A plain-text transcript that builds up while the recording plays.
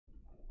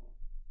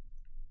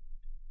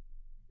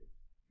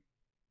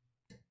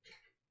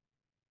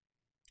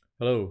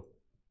Hello.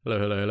 Hello,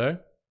 hello, hello.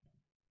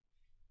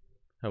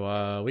 How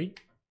are we?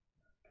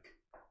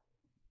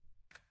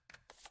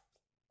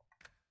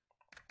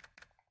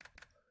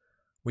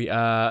 We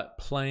are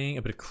playing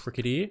a bit of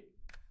cricket here.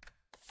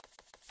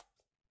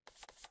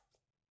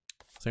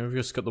 I think we've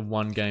just got the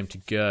one game to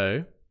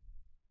go.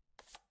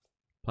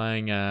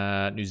 Playing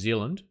New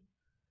Zealand.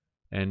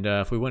 And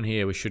if we win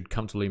here, we should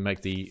comfortably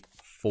make the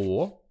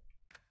 4.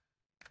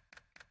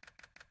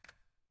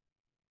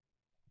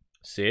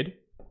 Said.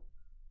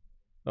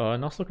 Oh,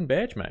 nice looking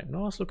badge, mate.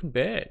 Nice looking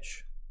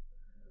badge.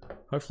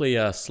 Hopefully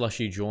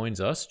Slushy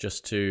joins us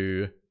just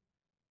to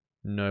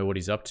know what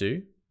he's up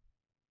to.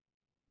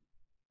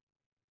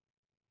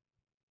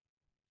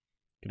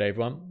 G'day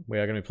everyone. We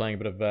are going to be playing a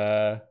bit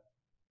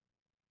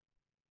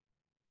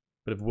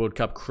of World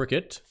Cup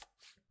cricket.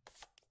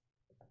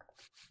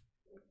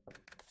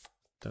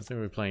 Don't think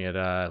we're playing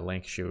at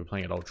Lancashire. We're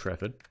playing at Old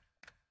Trafford.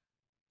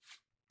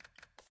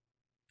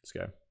 Let's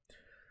go.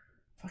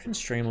 Fucking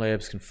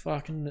Streamlabs can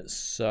fucking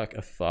suck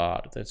a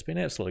fart. That's been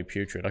absolutely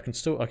putrid. I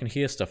can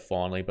hear stuff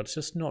finally, but it's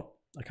just not.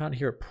 I can't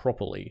hear it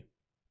properly.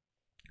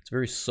 It's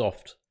very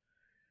soft.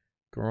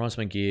 Grinds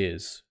my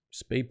gears.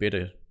 Just be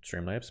better,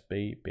 Streamlabs.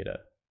 Be better.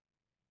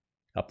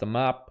 Up the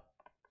map.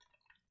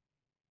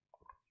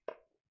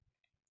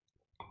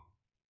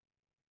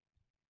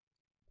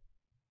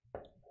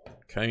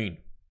 Keen.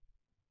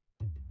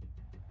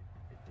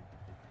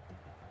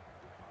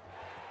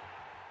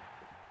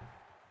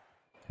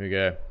 Here we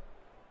go.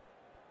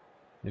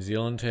 New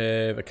Zealand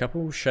have a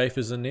couple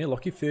Schafers in there.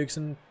 Lockie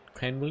Ferguson,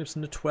 Kane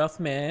Williamson, the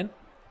 12th man.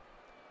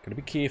 Gotta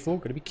be careful,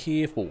 gotta be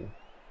careful.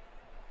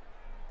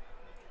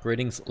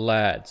 Greetings,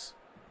 lads.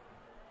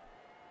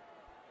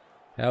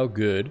 How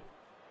good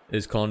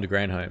is Colin de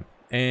Granholm?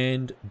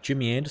 And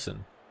Jimmy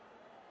Anderson.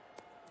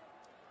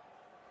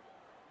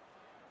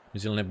 New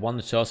Zealand have won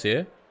the toss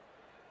here.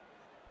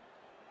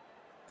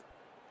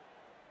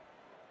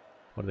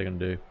 What are they gonna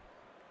do?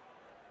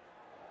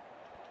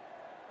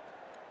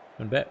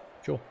 Going to bat?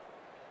 Sure.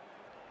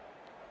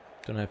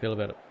 Don't know how I feel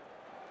about it.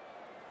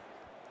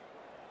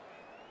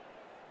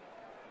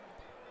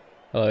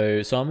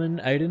 Hello,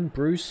 Simon, Aiden,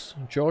 Bruce,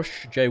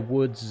 Josh, Jay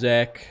Woods,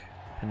 Zach,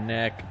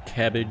 Panak,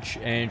 Cabbage,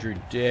 Andrew,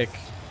 Dick,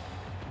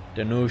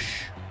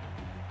 Danush,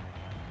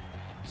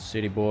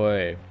 City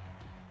Boy,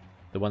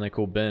 the one they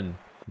call Ben,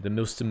 the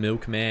Mr.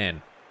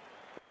 Milkman.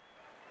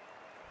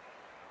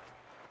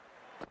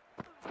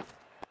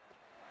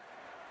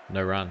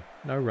 No run.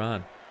 No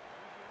run.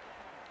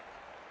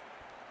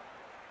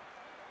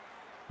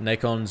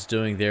 Nakon's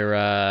doing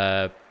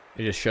their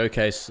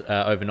showcase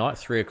overnight,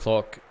 3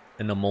 o'clock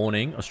in the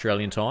morning,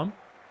 Australian time.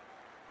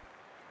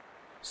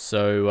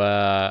 So,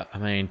 I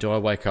mean, do I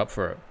wake up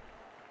for it?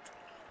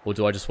 Or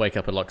do I just wake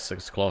up at like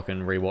 6 o'clock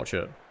and rewatch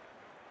it?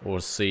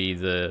 Or see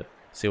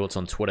what's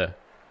on Twitter?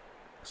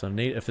 So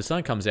if the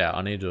sun comes out,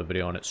 I need to do a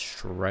video on it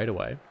straight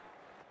away.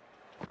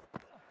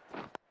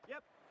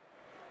 Yep.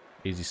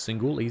 Easy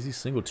single, easy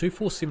single.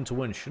 247 to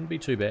win, shouldn't be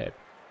too bad.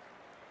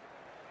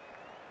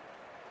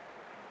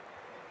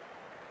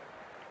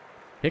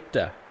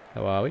 Hector,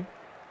 how are we?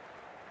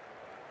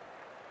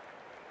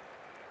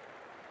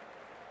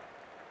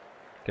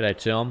 G'day,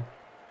 Tom.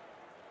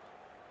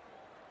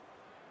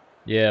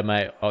 Yeah,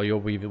 mate. Oh,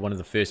 you'll be one of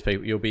the first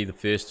people. You'll be the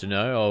first to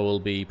know. I will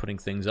be putting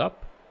things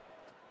up.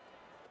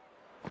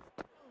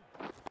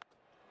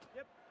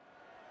 Yep.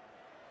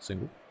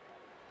 Single.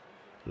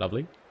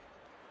 Lovely.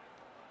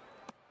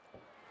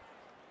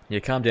 Yeah,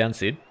 calm down,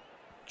 Sid.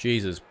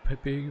 Jesus,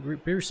 be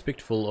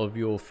respectful of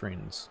your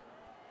friends.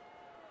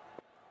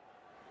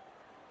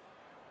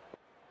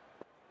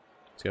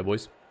 Let's go,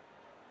 boys.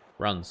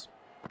 Runs.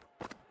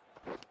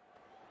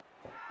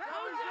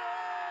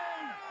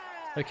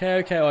 Okay,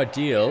 okay,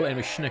 ideal, and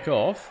we schnick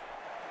off.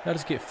 How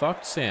does get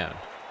fucked sound?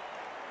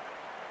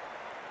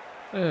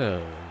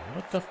 Oh,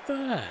 what the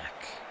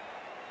fuck?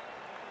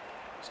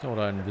 It's not what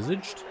I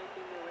envisaged.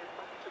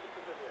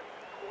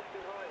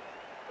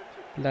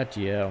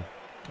 Bloody hell.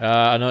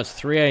 I know it's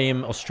 3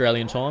 AM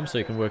Australian time, so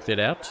you can work that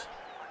out.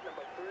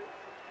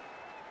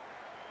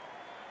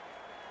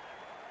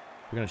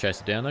 We're going to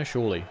chase it down though,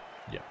 surely.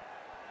 Yeah.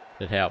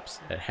 It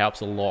helps. It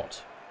helps a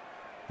lot.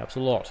 Helps a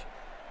lot.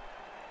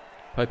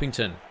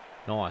 Popington.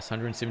 Nice.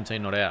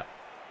 117 not out.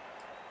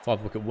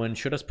 5 wicket win.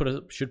 Should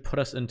put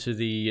us into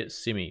the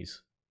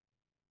semis.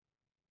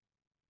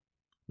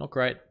 Not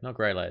great. Not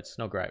great, lads.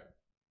 Not great.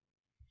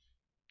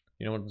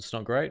 You know what's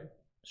not great?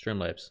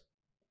 Streamlabs.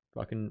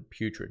 Fucking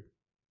putrid.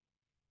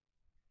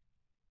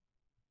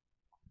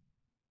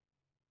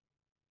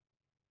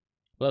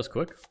 Well, that was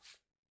quick.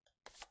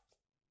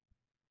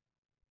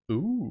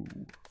 Ooh.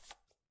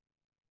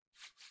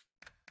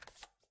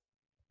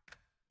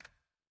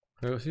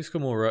 Who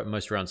scored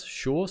most runs?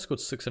 Shaw scored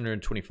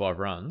 625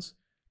 runs.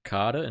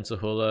 Carter and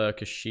Sahula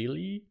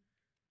Kashili.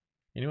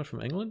 Anyone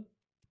from England?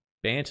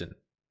 Banton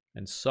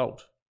and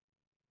Salt.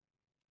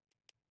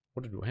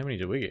 How many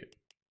did we get?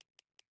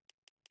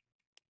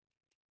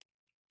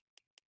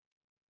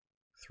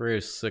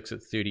 306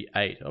 at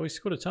 38. Oh, he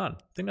scored a ton.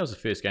 I think that was the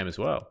first game as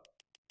well.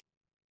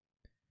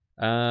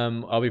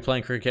 I'll be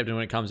playing Cricket Captain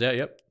when it comes out,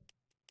 yep.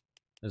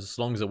 As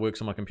long as it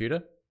works on my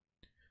computer.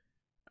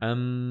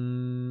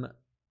 18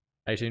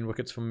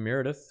 wickets from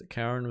Meredith.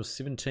 Karen was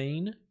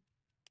 17.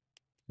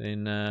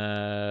 Then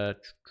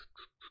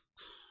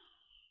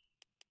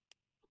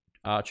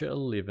Archer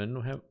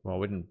 11. Well,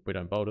 we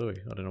don't bowl, do we?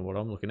 I don't know what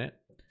I'm looking at.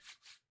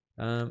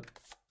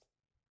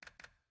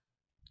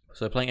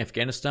 So playing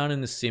Afghanistan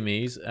in the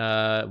semis,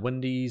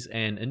 Windies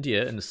and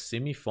India in the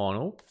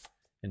semi-final.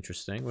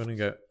 Interesting. We're gonna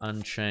go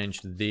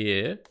unchanged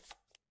there,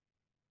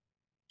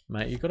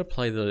 mate. You got to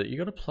play the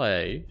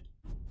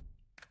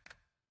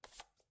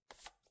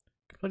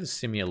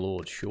semi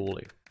Lord,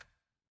 surely.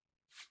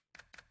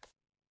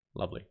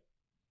 Lovely.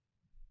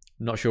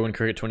 Not sure when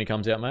Cricket 20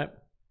 comes out, mate.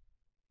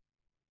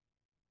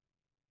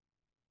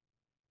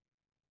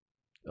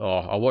 Oh,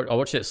 I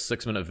watched that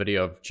 6-minute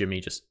video of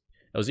Jimmy just...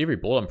 It was every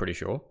ball, I'm pretty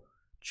sure.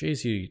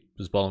 Jeez, he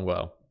was bowling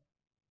well.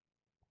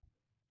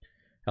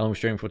 How long we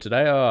streaming for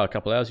today? Oh, a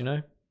couple hours, you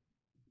know.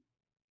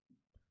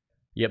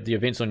 Yep, the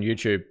event's on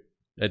YouTube.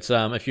 It's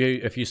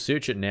if you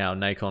search it now,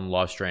 Nacon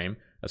live stream,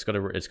 it's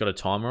got a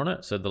timer on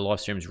it, so the live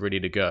stream's ready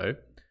to go,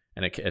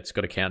 and it's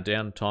got a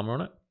countdown timer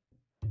on it.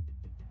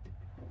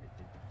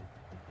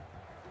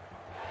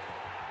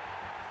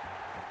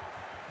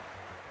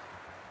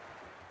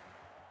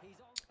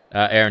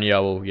 Aaron, yeah,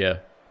 well, yeah.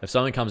 If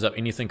something comes up,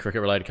 anything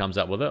cricket related comes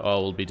up with it, I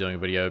will be doing a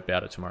video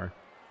about it tomorrow.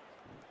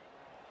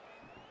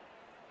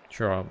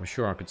 I'm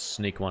sure I could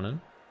sneak one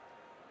in.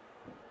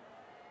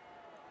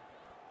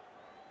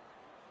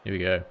 Here we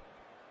go.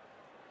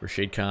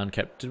 Rashid Khan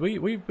did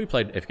we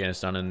played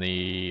Afghanistan in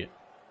the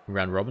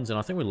round robins, and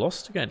I think we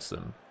lost against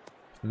them.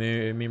 If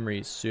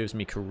memory serves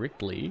me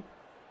correctly,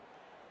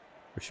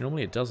 which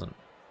normally it doesn't.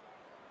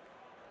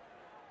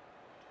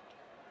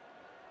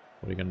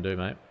 What are you gonna do,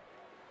 mate?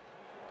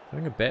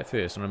 Having a bat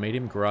first on a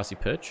medium grassy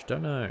pitch?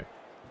 Don't know.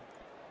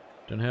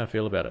 Don't know how I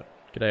feel about it.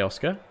 G'day,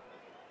 Oscar.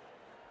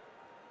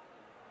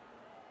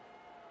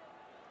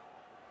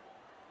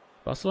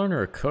 Barcelona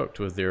are cooked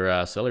with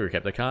their salary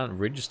cap. They can't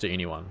register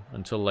anyone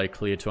until they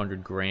clear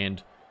 200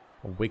 grand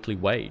a weekly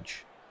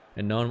wage.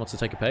 And no one wants to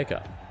take a pay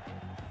cut.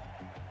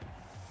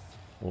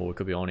 Oh, it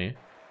could be on here.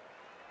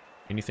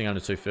 Anything under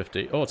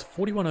 250. Oh, it's a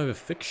 41 over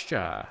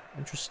fixture.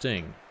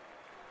 Interesting.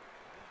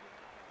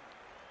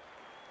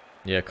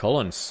 Yeah,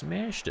 Colin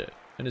smashed it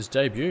in his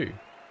debut.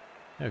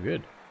 How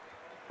good.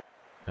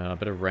 A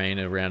bit of rain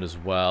around as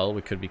well.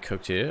 We could be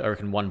cooked here. I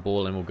reckon one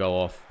ball and we'll go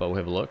off, but we'll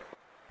have a look.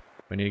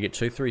 We need to get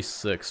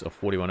 236 or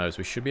 41 O's.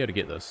 We should be able to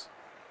get this.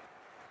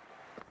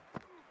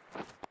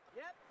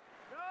 Yep.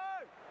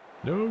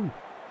 No!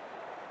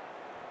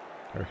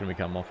 I reckon we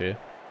come off here.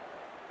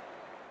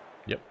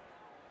 Yep.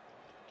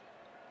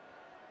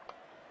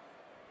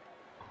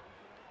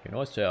 Okay,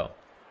 nice towel.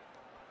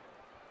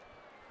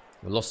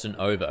 We lost an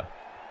over.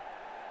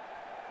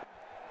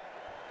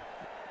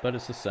 But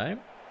it's the same?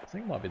 I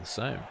think it might be the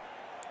same.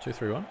 2,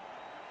 3, 1.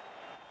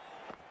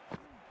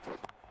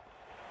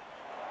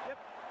 Yep.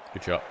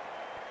 Good shot.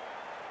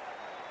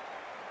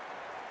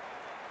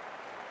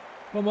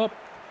 Warm up.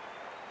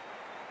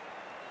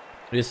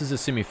 This is a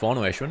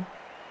semi-final, Ashwin.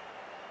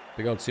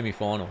 Big old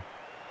semi-final.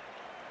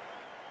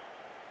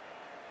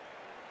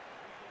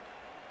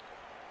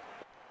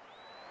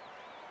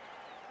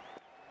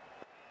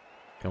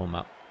 Come on,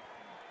 Matt.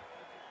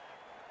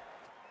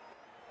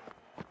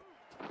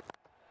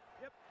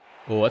 Yep.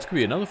 Oh, that's going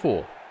to be another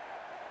 4. Oh,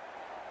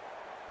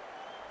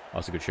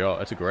 that's a good shot.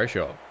 That's a great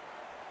shot.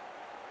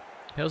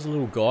 How's the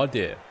little guide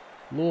there?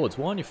 Lords,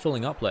 why aren't you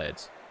filling up,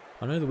 lads?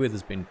 I know the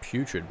weather's been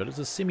putrid, but it's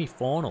a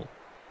semi-final.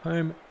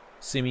 Home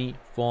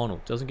semi-final.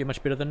 Doesn't get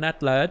much better than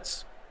that,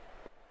 lads.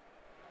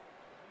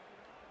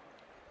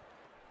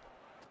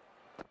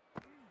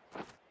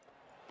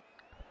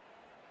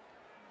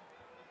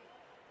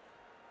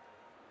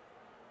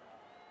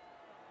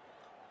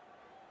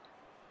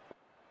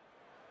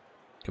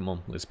 Come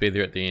on, let's be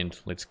there at the end.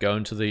 Let's get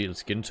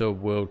into a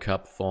World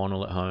Cup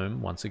final at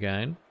home once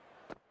again.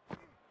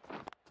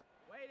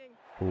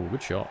 Oh,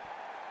 good shot.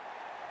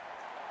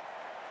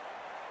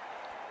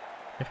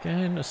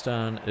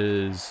 Afghanistan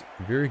is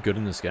very good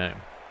in this game.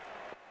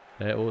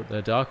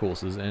 They're dark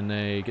horses and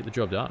they get the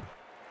job done.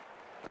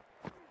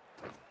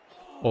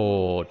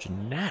 Oh,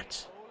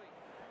 Jeanette.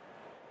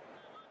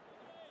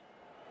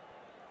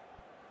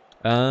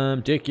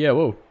 Dick, yeah,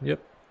 whoa,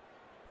 yep.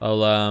 You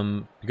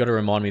got to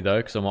remind me though,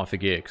 because I might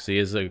forget, because he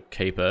is a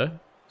keeper.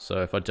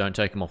 So if I don't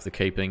take him off the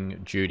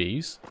keeping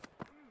duties,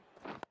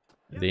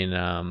 then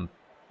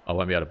I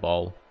won't be able to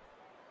bowl.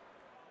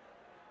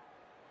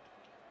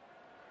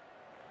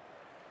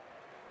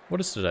 What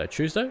is today?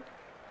 Tuesday?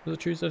 Was it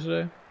Tuesday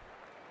today?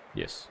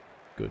 Yes.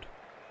 Good.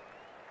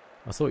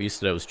 I thought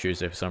yesterday was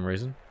Tuesday for some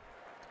reason.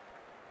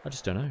 I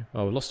just don't know.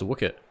 Oh, we lost a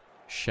wicket.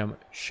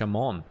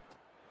 Shamon.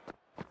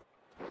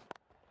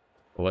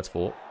 Oh, that's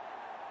 4.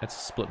 That's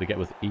split the gap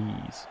with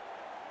ease.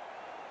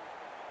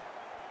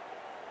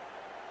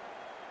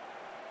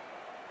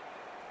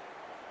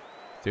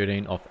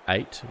 (13 off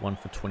 8, 1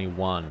 for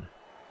 21.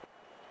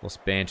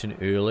 Lost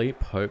Banton early.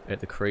 Pope at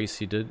the crease.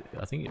 He did.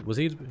 I think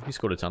he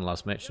scored a ton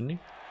last match, didn't he?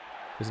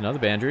 There's another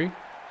boundary.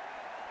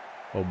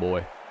 Oh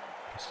boy.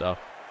 Good stuff.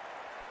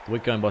 The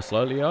week going by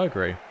slowly, I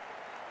agree.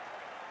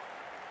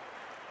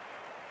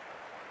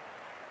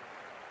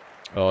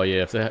 Oh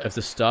yeah, if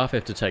the staff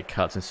have to take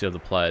cuts instead of the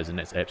players, then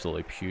that's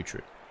absolutely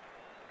putrid.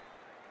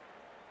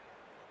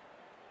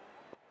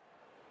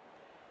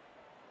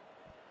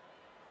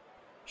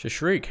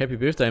 Shashrik, happy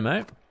birthday,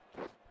 mate.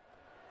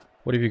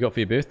 What have you got for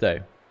your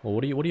birthday? Or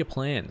what are your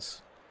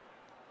plans?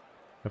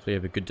 Hopefully you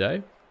have a good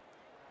day.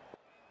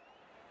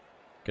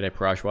 G'day,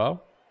 Prajwal.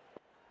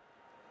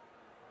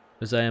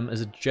 Is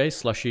a J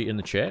Slushy in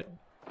the chat?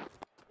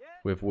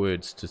 We have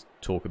words to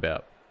talk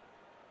about.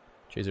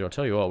 Jeez, I'll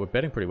tell you what, we're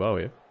batting pretty well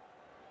here.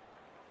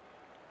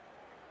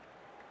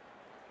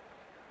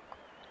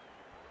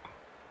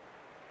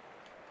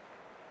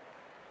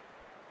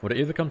 Would it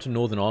ever come to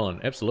Northern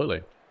Ireland?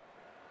 Absolutely.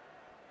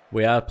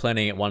 We are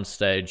planning at one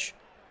stage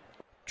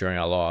during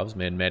our lives,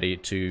 me and Maddie,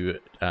 to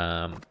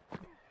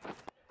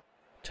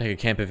take a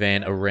camper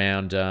van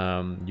around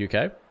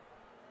UK.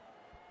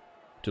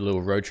 Do a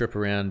little road trip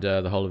around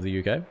the whole of the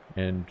UK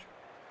and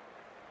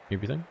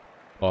everything.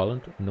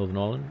 Ireland, Northern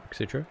Ireland,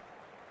 etc.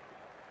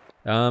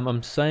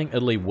 I'm saying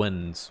Italy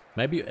wins.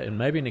 Maybe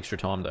an extra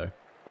time though.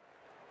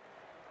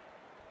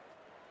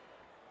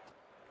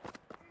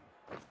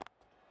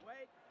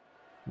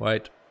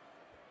 Wait.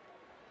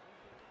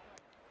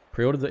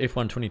 Pre-ordered the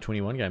F1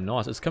 2021 game.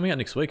 Nice. It's coming out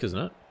next week, isn't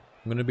it?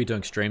 I'm going to be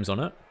doing streams on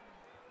it.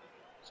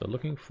 So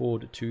looking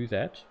forward to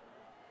that.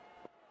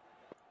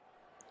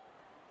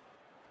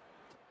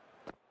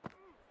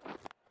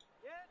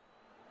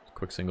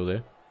 Quick single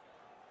there.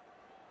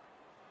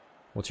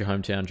 What's your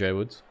hometown, Jay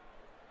Woods?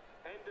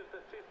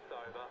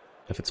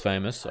 If it's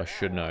famous, I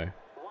should know.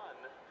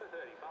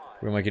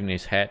 Where am I getting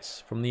these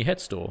hats? From the hat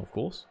store, of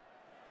course.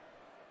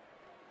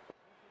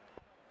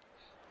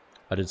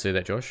 I did see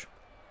that, Josh.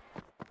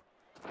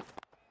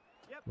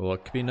 Well,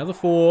 it could be another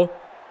 4.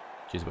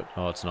 Jeez, but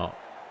oh, it's not.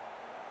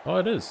 Oh,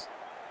 it is.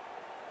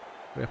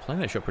 We're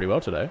playing that shot pretty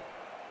well today.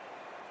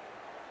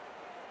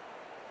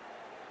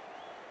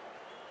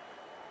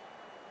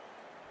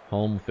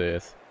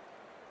 Holmfirth.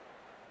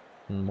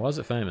 Why is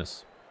it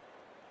famous?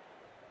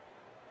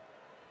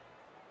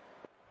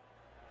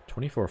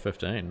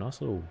 24-15. Nice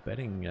little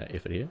batting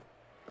effort here.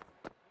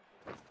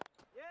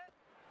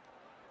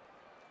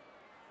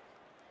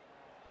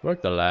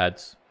 Work the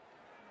lads.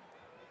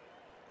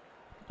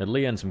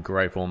 Italy in some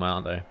great form,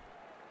 aren't they?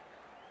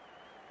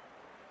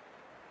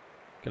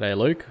 G'day,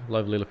 Luke.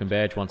 Lovely looking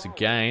badge once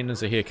again.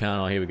 There's a here can.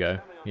 Oh, here we go.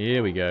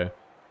 Here we go.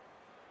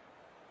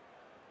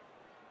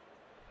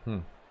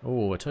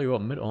 Oh, I tell you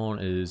what, mid-on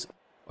is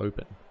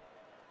open.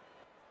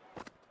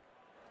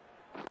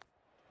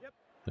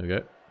 There we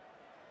go.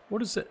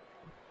 What is it?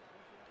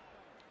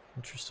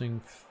 Interesting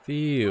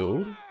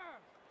field.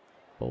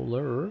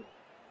 Bowler.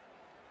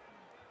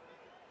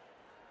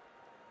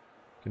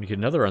 Gonna get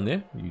another run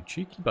there, you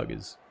cheeky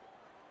buggers.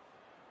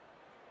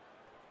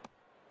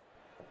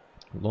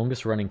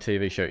 Longest running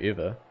TV show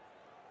ever.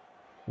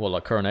 What,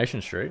 like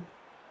Coronation Street?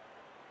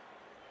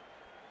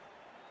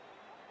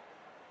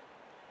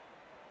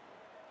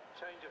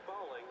 Change of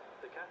bowling.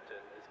 The captain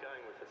is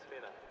going with the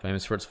spinner.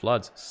 Famous for its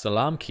floods.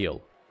 Salam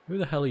Keel. Who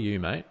the hell are you,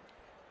 mate?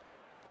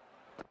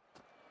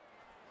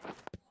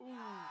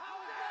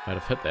 Might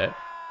have hit that.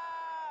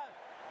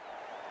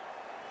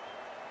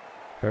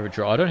 Favorite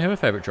driver? I don't have a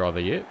favorite driver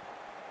yet.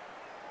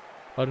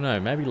 I don't know.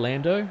 Maybe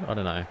Lando? I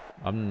don't know.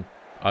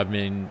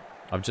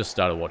 I've just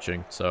started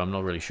watching, so I'm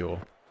not really sure.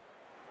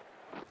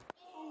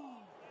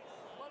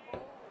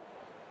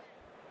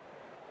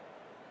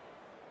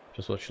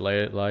 Just watch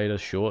later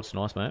shorts.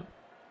 Nice, mate.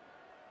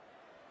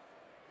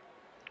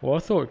 Well, I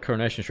thought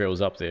Coronation Street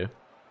was up there.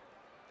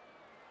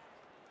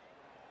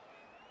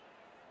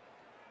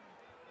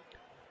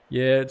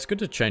 Yeah, it's good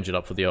to change it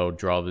up for the old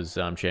Drivers'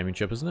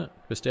 Championship, isn't it?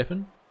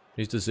 Verstappen?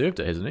 He's deserved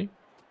it, hasn't he?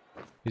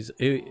 He's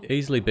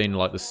easily been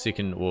like the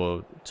second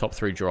or top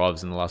 3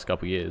 drivers in the last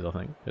couple of years, I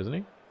think, hasn't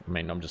he? I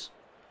mean, I'm just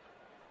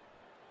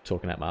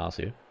talking out my ass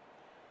here.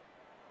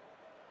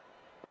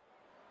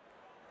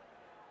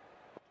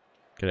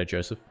 G'day,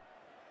 Joseph.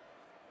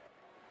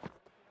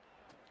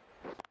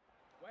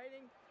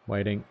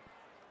 Waiting.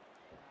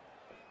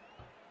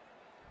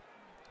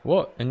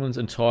 What? England's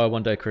entire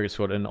one-day cricket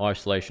squad in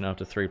isolation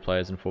after 3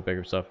 players and 4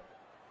 backup stuff.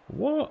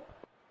 What?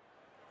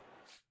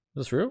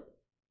 Is this real?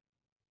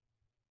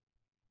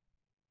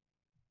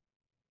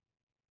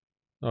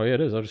 Oh yeah,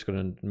 it is. I just got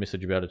a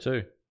message about it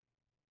too.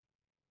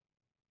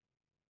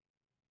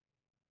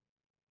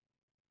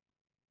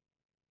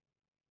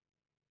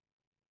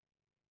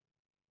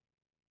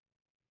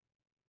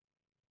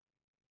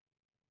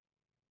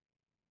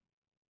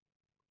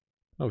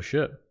 Oh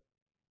shit.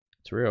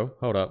 It's real.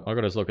 Hold up. I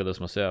gotta look at this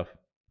myself.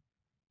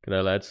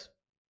 G'day, lads.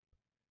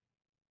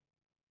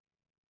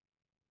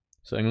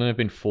 So England have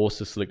been forced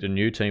to select a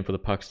new team for the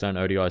Pakistan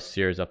ODI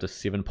series after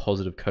 7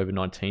 positive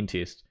COVID-19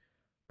 tests.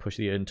 Push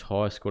the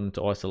entire squad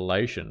into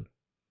isolation.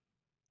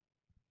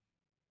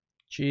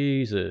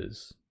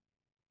 Jesus.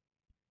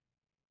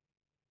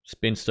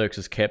 Ben Stokes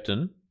is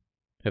captain.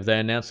 Have they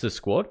announced the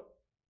squad?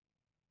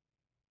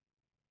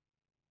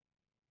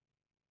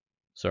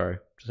 Sorry,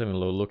 just having a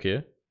little look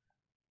here.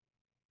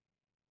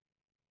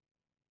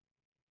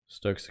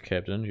 Stokes the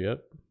captain,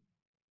 yep.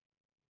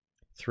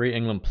 3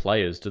 England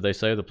players. Did they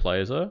say who the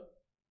players are?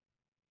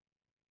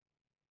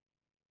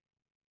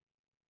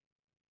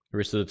 The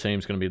rest of the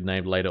team's going to be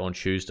named later on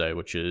Tuesday,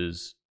 which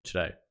is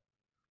today.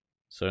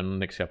 So in the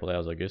next couple of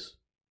hours, I guess.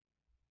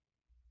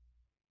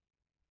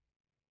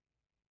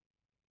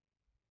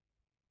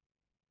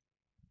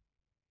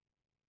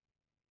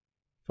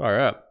 Fire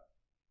up.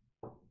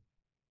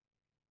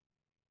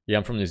 Yeah,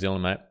 I'm from New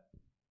Zealand, mate.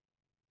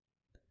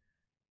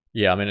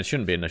 Yeah, I mean, it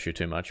shouldn't be an issue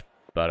too much,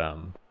 but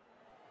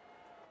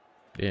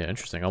yeah,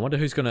 interesting. I wonder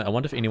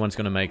if anyone's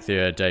gonna make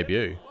their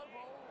debut.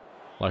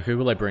 Like, who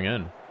will they bring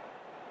in?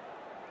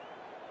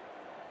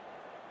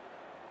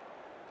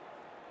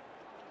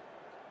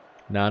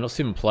 No, not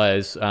 7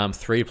 players.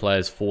 3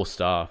 players, 4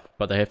 staff,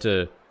 but they have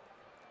to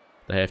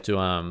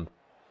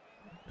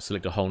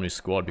select a whole new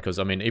squad because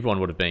I mean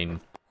everyone would have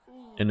been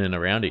in and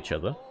around each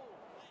other.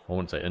 I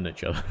wouldn't say in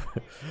each other.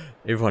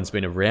 Everyone's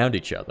been around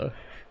each other.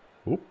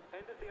 Oop.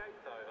 End of the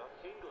 8th over.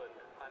 England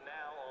are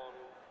now on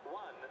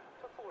 1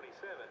 for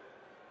 47.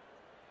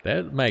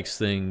 That makes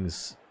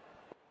things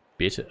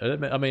better.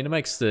 I mean, it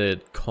makes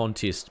the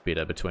contest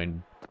better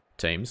between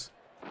teams.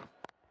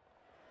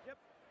 Yep.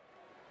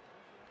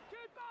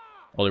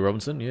 Ollie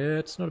Robinson, yeah,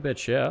 it's not a bad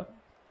shout.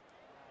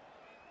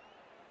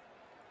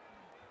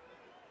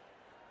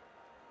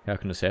 How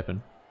can this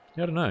happen?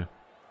 I don't know.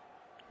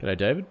 G'day,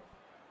 David.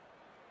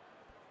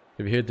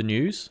 Have you heard the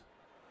news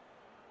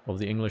of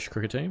the English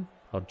cricket team?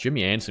 Oh,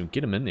 Jimmy Anderson,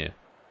 get him in there.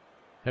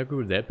 How good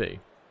would that be?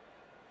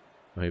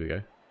 Oh, here we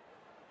go.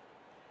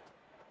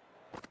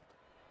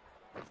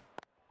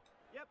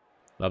 Yep.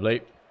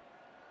 Lovely.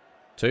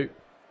 2.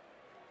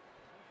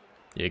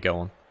 Yeah, go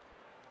on.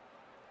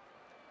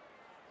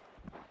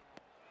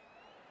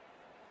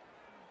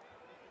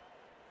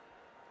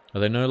 Are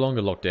they no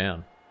longer locked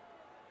down?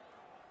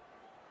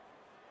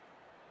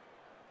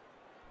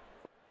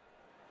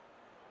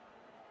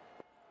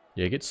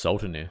 Yeah, get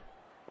salt in there.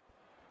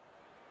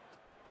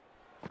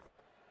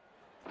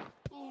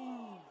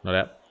 Not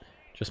out.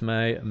 Just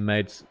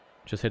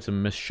just had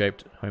some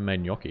misshaped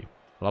homemade gnocchi.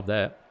 Love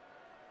that.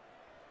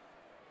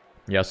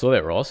 Yeah, I saw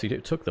that, Ross. He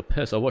took the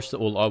piss. I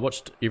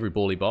watched every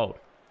ball he bowled.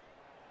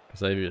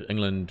 Because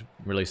England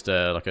released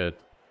like a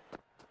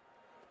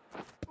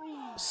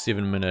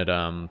 7-minute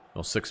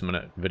or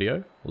 6-minute video.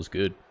 It was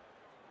good.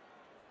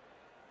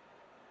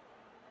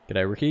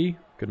 G'day, Ricky.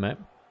 Good mate.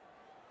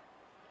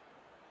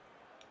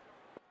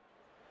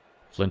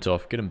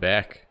 Flintoff, get him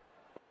back.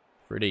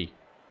 Freddie.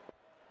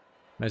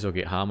 May as well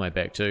get Harmo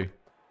back too.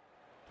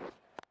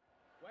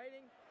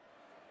 Waiting.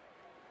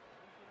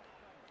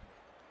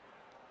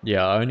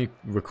 Yeah, I only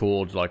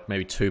record like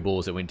maybe 2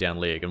 balls that went down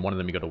leg, and one of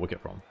them you got a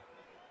wicket from.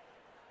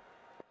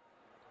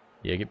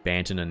 Yeah, get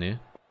Banton in there.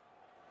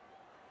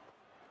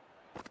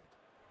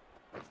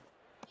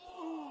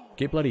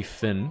 Get bloody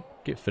Finn.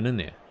 Get Finn in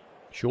there.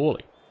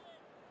 Surely.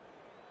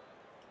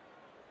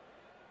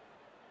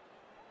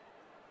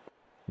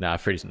 Nah,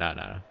 Freddie's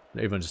no.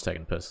 Everyone's just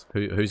taking a piss.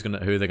 Who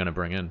are they gonna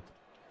bring in?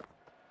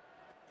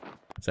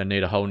 If they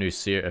need a whole new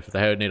if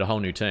they need a whole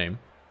new team.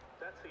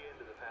 That's the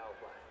end of the power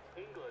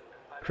play. England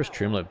are Chris now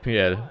Tremlett,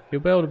 yeah, he'll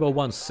be able to bowl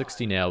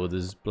 160 now with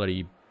his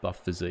bloody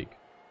buff physique.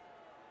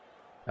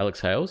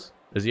 Alex Hales,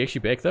 is he actually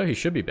back though? He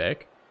should be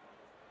back.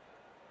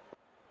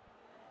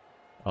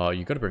 Oh,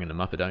 you got to bring in the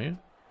Muppet, don't you?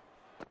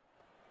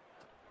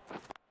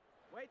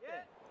 Wait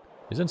there.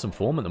 He's in some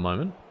form at the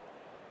moment.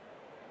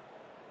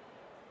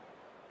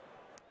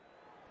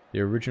 The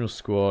original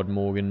squad,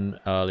 Morgan,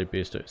 Ali,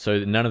 Besto. So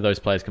none of those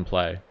players can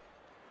play.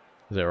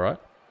 Is that right?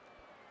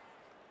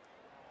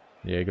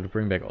 Yeah, got to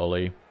bring back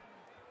Ollie.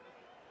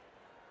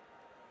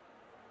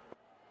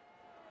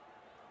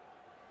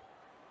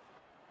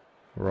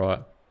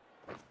 Right.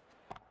 Good.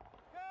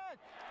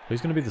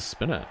 Who's going to be the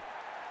spinner?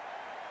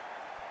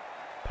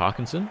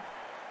 Parkinson?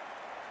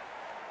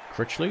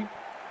 Critchley?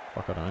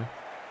 Fuck, I don't know.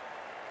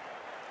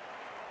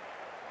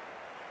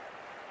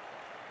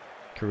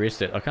 Career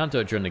stat. I can't do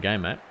it during the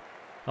game, mate.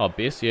 Oh,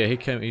 Best? Yeah,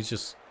 he's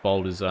just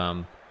bowled his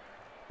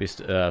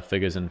best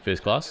figures in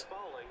first class.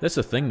 That's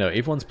the thing, though.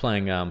 Everyone's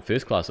playing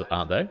first class,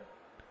 aren't they?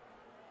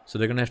 So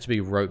they're going to have to be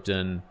roped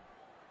in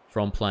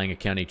from playing a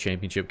county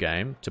championship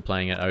game to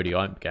playing an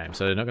ODI game.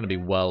 So they're not going to be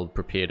well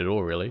prepared at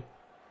all, really.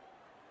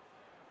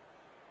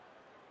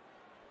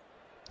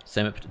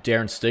 Same at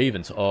Darren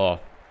Stevens. Oh,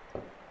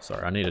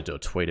 sorry. I need to do a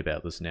tweet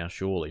about this now,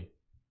 surely.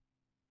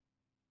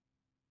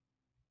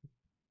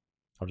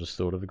 I've just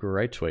thought of a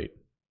great tweet.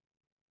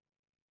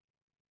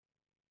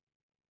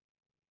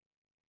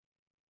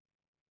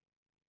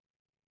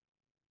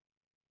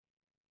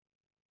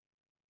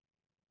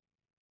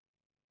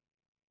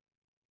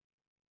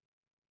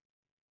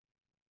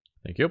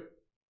 Thank you.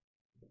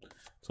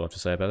 That's all I have to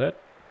say about that.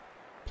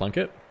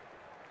 Plunkett.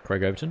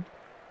 Craig Overton.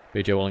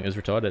 BJ Walling is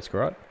retired, that's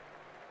correct.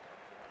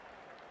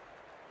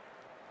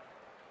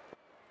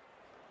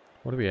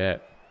 What are we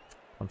at?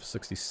 1 for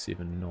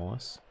 67,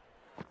 nice.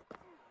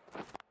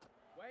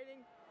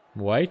 Waiting.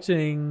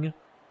 Waiting.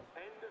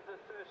 end of the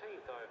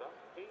 13th over.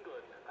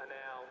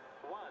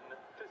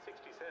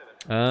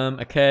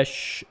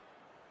 Akash,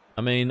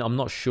 I mean, I'm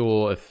not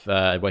sure if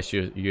Waste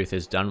Your Youth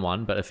has done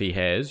one, but if he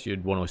has,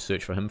 you'd want to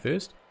search for him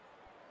first.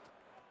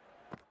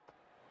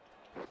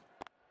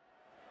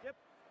 Yep.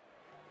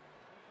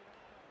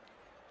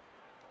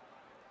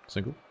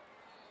 Single.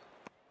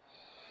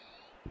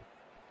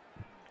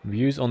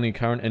 Views on the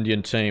current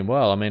Indian team.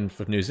 Well, I mean,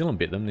 if New Zealand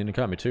beat them, then it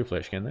can't be too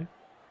flash, can they?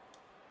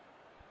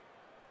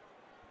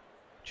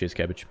 Cheers,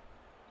 cabbage.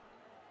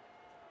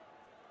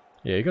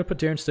 Yeah, you gotta put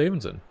Darren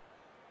Stevens in.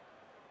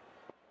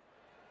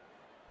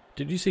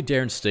 Did you see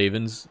Darren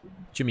Stevens,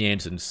 Jimmy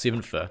Anderson,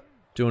 7th for,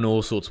 doing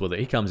all sorts with it?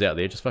 He comes out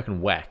there, just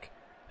fucking whack.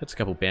 Hits a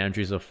couple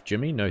boundaries off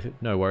Jimmy,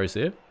 no worries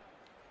there.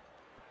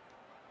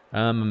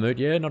 Mahmood,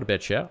 yeah, not a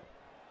bad shout.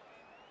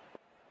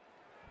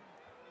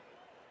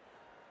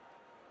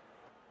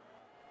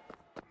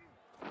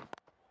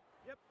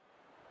 Yep.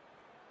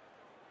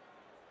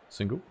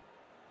 Single.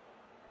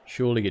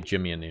 Surely get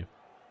Jimmy in there.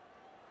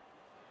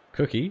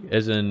 Cookie,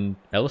 as in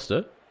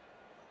Alistair.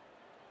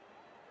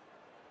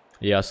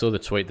 Yeah, I saw the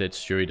tweet that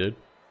Stewie did.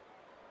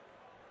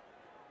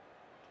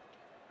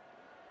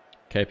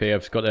 KP,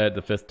 I've got that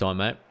the 5th time,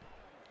 mate.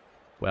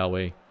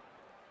 Wowee.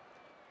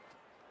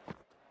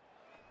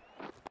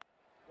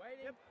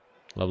 Waiting.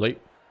 Lovely.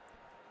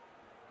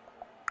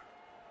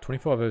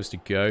 25 overs to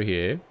go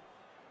here.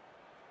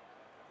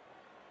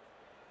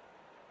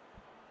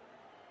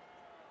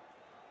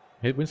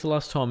 When's the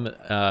last time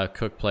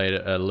Cook played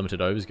a limited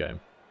overs game?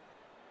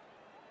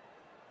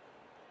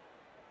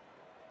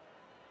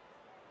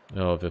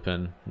 Oh,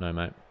 Vipin. No,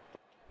 mate.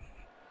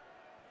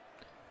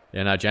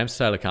 Yeah, no, James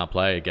Taylor can't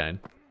play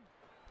again.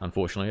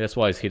 Unfortunately. That's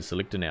why he's head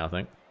selector now, I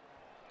think.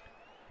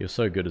 He was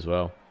so good as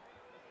well.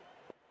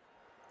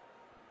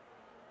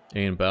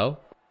 Ian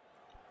Bell.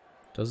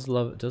 Does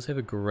have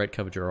a great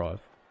cover drive.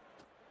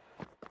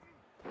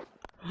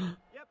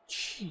 Yep.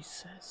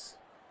 Jesus.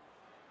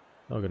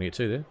 Oh, I'm gonna get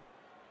 2 there.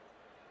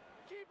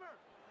 Keeper.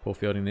 Poor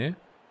fielding there.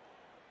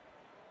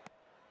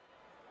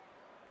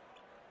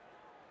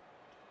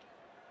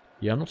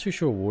 Yeah, I'm not too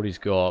sure what he's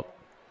got.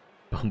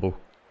 Bumble.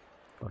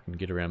 If I can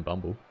get around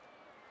Bumble.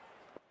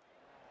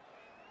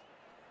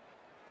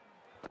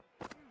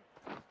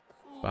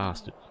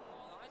 Bastard.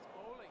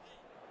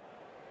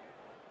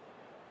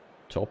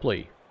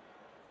 Topley.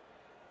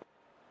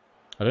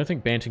 I don't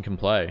think Banton can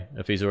play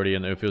if he's already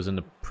in. If he was in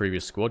the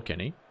previous squad, can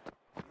he?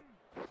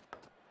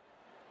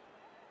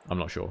 I'm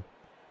not sure.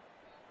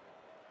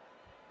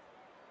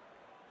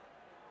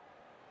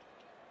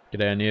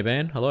 G'day,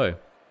 Nearban. Hello.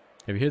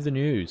 Have you heard the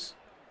news?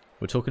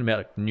 We're talking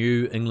about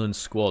New England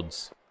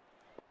squads.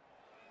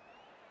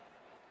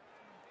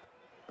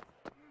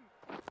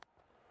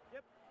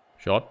 Yep.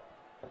 Shot.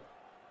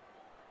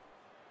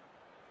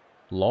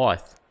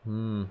 Lythe. I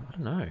don't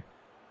know.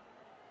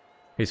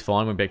 He's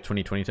fine. We're back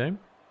 2020 team.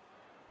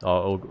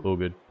 Oh, all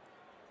good.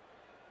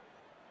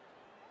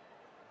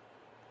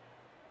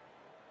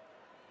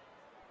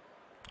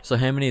 So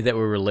how many that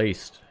were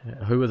released?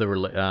 Who were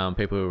the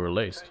people who were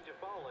released? Change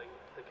of bowling.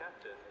 The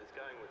captain is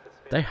going with the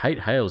spin. They hate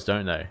Hales,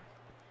 don't they?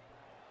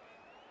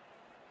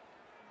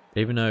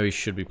 Even though he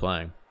should be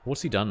playing.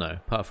 What's he done though?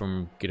 Apart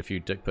from get a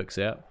few dick pics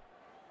out.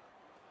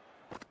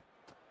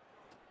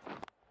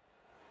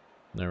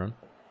 No run.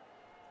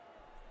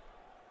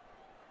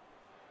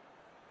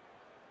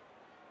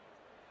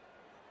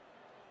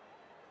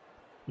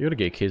 You gotta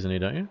get Kez in here,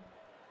 don't you?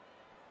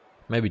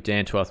 Maybe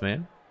Dan 12th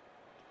man.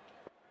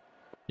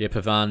 Yeah,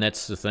 Pavan,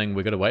 that's the thing.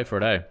 We gotta wait for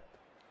it, eh?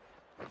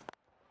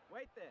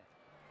 Wait there.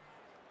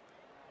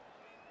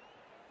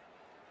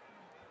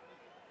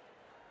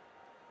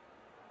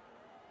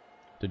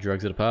 Did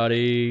drugs at a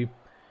party.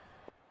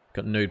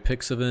 Got nude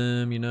pics of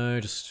him, you know,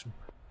 just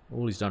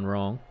all he's done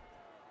wrong.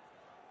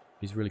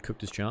 He's really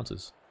cooked his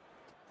chances.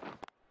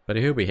 But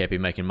he'll be happy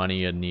making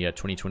money in the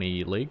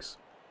 2020 leagues.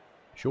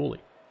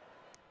 Surely.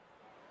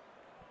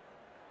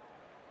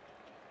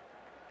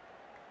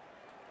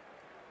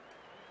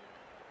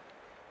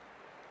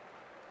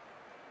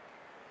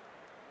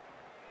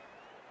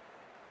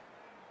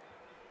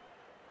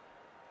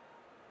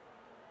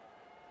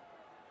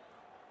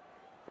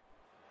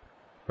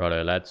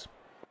 Righto, lads.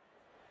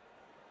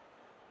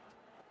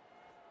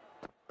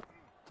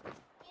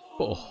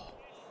 Oh,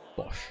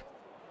 bosh.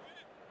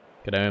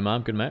 G'day,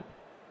 Mum. Good, mate.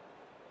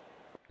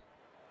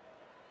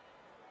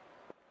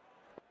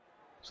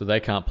 So they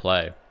can't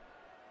play.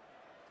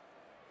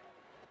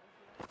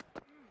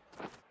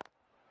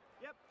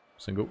 Yep.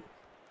 Single.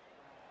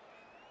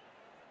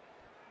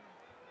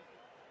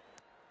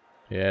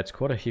 Yeah, it's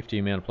quite a hefty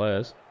amount of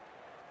players.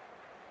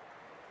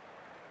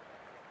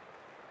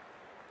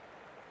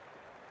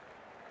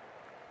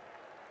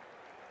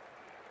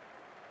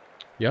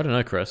 Yeah, I don't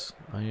know, Chris.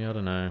 Yeah, I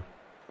don't know.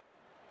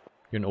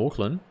 You're in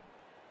Auckland?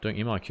 Doing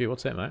MIQ.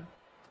 What's that, mate?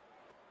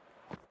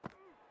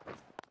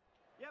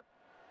 Yep.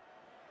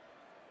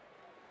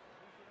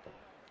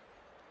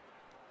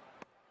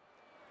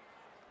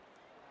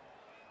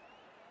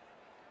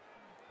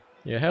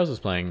 Yeah, how's this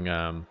playing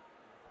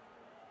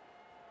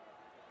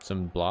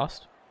some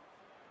Blast?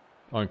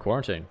 Oh, in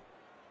quarantine.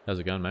 How's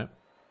it going, mate?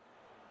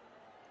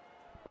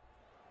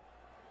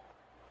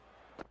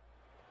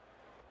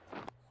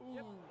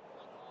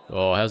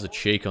 Oh, how's the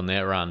cheek on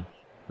that run?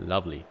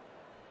 Lovely.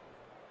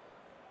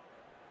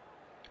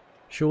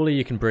 Surely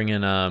you can bring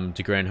in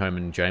De Granholm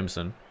and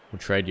Jameson. We'll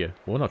trade you.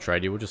 Well, not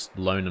trade you. We'll just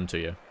loan them to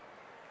you.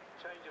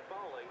 Change of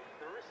bowling.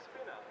 The wrist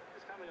spinner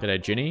is coming on.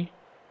 G'day, Ginny.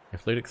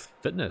 Athletic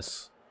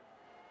fitness.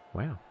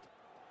 Wow.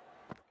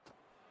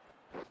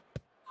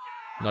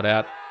 Not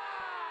out.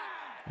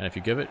 And if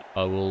you give it,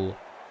 I will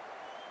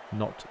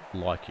not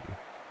like you.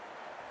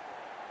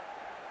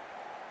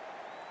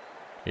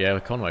 Yeah,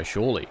 Conway,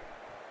 surely.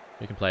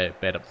 We can play it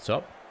bad up the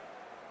top.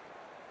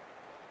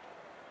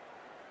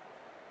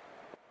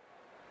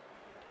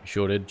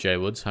 Sure did, Jay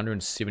Woods.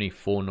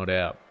 174 not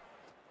out.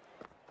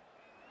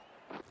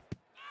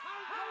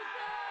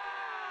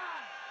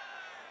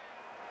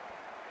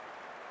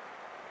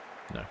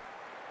 No.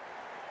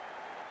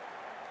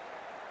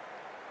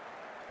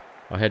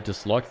 I had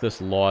disliked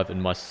this live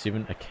in my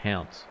 7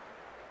 accounts.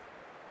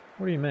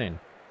 What do you mean?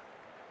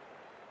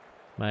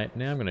 Mate,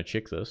 now I'm going to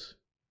check this.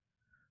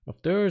 If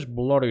there's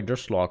bloody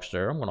dislikes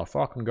there, I'm going to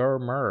fucking go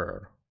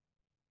mad.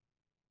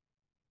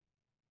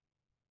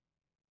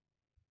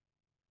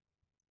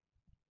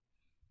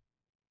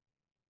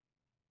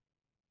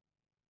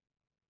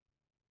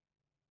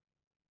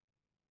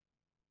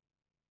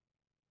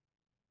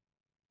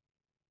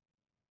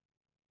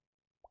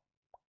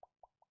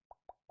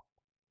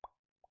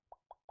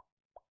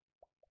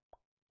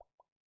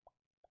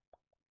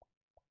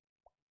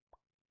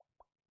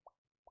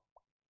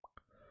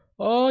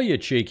 Oh, you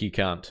cheeky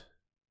cunt.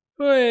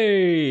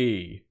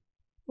 Hey!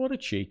 What a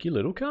cheeky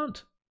little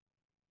cunt.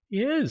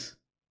 He is.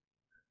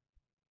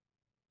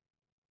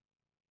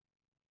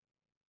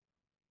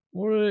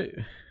 What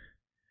a...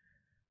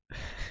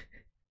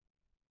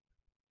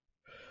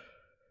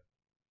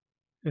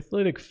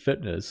 Athletic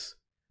fitness.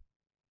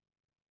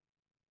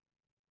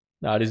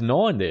 No, it is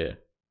 9 there.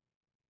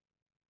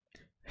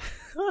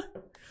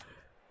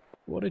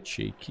 What a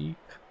cheeky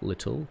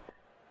little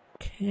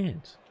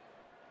cunt.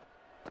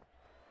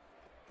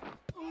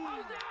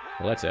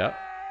 Well, that's out.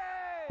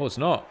 Oh, it's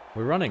not.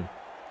 We're running.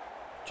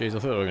 Jeez, I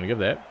thought we were going to give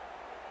that.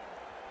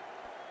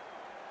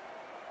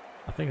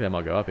 I think they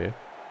might go up here.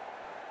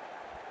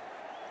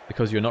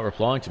 Because you're not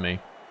replying to me.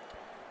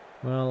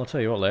 Well, I'll tell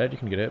you what, lad. You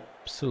can get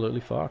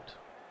absolutely fucked.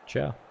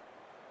 Ciao.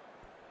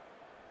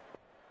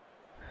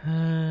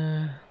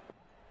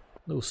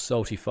 Little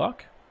salty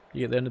fuck.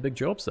 You get there in the big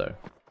jobs, though.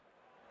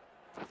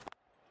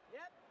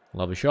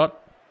 Lovely shot.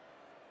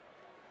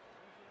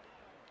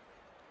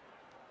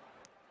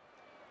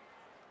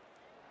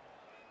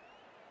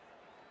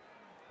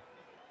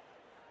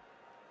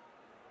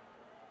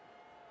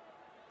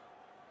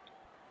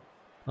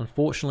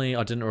 Unfortunately,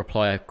 I didn't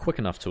reply quick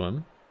enough to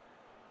him.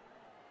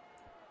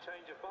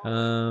 Change of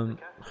bowling.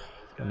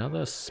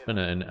 Another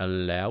spinner in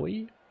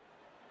Alawi.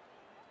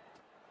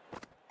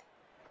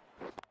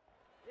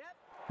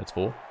 That's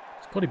 4.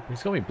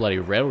 He's got me bloody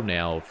rattled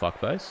now, old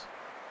fuckface.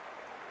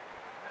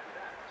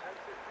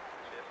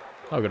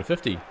 Oh, I got a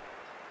 50.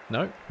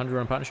 No,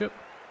 100-run partnership.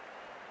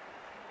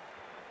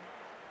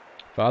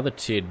 Father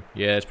Ted.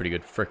 Yeah, that's pretty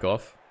good. Frick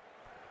off.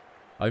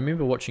 I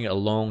remember watching it a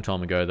long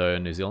time ago, though,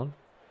 in New Zealand.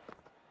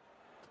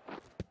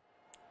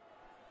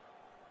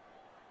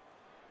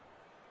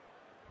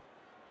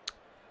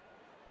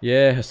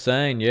 Yeah,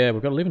 Hussein. Yeah,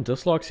 we've got 11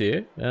 dislikes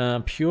here.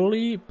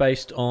 Purely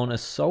based on a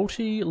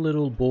salty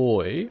little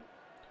boy.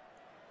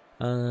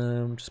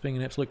 Just being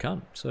an absolute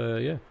cunt. So,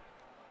 yeah.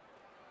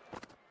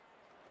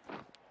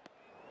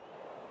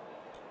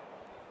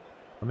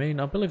 I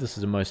mean, I believe this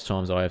is the most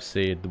times I have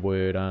said the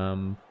word,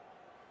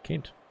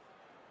 Kent.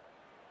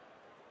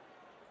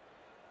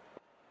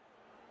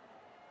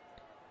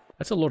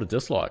 That's a lot of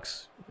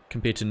dislikes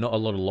compared to not a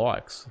lot of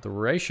likes. The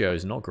ratio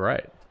is not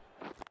great.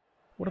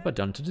 What have I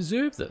done to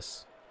deserve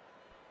this?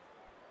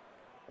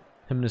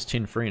 Him and his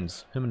 10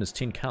 friends. Him and his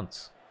 10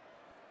 cunts.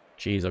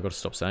 Jeez, I've got to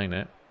stop saying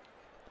that.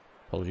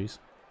 Apologies.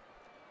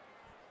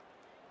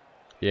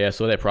 Yeah,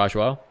 saw that price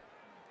while.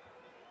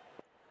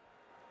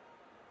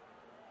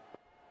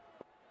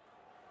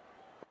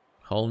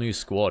 Whole new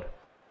squad.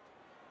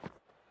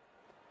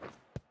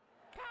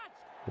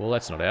 Well,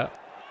 that's not out.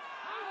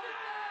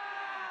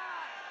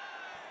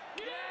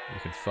 You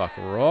can fuck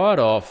right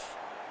off.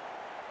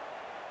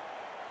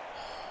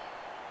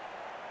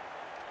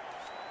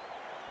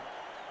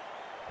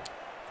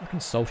 Fucking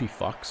salty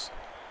fucks.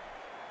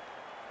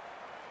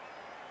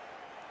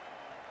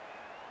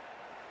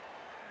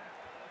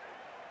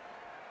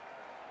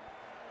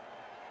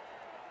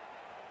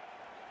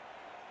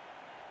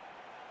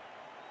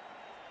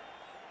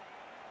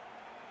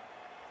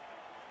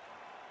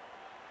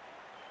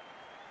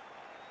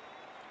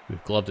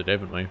 We've gloved it,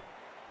 haven't we?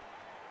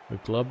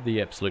 We've gloved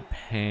the absolute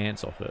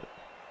pants off it.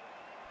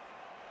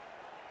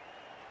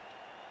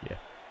 Yeah.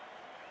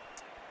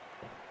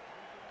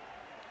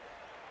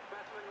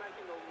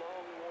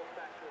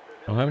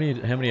 Oh, how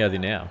many are there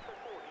now?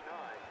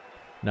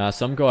 Nah,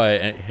 some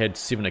guy had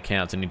 7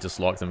 accounts and he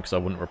disliked them because I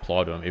wouldn't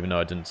reply to him, even though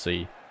I didn't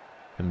see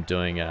him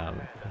doing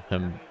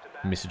him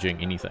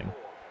messaging anything.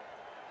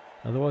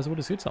 Otherwise, I would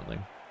have said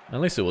something.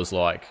 Unless it was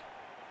like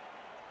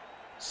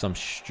some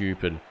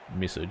stupid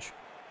message.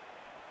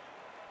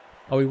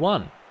 Oh, we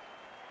won.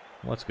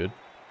 Well, that's good.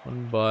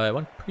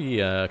 Won pretty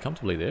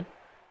comfortably there.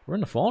 We're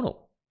in the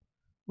final.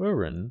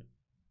 We're in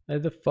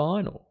the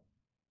final.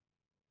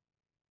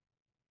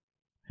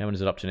 How many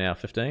is it up to now?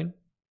 15?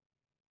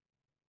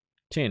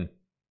 10.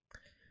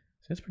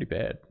 So that's pretty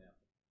bad.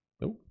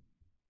 Oh.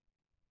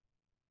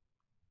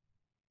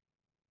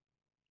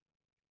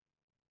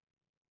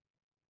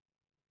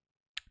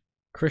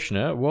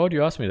 Krishna, why would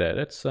you ask me that?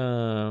 That's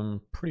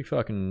pretty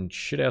fucking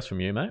shit house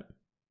from you, mate.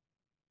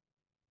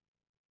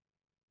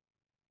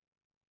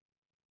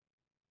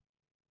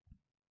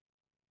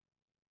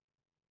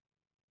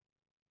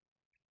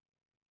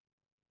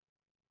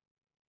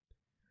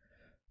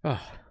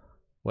 Ah,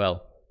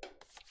 well,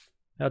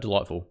 how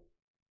delightful.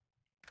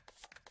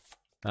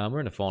 We're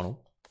in the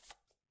final.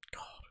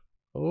 God.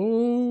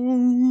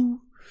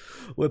 Oh,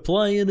 we're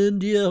playing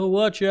India.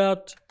 Watch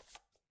out.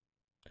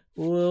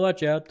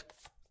 Watch out.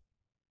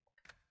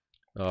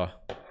 Oh,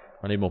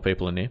 I need more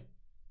people in here.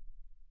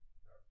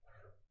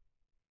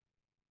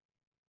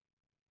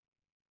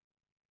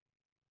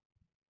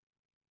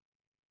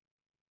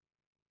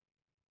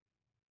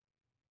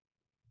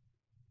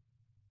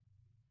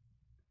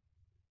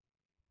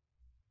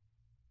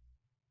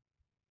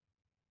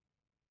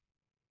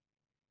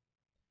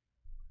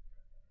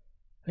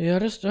 Yeah, I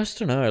just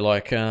don't know.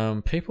 Like,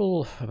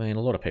 people. I mean,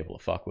 a lot of people are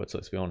fuckwits.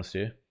 Let's be honest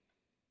here.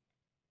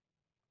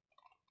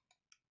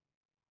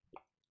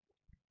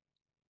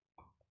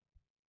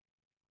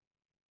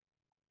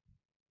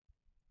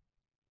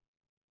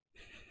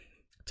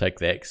 Take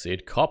that,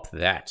 Sid. Cop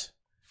that.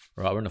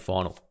 Right, we're in the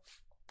final.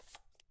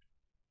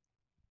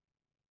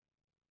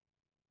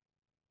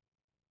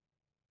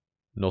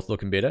 North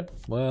looking better?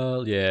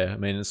 Well, yeah. I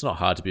mean, it's not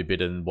hard to be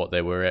better than what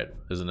they were at,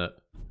 isn't it?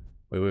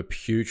 We were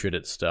putrid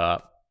at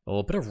start. Oh,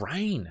 a bit of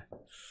rain.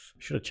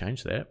 Should have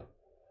changed that.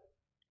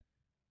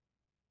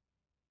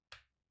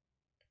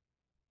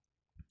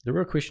 The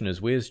real question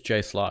is, where's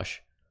Jay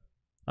Slush?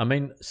 I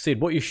mean, Sid,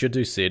 what you should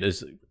do, Sid,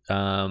 is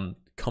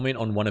comment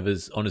on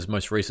his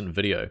most recent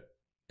video.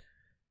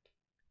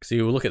 Because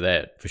you will look at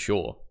that for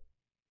sure.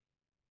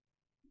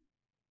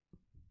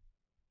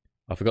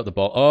 I forgot the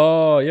ball.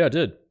 Oh, yeah, I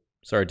did.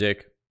 Sorry,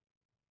 Dick.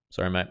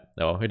 Sorry, mate.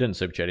 Oh, he didn't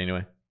super chat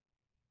anyway.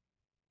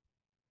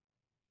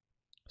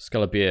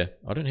 Skull of beer.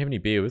 I don't have any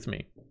beer with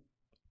me.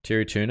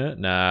 Terry Tuna?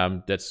 Nah,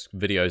 that's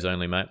videos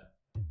only, mate.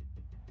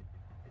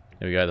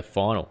 There we go, the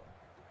final.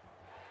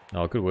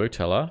 Oh, good work,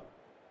 Teller.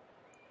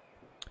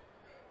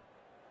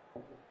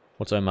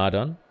 What's Omar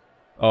done?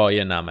 Oh,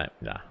 yeah, nah, mate.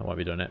 Nah, I won't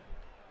be doing it.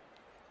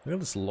 Look at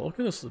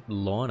this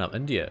lineup.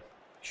 India.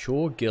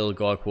 Shaw, Gill,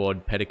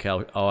 Gaikwad,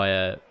 Padikal,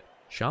 Iyer,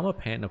 Sharma,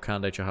 Pant,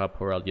 Nokande, Chahar,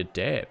 Poral,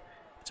 Yadav.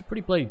 It's a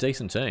pretty bloody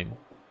decent team.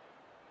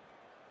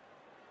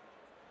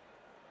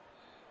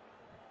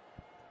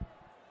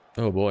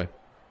 Oh, boy.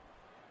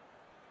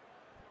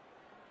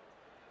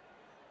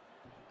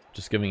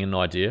 Just giving an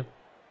idea.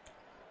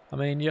 I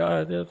mean,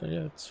 yeah,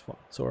 it's fine.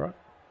 It's alright.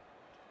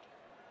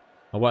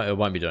 I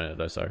won't be doing it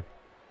though, so.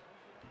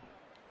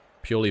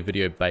 Purely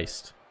video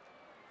based.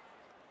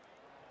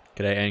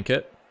 G'day,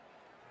 Ankit.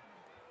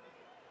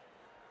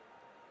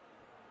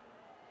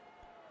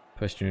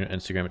 Posting on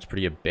Instagram, it's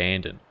pretty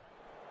abandoned.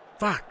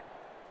 Fuck!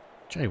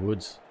 Jay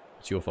Woods,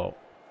 it's your fault.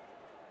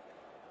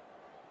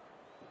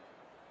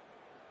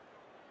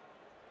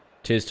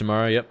 Tears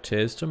tomorrow, yep,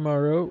 tears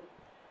tomorrow.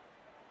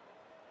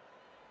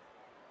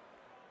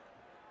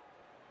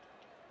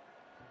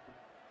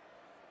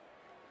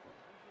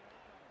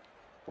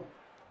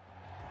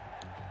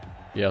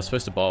 Yeah, I was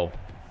supposed to bowl.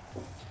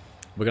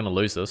 We're going to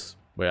lose this.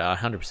 We're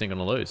 100% going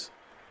to lose.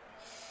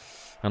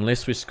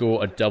 Unless we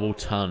score a double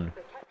ton.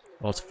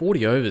 Oh, it's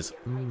 40 overs.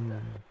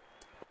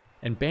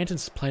 And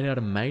Banton's played out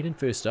a maiden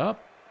first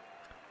up?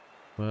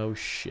 Well,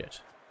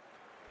 shit.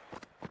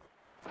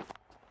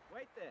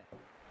 Wait there.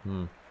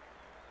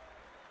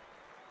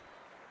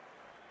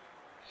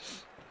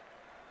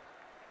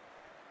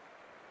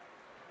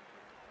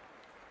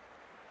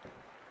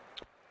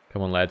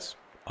 Come on, lads.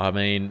 I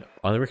mean,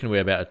 I reckon we're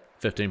about a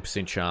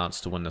 15%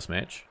 chance to win this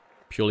match.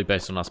 Purely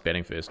based on us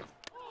batting first.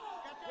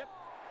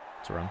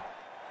 It's a run.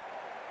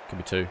 Could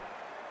be 2.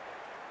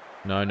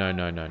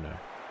 No.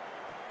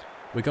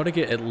 We got to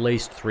get at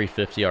least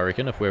 350, I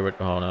reckon, if we're...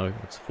 Oh, no.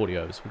 It's 40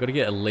 overs. We've got to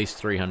get at least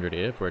 300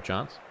 here for a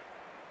chance.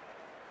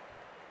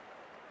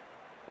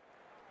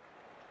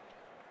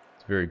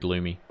 It's very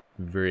gloomy.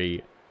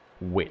 Very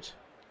wet.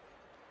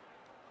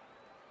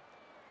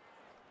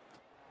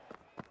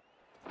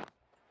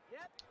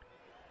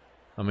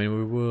 I mean,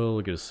 we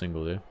will get a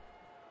single there.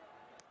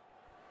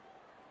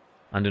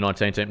 Under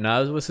 19 team.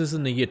 No, this is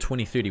in the year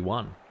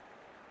 2031.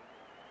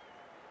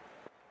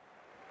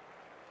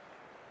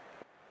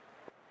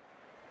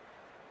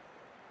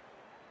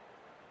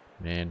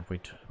 Man, we're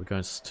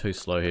going too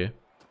slow here.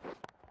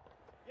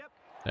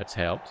 That's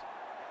helped.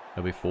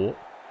 That'll be 4.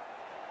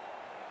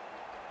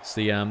 It's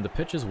the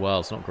pitch as well.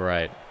 It's not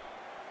great.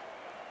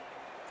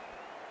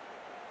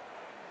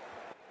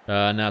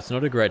 No, it's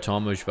not a great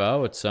time,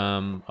 Ujval. It's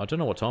I don't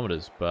know what time it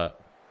is,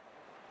 but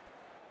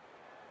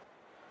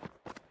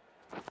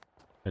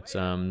It's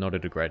not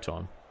at a great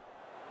time.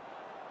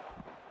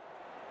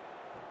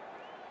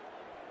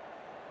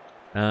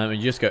 You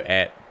just go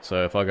at.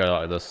 So if I go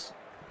like this,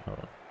 hold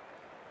on.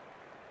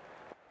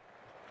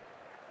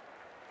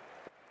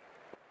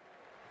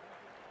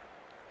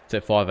 It's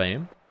at 5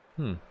 AM.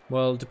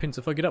 Well, it depends.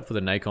 If I get up for the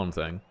Nacon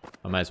thing,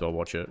 I may as well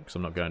watch it because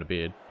I'm not going to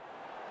bed.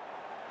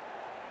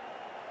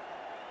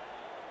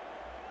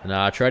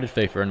 Nah, I traded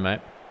FIFA in, mate.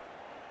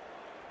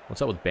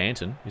 What's up with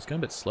Banton? He's going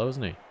a bit slow,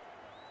 isn't he?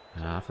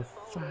 Ah, for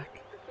fuck.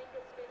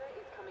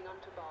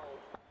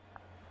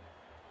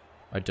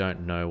 I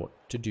don't know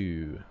what to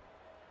do.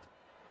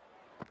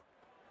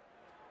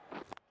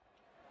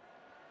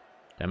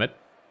 Damn it.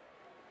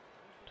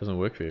 Doesn't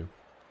work for you.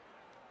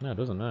 No, it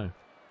doesn't, no.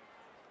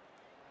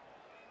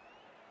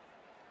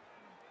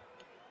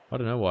 I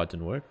don't know why it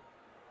didn't work.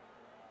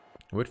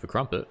 It worked for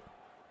Crumpet.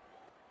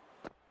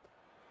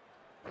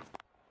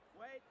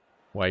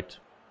 Wait.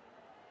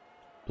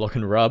 Block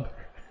and rub.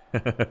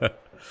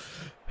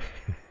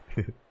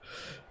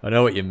 I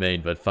know what you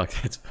mean, but fuck,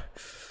 that's...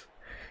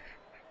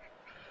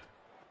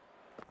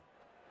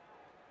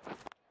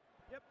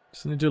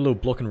 Just need to do a little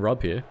block and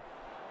rub here.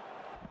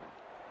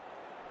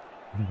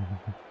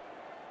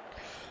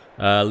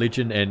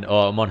 Legend and...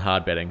 Oh, I'm on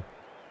hard betting.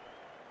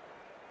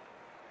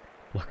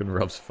 Block and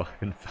rub's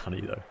fucking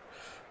funny, though.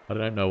 I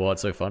don't know why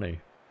it's so funny.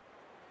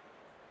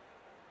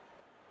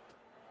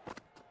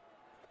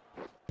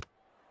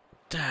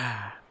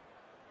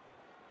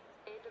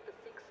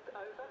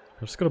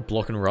 I've just got to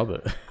block and rub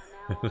it.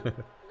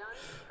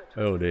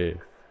 Oh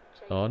dear.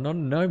 Oh,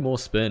 no more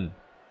spin.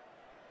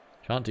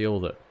 Can't deal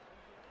with it.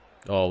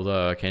 Oh,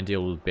 although I can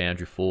deal with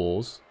boundary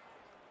falls.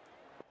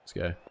 Let's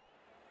go.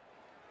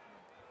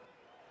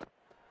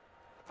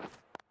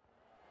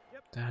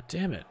 Ah,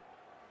 damn it.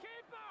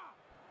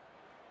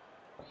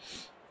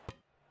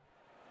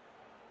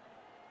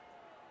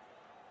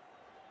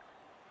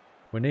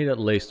 We need at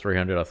least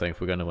 300, I think,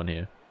 if we're going to win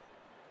here.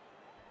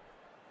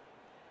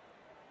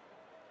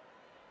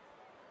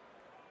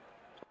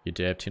 You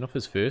dab 10 off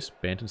his first.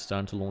 Banton's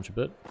starting to launch a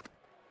bit.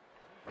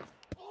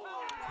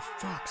 For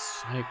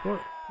fuck's sake, what?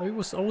 I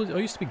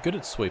used to be good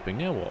at sweeping,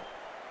 now what?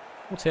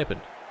 What's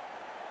happened?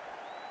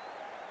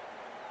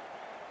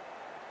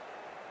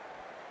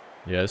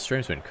 Yeah, this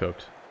stream's been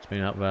cooked. It's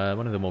been up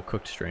one of the more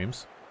cooked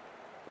streams.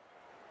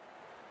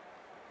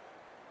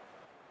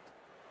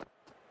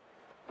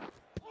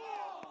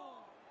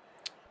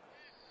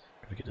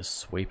 Gotta get this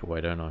sweep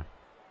away, don't I?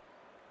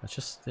 That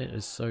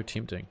is so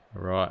tempting.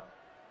 Alright.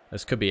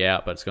 This could be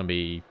out, but it's gonna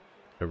be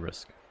a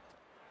risk.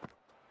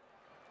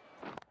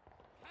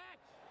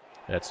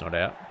 That's not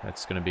out.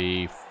 That's gonna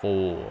be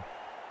 4.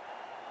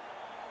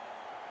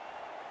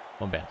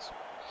 One bounce.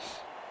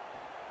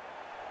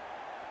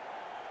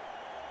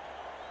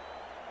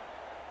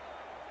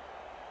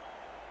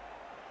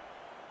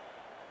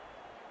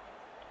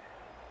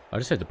 I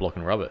just had to block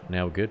and rub it.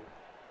 Now we're good.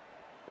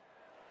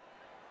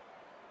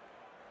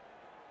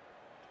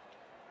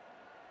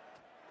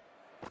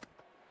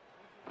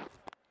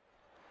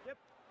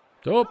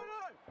 Stop!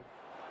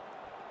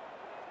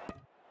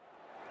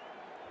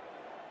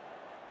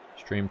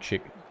 Stream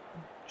chick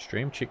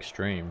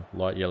stream.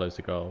 Light yellow's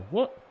the goal.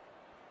 What?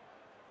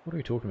 What are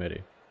we talking about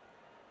here?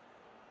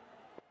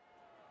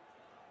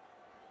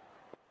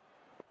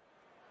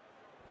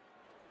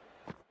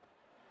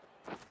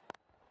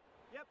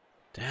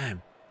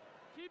 Damn.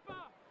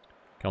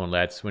 Come on,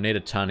 lads. We need a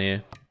ton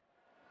here.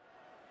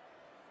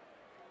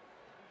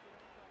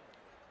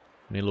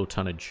 We need a little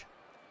tonnage.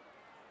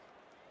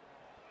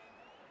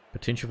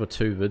 Potential for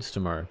 2 vids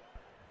tomorrow.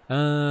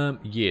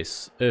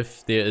 Yes.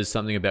 If there is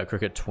something about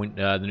cricket,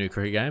 the new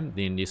cricket game,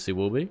 then yes, there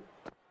will be.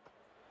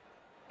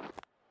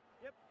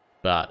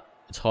 But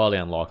it's highly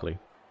unlikely.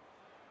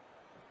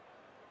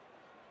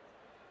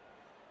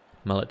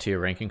 Mullet tier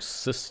ranking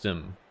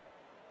system.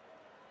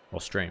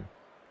 Or stream.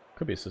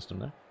 Could be a system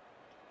though.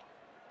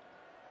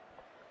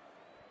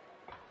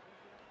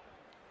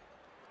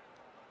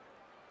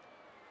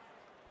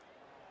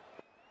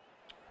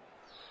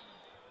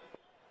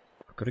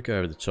 I've got to go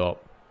over the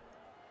top.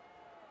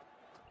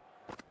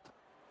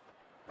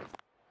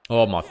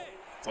 Oh my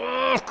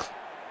fuck!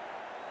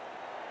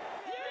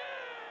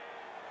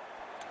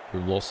 We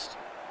lost.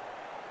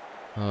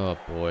 Oh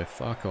boy,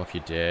 fuck off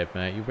your dad,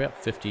 mate. You're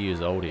about 50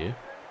 years old here.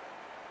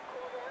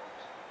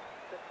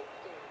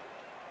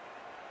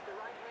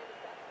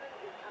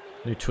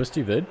 New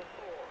twisty vid?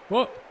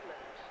 What?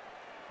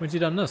 When's he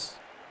done this?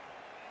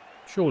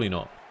 Surely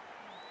not.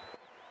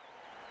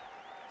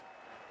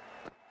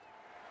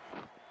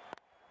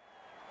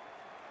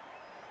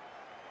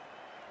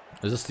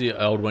 Is this the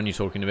old one you're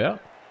talking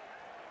about?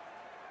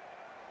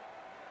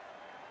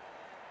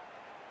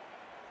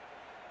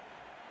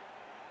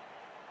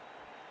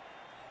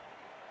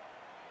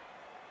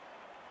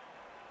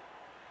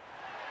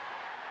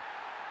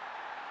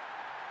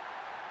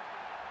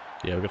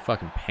 Yeah, we got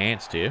fucking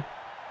pantsed here.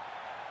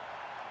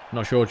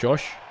 Not sure,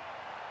 Josh.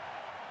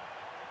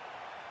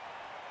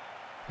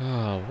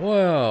 Oh,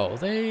 wow.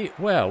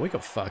 Wow, we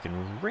got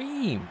fucking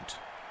reamed.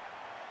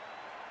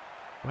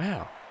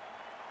 Wow.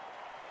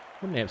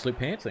 What an absolute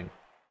pantsing.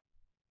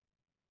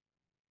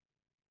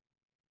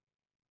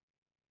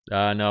 No,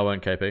 I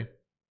won't, KP.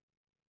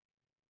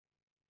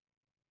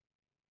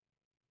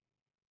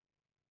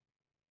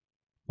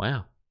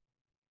 Wow.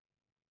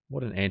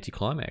 What an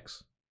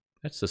anticlimax.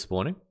 That's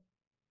disappointing.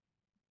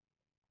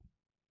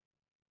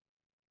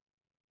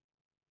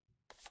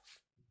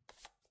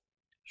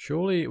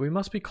 Surely we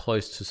must be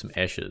close to some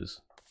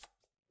ashes.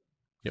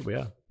 Yep, we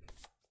are.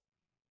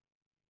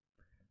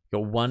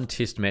 Got one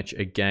test match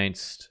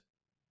against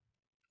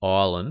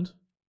Ireland.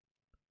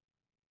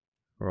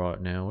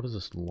 Right, now what is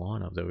this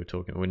lineup that we're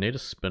talking? We need a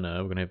spinner.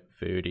 We're going to have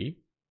 30.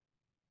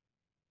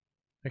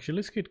 Actually,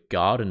 let's get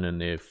Garden in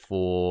there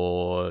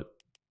for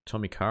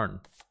Tommy Curran.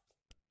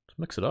 Let's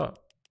mix it up.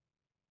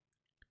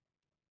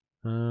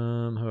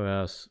 Who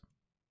else?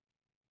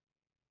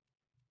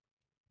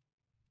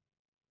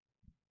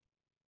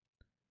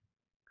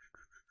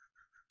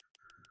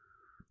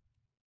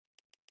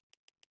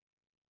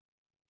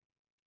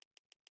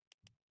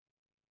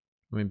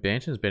 I mean,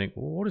 Banton's betting.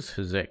 What is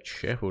Zach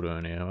Chappell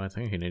doing now? I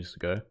think he needs to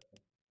go.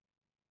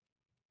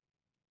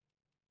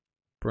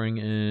 Bring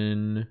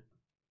in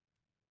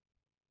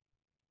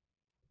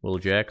Will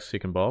Jacks,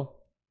 second bowl.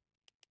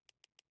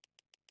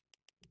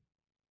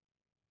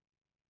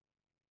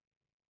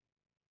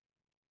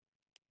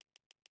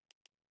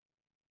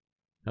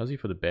 How's he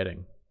for the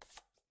betting?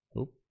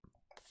 Oop.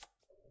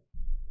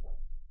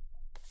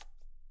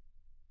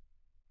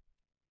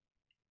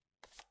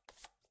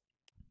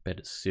 Bet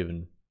at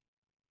 7.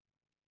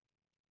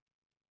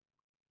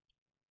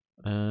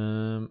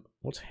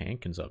 What's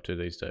Hankins up to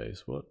these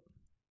days? What?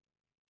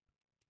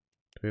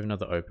 Do we have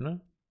another opener?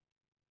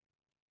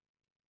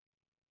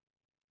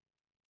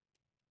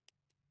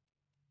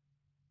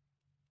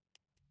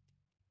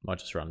 Might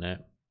just run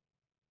that.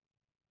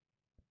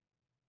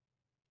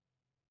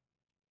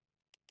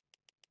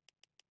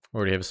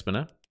 Already have a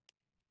spinner.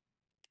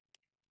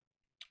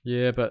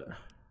 Yeah, but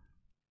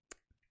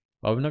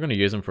I'm not going to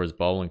use him for his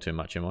bowling too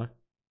much, am I?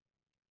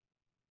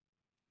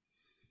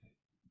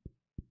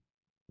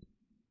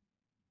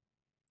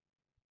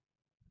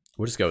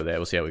 We'll just go with that.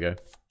 We'll see how we go.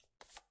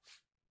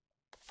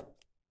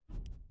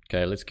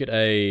 Okay, let's get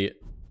a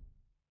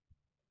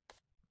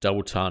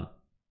double ton.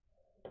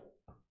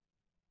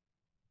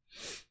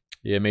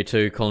 Yeah, me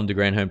too. Colin de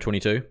Granholm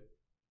 22.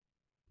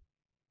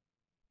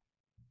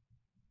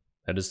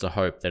 That is the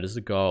hope. That is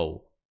the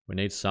goal. We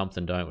need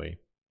something, don't we?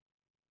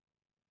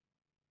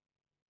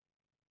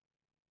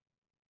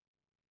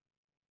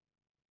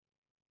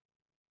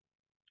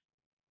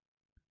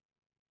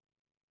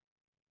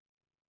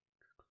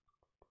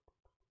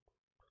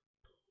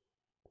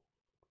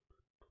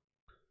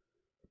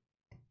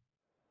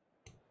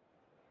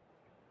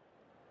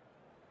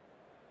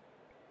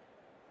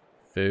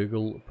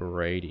 Virgil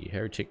Brady.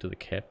 Harry Tick to the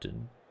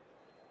captain.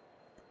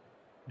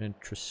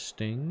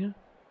 Interesting.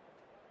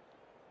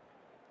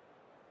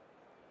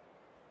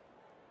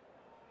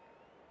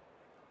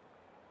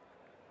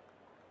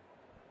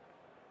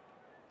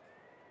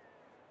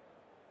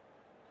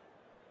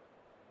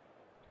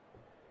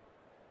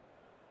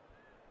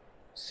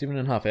 Seven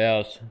and a half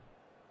hours.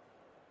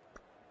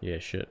 Yeah,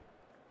 shit.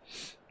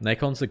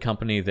 Nakon's the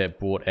company that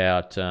bought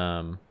out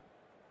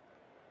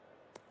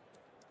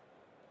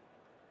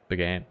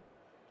Began.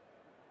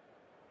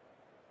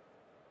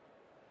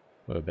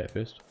 We're bet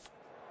first.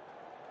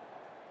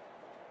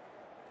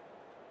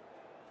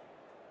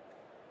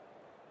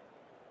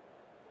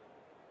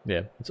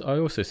 Yeah, I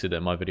also said that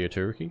in my video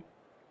too, Ricky.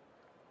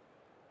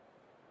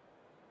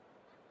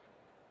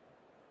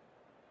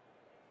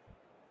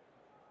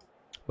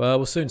 Well,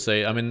 we'll soon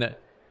see. I mean,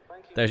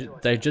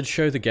 they did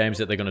show the games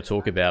that they're going to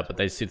talk about, but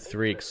they said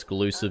 3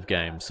 exclusive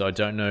games, so I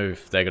don't know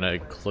if they're going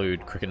to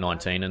include Cricket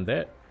 19 in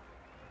that.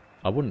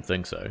 I wouldn't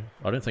think so.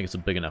 I don't think it's a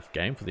big enough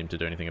game for them to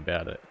do anything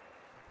about it.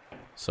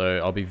 So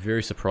I'll be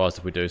very surprised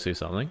if we do see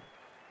something.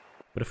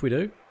 But if we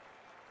do,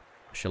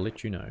 I shall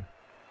let you know.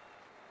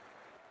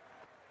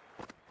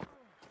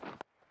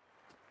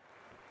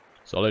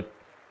 Solid.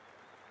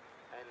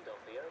 End of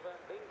the over,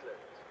 England.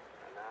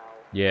 And now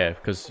Yeah,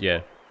 because, yeah.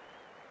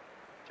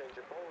 change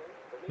of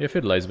bowling. Yeah,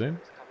 Fed Laserboom. Is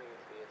coming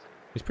into the air.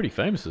 He's pretty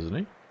famous, isn't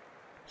he?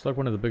 He's like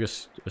one of the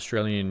biggest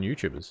Australian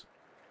YouTubers.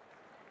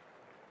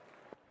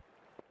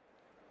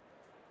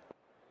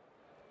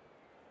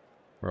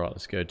 Right,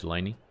 let's go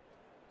Delaney.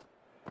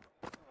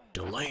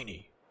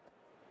 Delaney.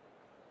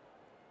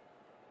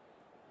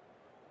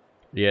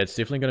 Yeah, it's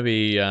definitely going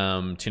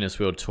to be Tennis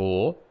World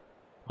Tour.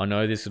 I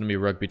know there's going to be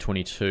Rugby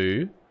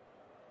 22.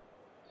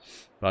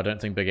 But I don't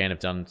think Big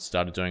Ant have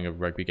started doing a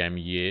rugby game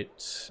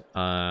yet.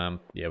 Yeah,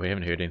 we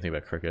haven't heard anything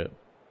about cricket.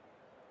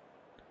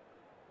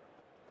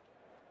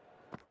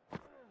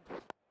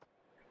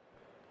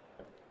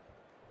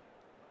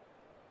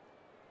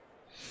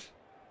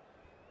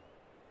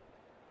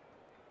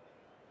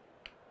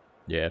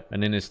 Yeah,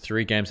 and then there's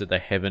 3 games that they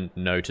haven't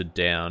noted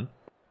down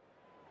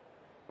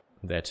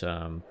that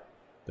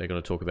they're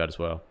going to talk about as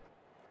well.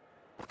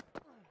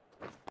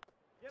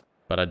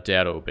 But I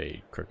doubt it will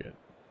be cricket.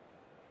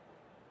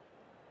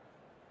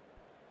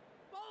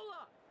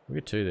 We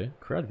get two there.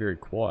 Crowd very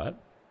quiet.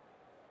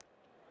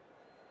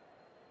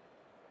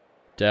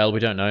 Dale,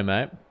 we don't know,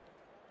 mate.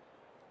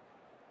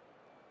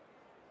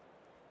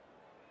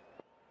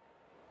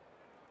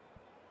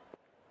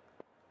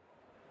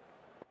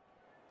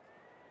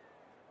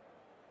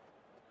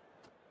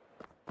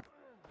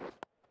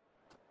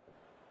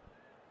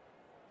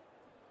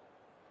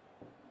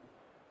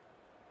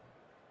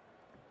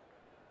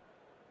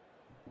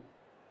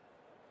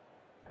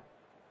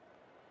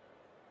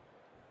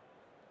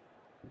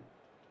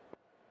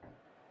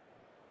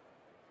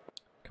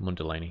 Come on,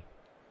 Delaney.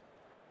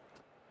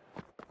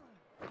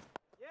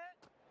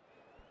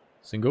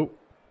 Single.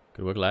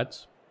 Good work,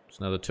 lads. It's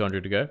another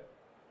 200 to go.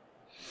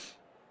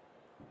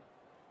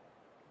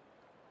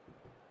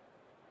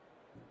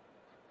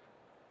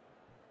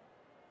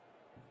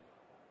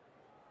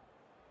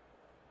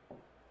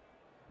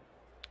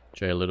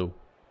 Jay Little.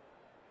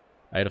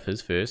 8 off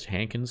his first.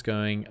 Hankins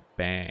going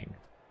bang.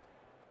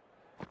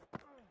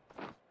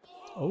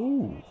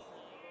 Oh.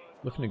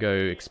 Looking to go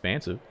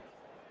expansive.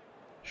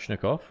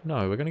 Schnick off.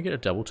 No, we're going to get a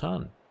double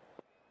ton.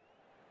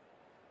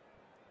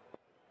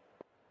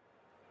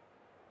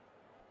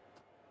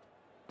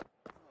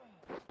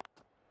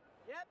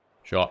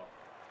 Shot.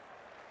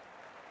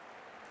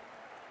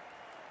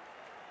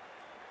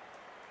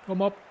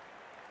 Come up.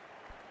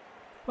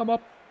 Come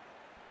up.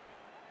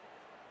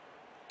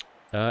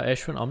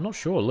 Ashwin, I'm not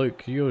sure.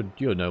 Luke, you'd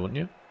know, wouldn't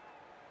you?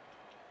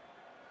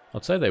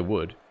 I'd say they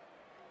would.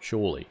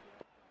 Surely.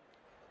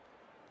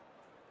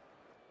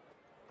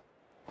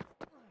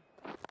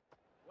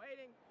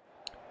 Waiting.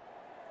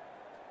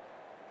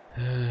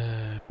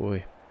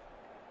 Boy.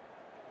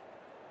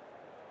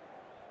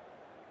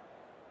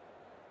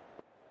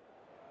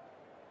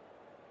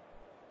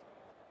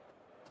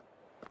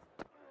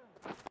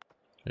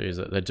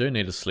 Jeez, they do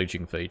need a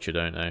sledging feature,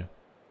 don't they?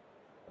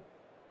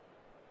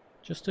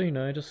 Just to, you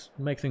know, just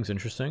make things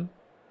interesting.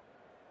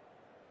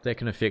 That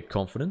can affect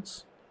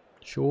confidence.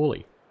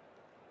 Surely.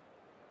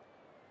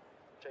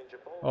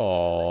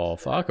 Oh,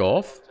 fuck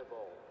off.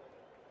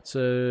 It's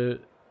a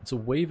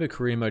Weaver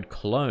career mode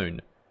clone.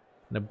 And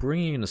they're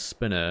bringing in a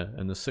spinner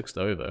in the 6th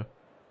over.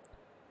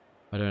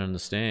 I don't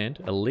understand.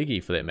 A leggy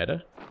for that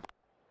matter.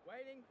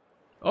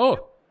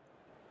 Oh!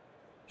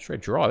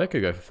 Straight drive. That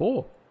could go for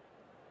 4.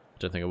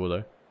 Don't think it will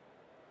though.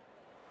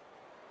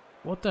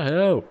 What the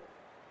hell?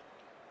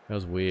 That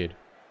was weird.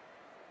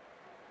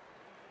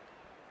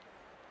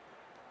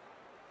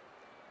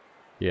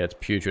 Yeah, it's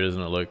putrid,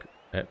 isn't it, Luke?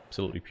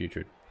 Absolutely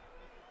putrid.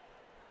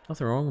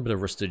 Nothing wrong with a bit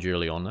of wristage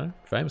early on, though.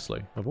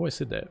 Famously. I've always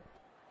said that.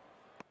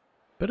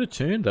 Bit of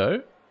turn,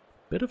 though.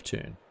 Bit of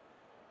turn.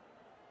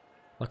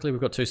 Luckily,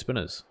 we've got 2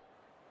 spinners.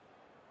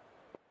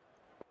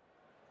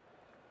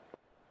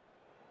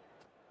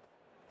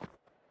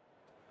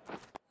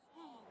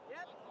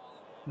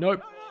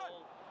 Nope.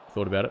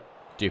 Thought about it.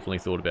 Definitely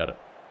thought about it.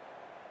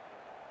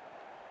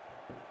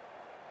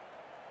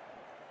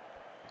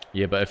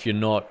 Yeah, but if you're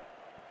not...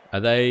 Are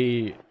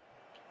they...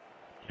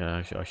 Yeah,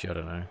 actually I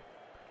don't know.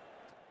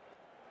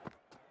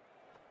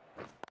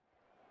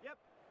 Yep.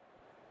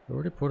 I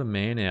already put a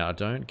man out. I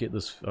don't get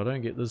this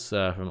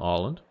from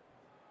Ireland.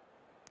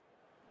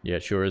 Yeah,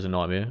 it sure is a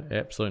nightmare.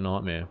 Absolute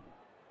nightmare.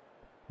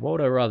 What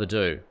would I rather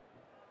do?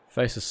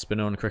 Face a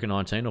spinner on Cricket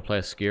 19 or play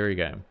a scary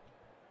game?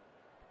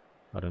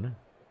 I don't know.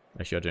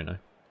 Actually, I do know.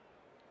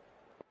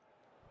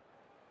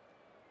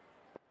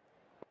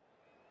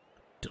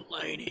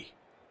 Delaney.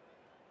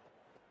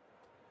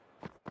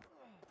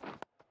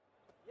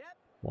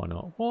 Why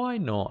not? Why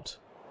not?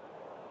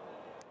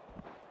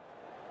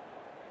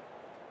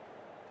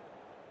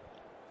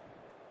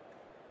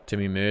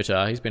 Timmy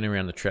Murtagh, he's been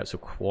around the traps for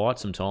quite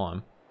some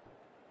time.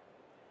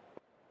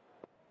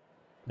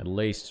 At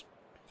least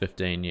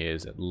 15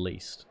 years, at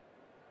least.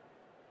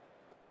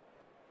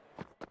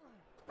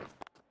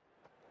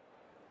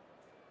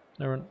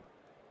 Aaron.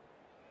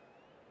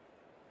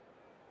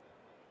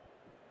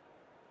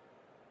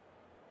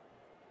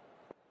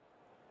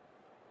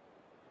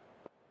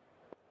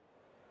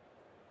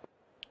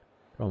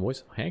 Come on,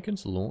 boys.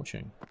 Hankins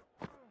launching.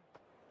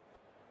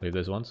 Leave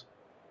those ones.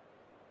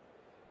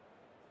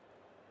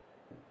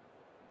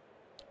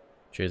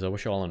 Jeez, I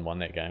wish Ireland won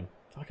that game.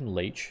 Fucking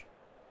leech.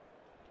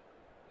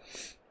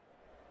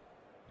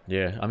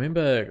 Yeah, I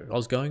remember I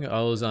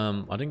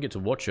didn't get to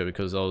watch it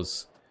because I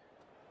was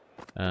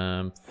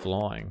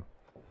flying.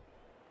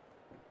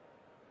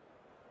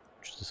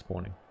 Which is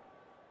disappointing.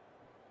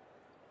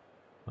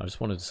 I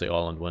just wanted to see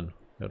Ireland win. That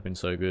would have been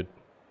so good.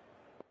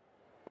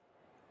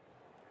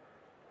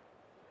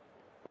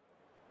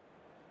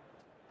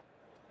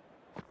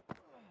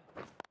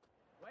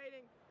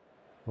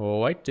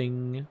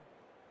 Waiting.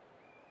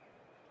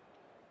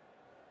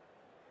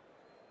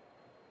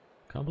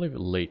 Can't believe it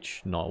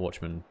Leech, Night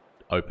Watchman,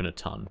 open a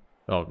ton.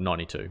 Oh,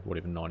 92,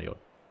 whatever, 90 odd.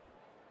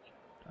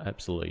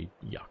 Absolutely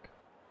yuck.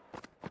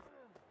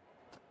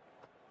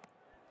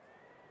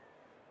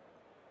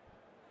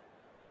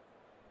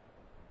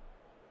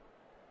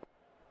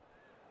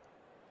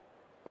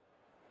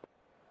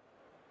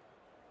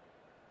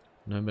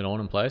 No been on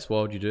in place.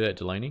 Why would you do that,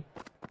 Delaney?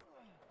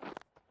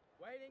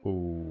 Ooh,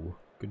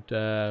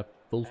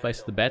 full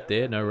face of the bat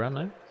there. No run,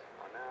 though.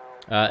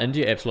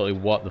 India absolutely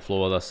wiped the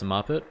floor with us, some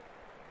up it.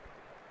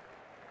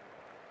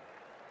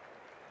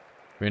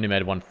 We only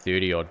made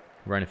 130 odd.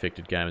 Rain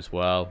affected game as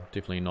well.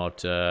 Definitely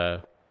not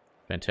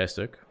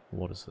fantastic.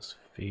 What does this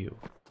feel?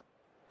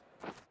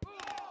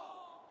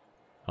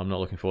 I'm not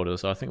looking forward to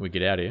this. I think we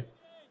get out here.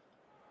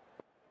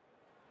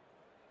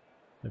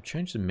 They've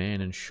changed the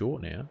man in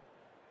short now.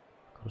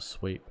 Got a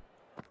sweep.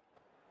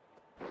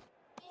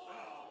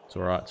 It's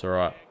alright, it's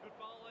alright.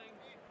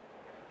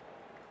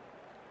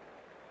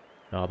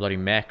 Oh, bloody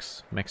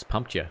Max. Max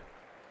pumped you.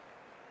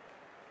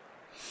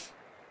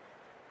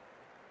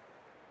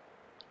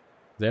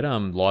 That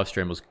live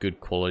stream was good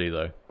quality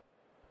though.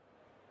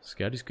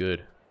 Scout is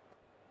good.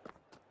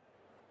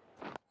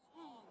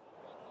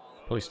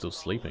 Probably still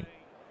sleeping.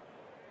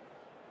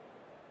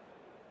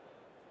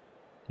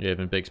 Yeah,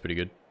 Van Beek's pretty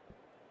good.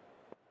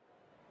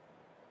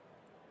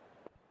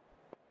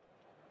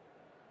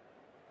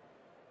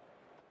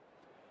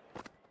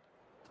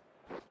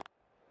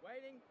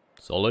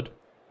 Solid.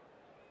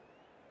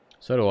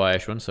 So do I,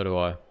 Ashwin, so do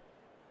I.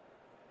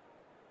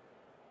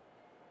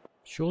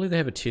 Surely they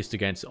have a test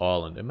against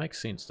Ireland. It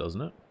makes sense,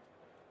 doesn't it?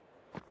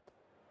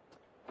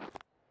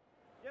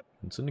 Yep.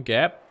 It's in the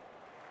gap.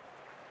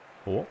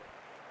 Or.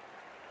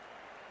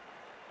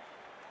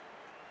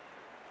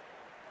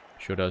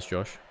 Sure does,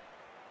 Josh.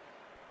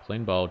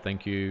 Clean bowled,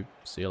 thank you.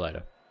 See you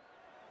later.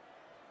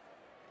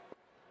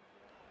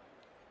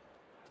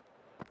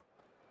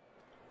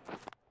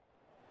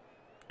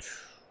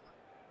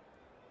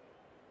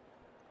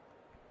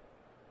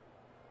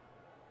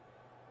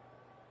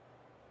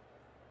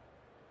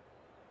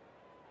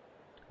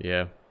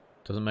 Yeah,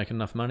 doesn't make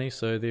enough money,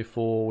 so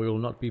therefore we will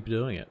not be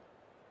doing it.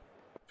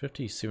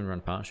 57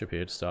 run partnership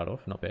here to start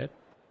off, not bad.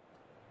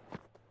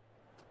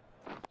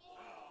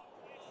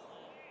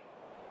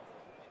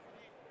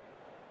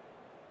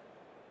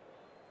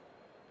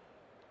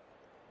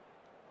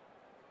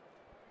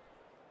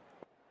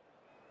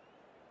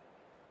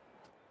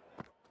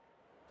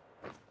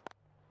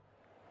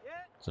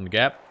 It's in the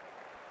gap.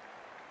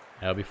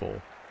 How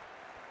before.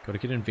 Gotta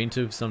get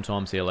inventive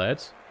sometimes here,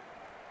 lads.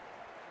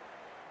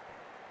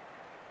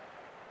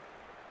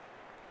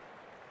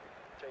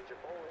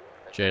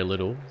 Jay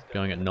Little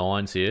going at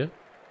 9s here.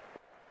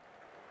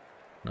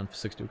 None for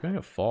 60. We're going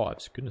at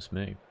 5s. Goodness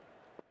me.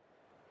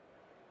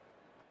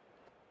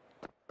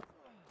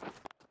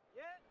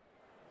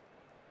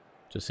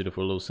 Just hit it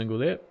for a little single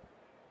there.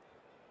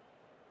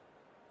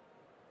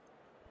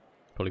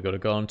 Probably got a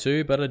go on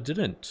 2, but I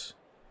didn't.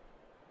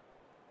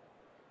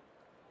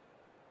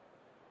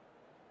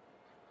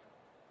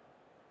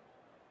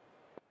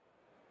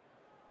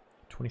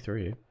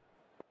 .23 here.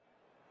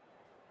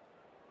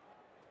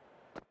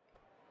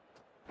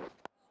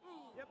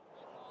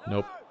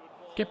 Nope.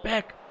 Get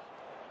back!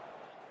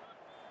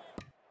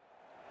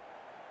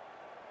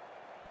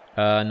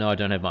 No, I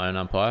don't have my own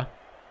umpire.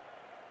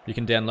 You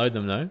can download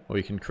them though, or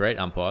you can create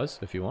umpires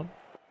if you want.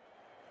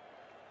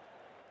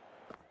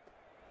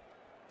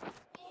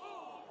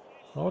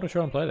 I want to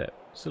try and play that.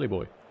 Silly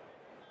boy.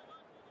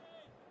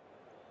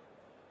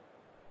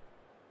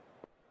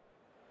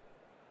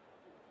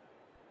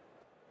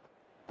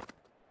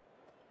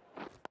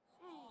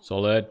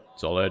 Solid,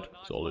 solid,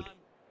 solid.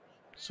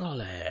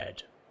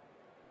 Solid.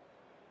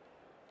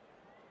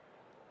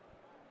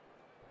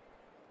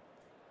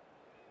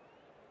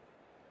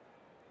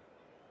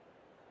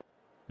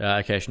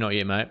 Okay, not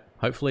yet, mate.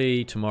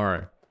 Hopefully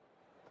tomorrow.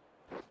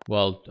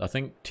 Well, I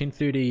think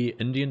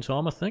 10:30 Indian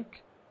time, I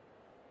think.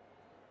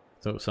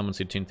 I thought someone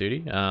said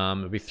 10:30.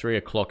 It'll be 3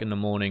 o'clock in the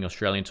morning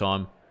Australian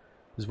time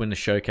is when the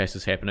showcase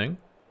is happening.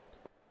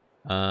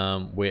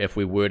 Where if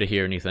we were to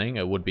hear anything,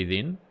 it would be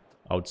then,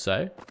 I would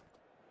say.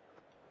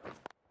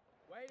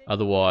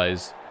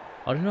 Otherwise,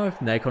 I don't know if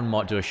Nacon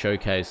might do a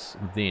showcase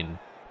then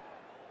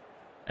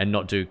and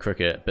not do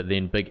cricket, but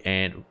then Big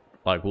Ant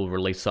like will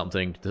release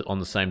something on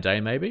the same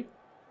day maybe.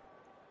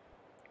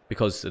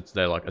 Because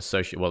they're like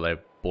associate, well, they've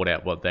bought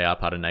out what they are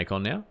part of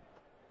Nacon now.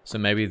 So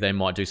maybe they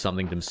might do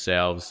something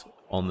themselves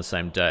on the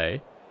same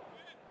day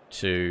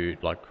to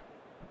like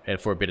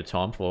add for a bit of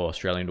time for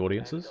Australian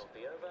audiences.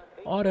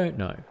 I don't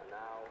know.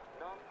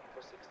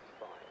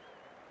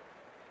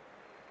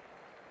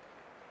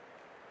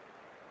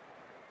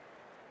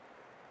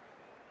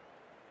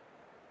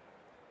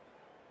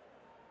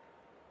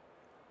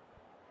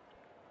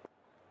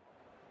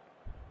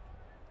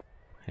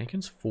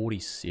 Hankins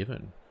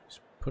 47. He's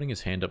putting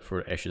his hand up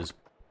for Ash's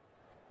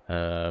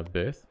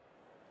birth.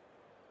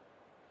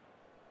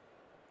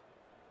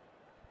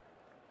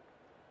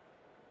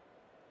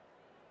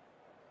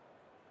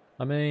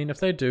 I mean, if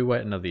they do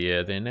wait another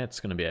year, then that's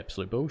going to be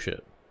absolute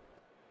bullshit.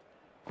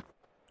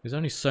 There's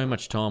only so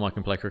much time I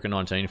can play Cricket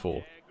 19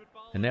 for.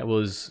 And that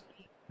was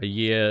a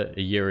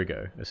year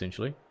ago,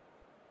 essentially.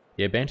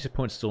 Yeah, Banter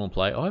Point's still in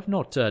play. I've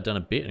not done a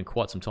bet in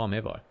quite some time,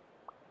 have I?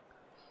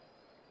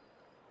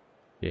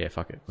 Yeah,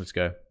 fuck it. Let's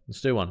go. Let's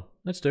do one.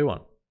 Let's do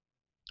one.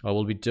 I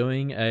will be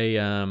doing a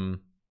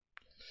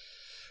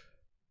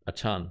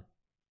ton.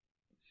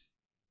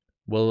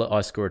 Will I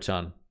score a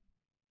ton?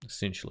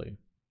 Essentially.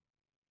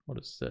 What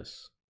is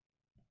this?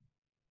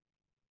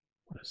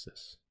 What is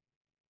this?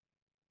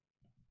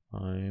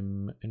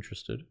 I'm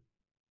interested.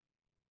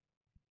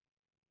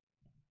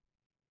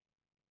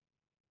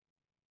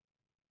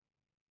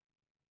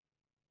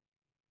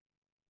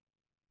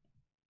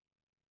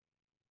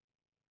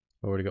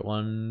 Already got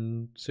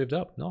one served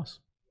up. Nice.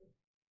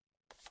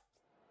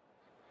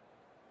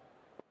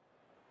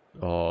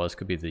 Oh, this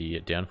could be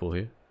the downfall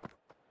here.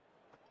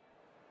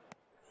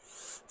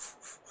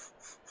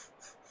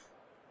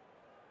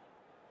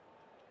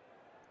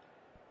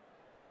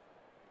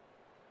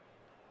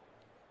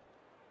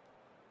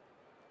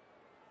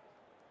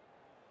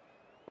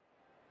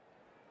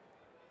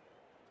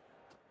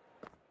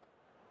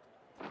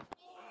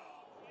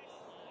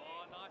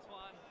 Oh, nice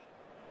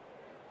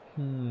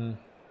one.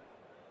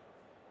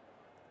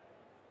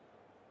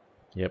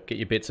 Yep, get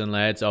your bets in,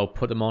 lads. I'll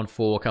put them on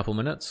for a couple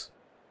minutes.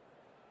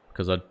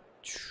 Because I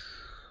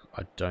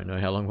don't know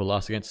how long we'll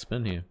last against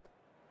spin here.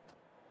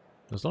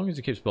 As long as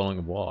he keeps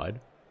bowling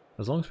wide.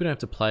 As long as we don't have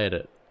to play at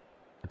it,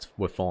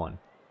 we're fine.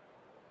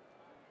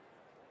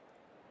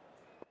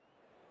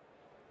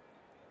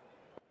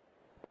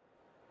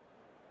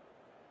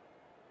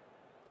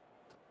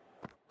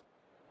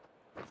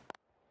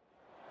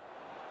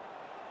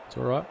 It's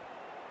alright.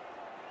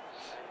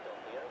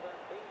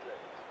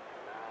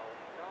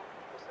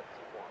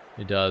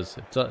 It does.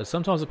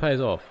 Sometimes it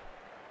pays off.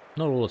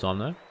 Not all the time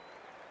though,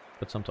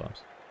 but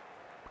sometimes.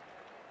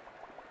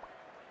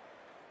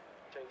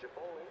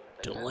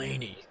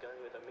 Delaney.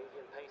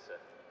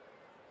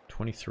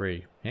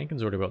 23.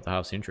 Hankins already got the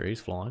half century.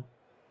 He's flying.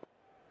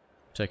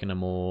 Taking a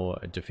more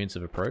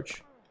defensive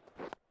approach.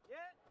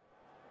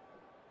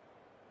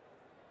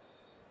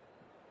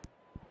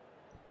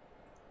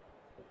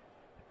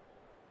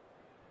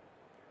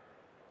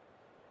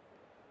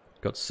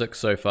 Got 6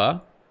 so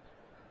far.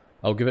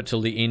 I'll give it till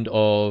the end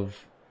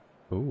of...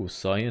 Ooh,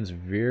 Cyan's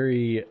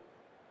very...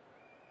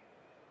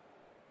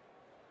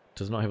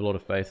 Does not have a lot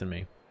of faith in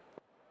me.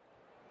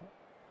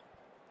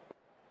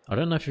 I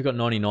don't know if you've got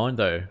 99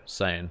 though,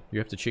 Cyan. You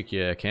have to check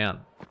your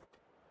account.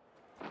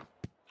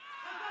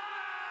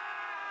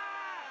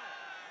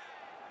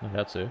 Oh,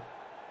 that's it.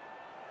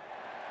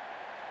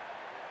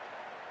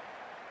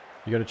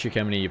 You gotta check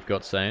how many you've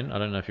got, Cyan. I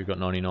don't know if you've got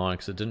 99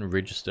 because it didn't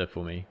register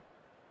for me.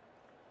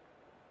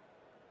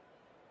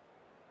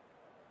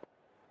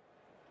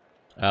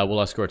 Will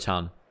I score a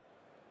ton?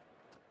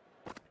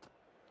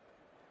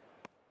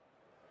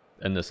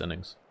 In this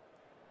innings.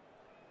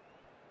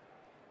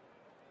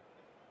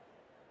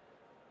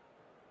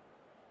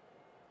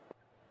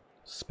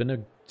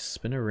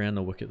 Spin around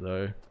the wicket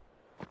though.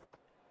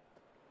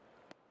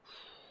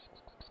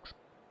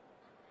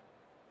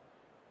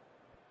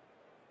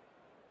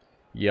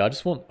 Yeah, I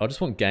just want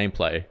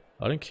gameplay.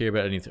 I don't care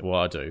about anything. Well,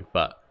 I do,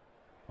 but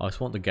I just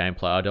want the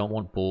gameplay. I don't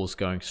want balls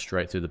going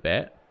straight through the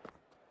bat.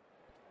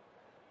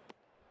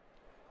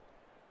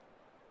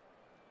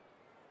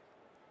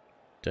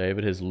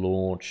 David has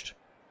launched.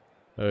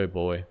 Oh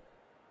boy.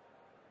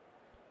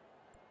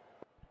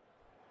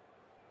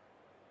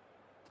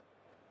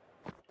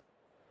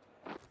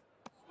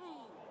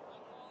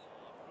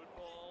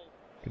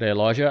 G'day,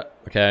 Elijah.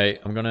 Okay,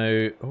 I'm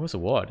gonna... Oh, it's a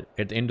wide.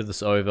 At the end of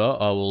this over,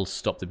 I will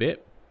stop the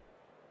bet.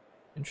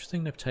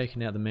 Interesting they've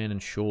taken out the man in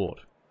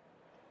short.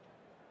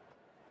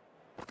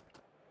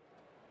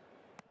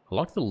 I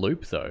like the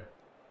loop, though.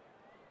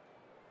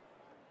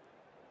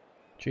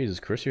 Jesus,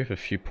 Chris, you have a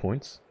few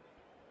points.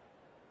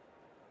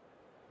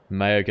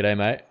 Mayo, g'day,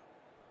 mate.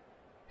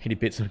 Any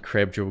bets on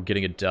crab dribble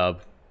getting a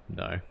dub?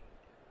 No.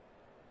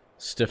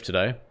 Stiff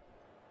today.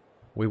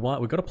 We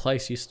got a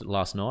place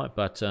last night,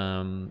 but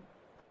a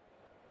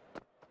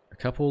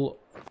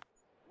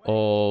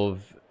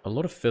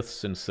lot of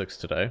fifths and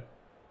sixths today.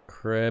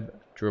 Crab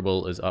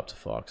dribble is up to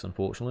Fox,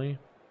 unfortunately.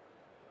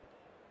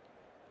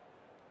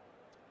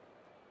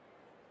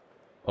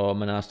 Oh,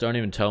 Manas, don't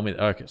even tell me.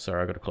 Okay,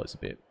 sorry, I got to close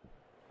the bet.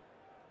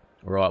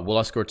 Right, will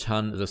I score a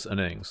ton this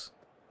innings?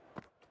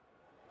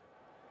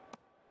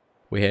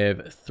 We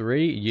have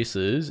 3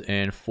 yeses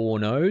and 4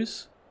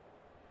 nos.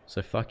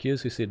 So fuck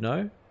yous who said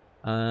no.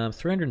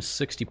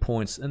 360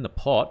 points in the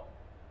pot.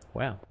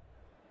 Wow.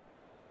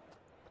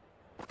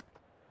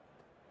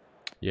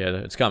 Yeah,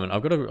 it's coming.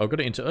 I've got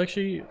to enter.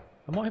 Actually,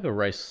 I might have a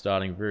race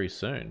starting very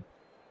soon.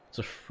 It's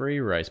a free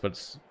race, but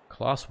it's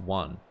class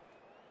 1,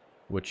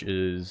 which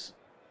is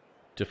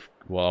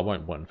well, I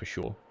won't win for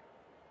sure.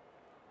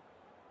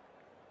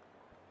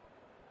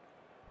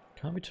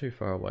 Can't be too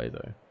far away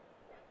though.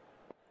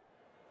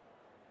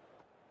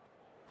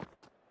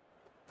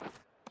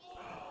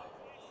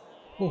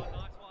 Oh,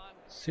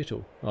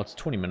 settle. Oh, it's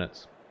 20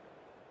 minutes.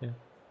 Yeah.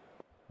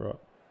 Right.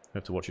 I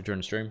have to watch it during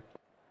the stream.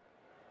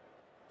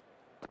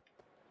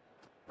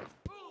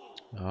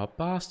 Ah, oh,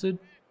 bastard.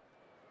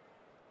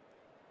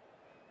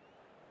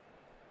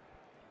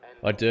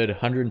 I did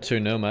 102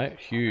 nil, mate.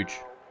 Huge.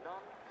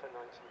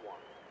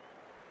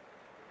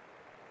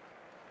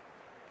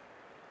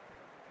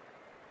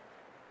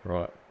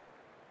 Right.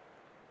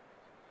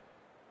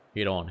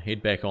 Head on.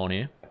 Head back on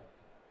here.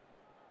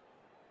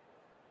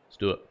 Let's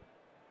do it.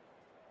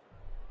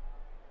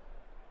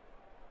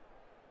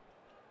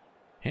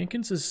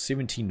 Hankins is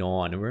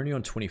 79 and we're only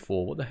on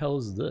 24. What the hell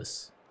is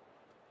this?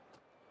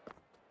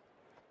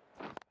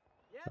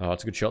 Oh,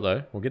 it's a good shot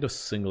though. We'll get a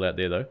single out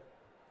there though.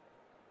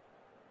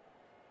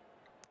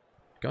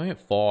 Going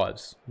at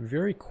 5s.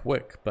 Very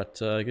quick,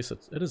 but I guess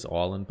it is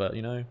Ireland, but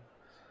you know,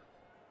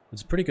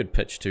 it's a pretty good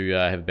pitch to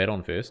have a bet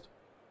on first.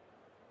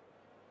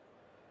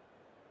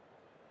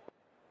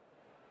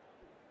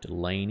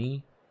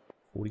 Delaney,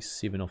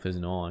 47 off his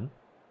 9.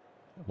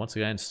 Once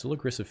again, still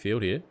aggressive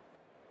field here.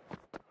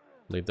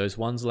 Leave those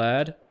ones,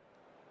 lad.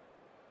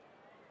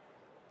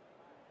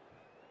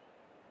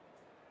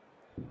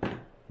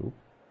 Ooh.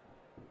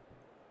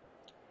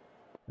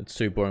 It's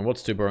too boring.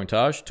 What's too boring,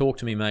 Taj? Talk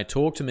to me, mate.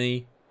 Talk to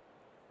me.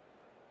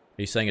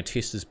 Are you saying a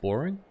test is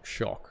boring?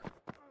 Shock.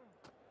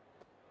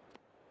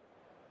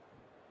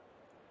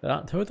 Who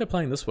are they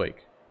playing this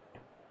week?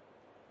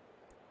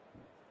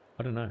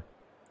 I don't know.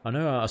 I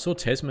know I saw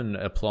Tasman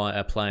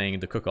playing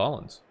the Cook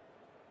Islands,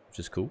 which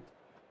is cool.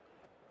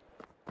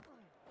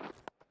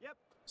 Yep.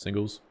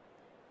 Singles.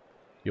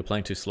 You're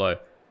playing too slow.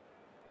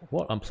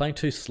 What? I'm playing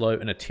too slow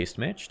in a test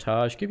match?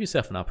 Taj, give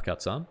yourself an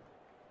uppercut, son.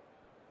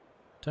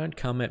 Don't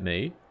come at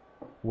me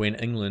when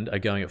England are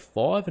going at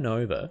 5 and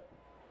over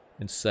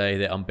and say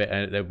that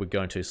that we're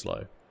going too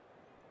slow.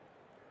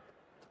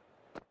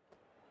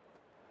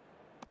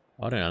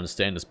 I don't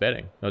understand this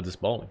batting. No, this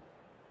bowling.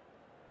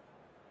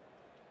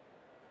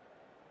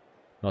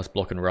 Nice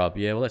block and rub.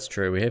 Yeah, well, that's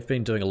true. We have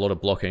been doing a lot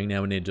of blocking.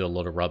 Now we need to do a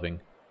lot of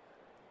rubbing.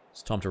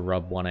 It's time to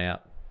rub one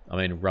out. I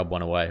mean, rub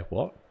one away.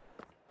 What?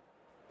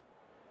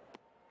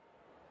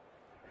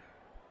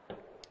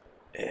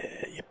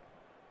 Yep.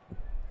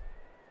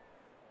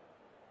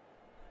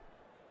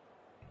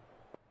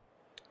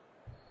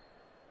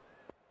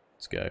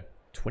 Let's go.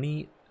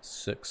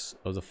 26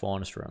 of the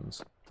finest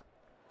runs.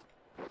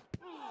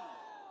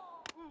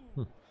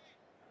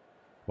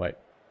 Wait.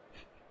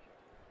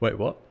 Wait,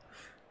 what?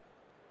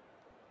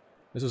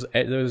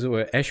 Those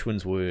were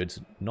Ashwin's words,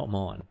 not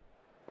mine.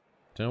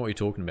 Don't know what you're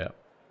talking about.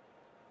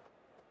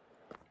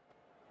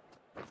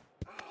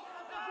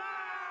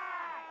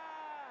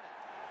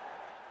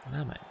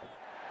 No, mate.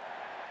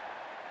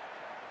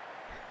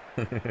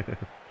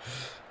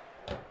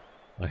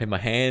 I have my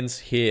hands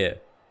here.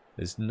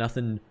 There's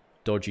nothing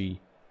dodgy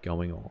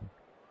going on.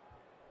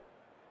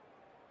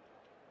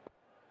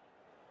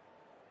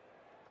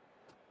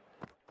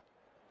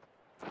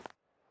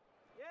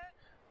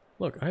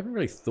 Look, I haven't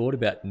really thought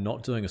about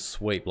not doing a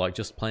sweep, like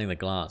just playing the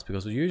glance,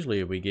 because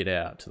usually we get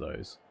out to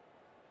those.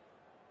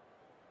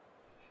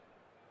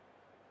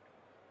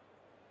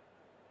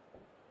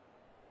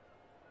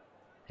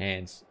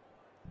 Hands.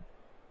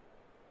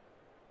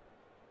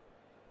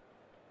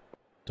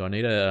 Do I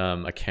need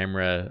a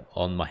camera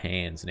on my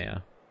hands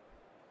now?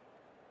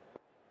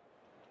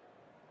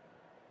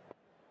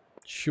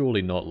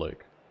 Surely not,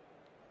 Luke.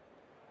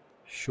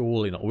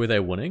 Surely not. Were they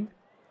winning?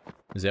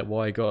 Is that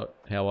why I got...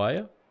 How are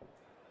you?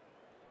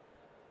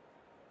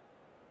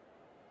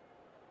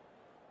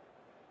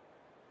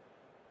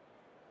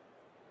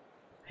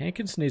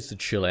 Hankins needs to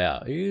chill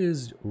out. He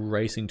is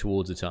racing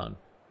towards a ton.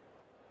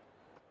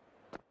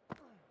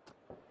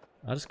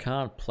 I just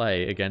can't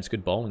play against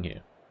good bowling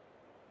here.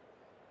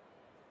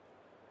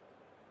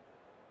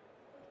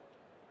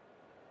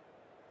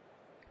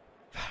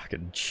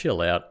 Fucking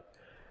chill out.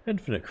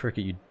 Infinite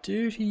cricket, you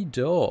dirty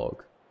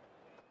dog.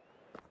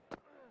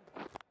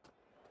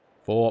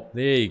 4.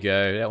 There you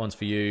go. That one's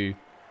for you.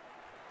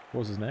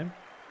 What was his name?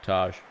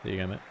 Taj. There you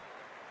go, mate.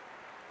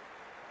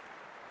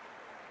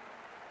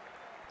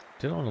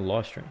 Did it on a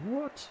live stream.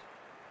 What?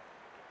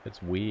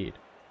 That's weird.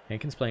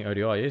 Hankins playing ODI.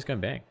 Yeah, he's going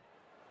bang.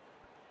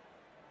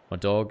 My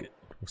dog,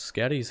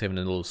 Scouty's having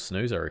a little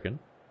snooze, I reckon.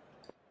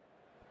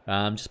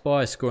 Just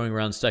by scoring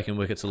runs, taking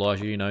wickets,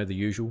 Elijah, you know, the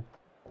usual.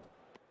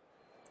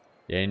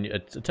 Yeah, and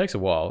it takes a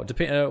while. It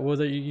depends. Well,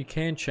 you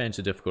can change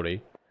the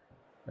difficulty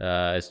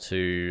as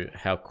to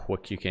how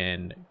quick you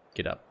can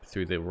get up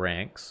through the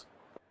ranks.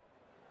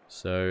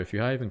 So if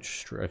you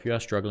are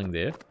struggling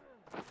there,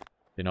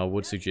 then I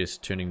would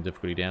suggest turning the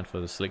difficulty down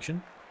for the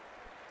selection.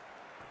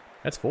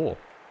 That's 4.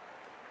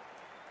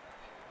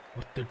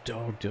 What the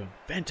dog doing?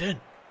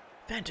 Fenton!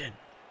 Fenton!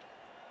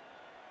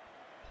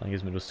 Playing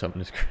his middle stump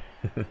in his...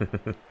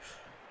 Got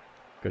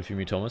a few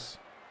me, Thomas.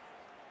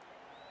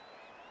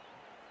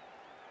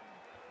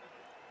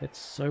 It's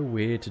so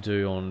weird to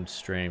do on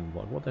stream.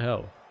 Like, what the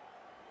hell?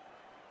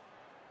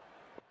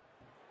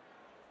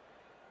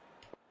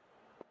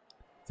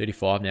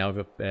 $35 now.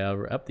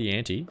 We're up the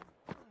ante.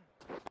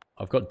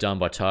 I've got done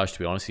by Taj, to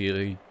be honest.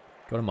 He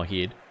got in my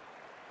head.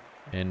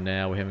 And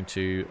now we're having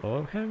to...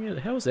 Oh,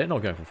 how is that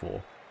not going for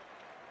 4?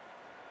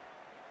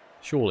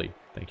 Surely.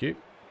 Thank you.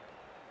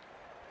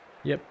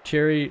 Yep,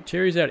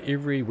 Terry's out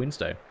every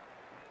Wednesday.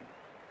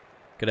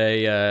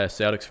 G'day,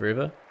 Celtics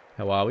Forever.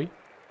 How are we?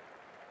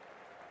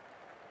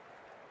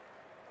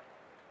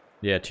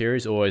 Yeah,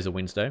 Terry's always a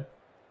Wednesday.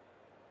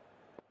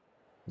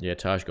 Yeah,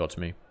 Taj got to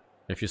me.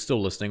 If you're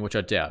still listening, which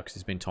I doubt, because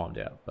he's been timed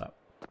out, but...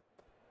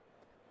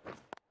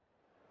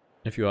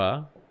 If you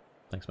are,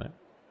 thanks, mate.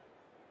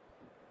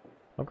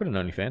 I've got an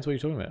OnlyFans. What are you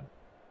talking about?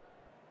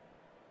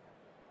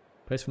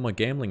 Pays for my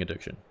gambling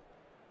addiction.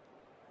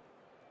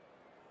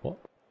 What?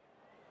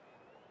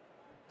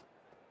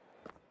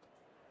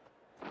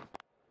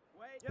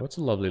 What's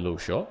a lovely little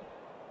shot?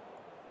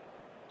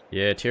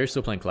 Yeah, Terry's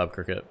still playing club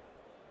cricket.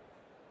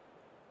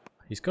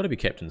 He's got to be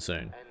captain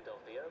soon.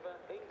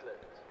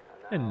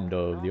 End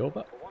of the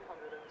over.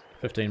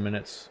 15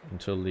 minutes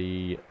until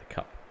the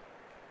cup.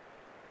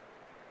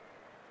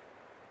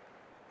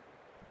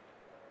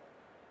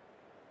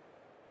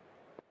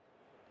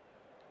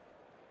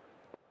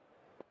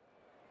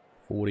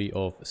 $40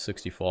 of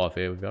 65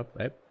 here.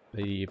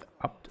 We've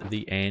upped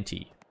the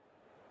ante.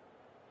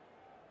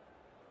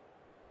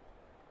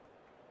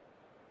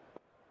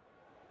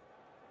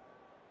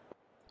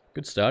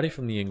 Good starty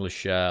from the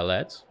English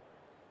lads.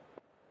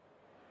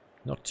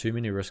 Not too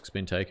many risks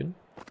been taken.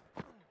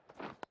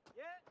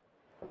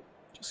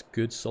 Just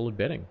good, solid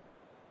betting.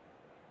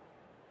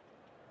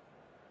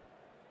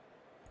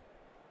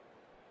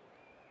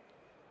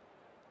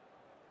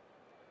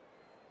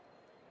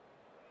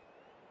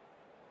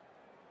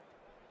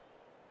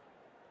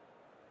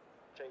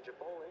 Change of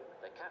bowling.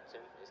 The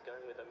captain is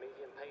going with a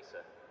medium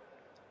pacer.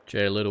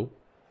 Jay Little,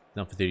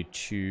 now for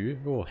 32.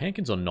 Oh,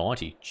 Hankins on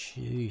 90.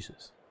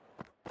 Jesus.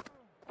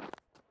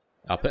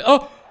 Up it.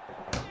 Oh!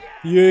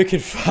 You can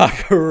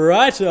fuck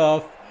right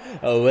off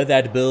with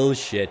that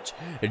bullshit,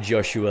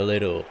 Joshua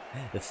Little.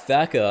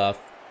 Fuck off.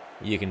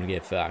 You can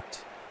get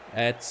fucked.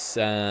 That's,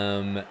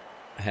 how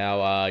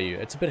are you?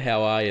 It's a bit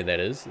how are you, that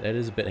is. That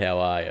is a bit how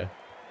are you.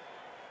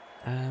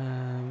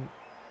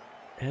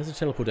 How's the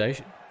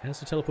teleportation? How's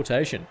the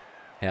teleportation?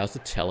 How's the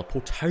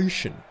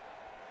teleportation?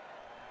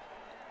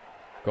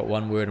 Got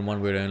one word and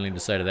one word only to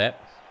say to that.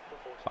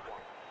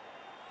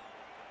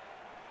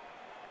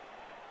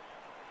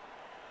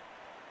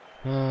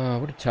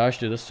 What did Taj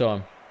do this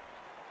time?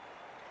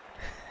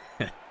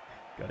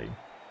 Got him.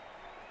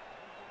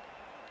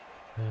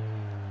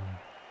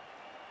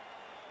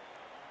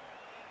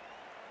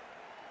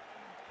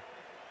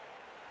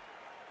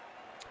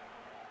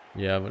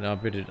 Yeah, but no,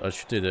 I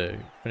should do the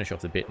finish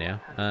off the bet now.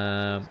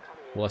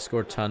 Will I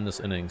score a ton this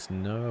innings?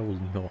 No, I will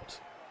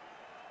not.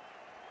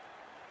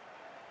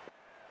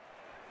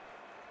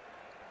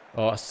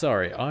 Oh,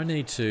 sorry. I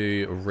need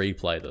to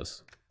replay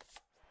this.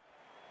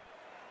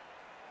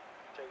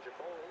 Change of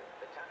bowling.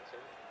 The captain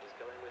is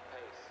going with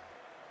pace.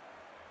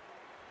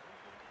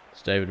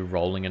 Is David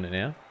rolling in it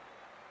now?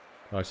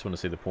 I just want to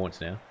see the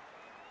points now.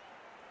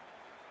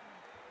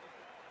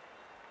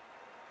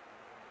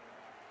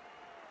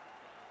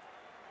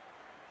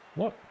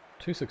 What?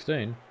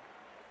 216?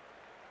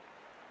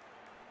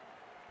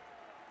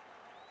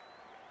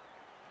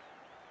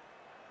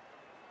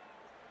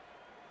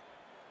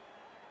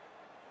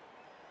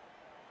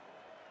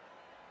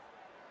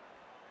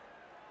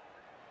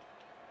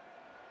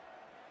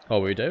 Oh,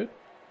 were you, David?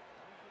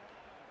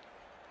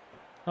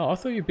 Oh, I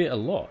thought you bet a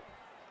lot.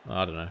 Oh,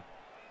 I don't know.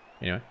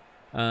 Anyway,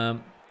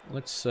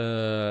 let's get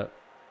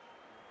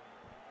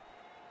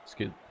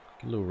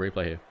a little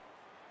replay here.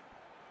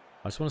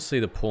 I just want to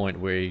see the point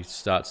where he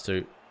starts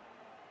to...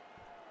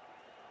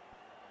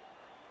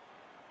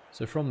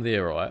 So from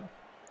there, right,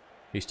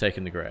 he's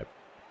taken the grab.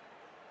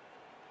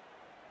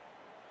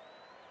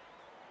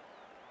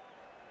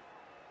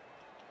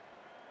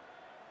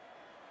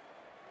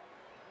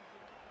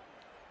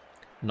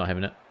 I'm not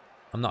having it.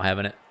 I'm not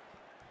having it.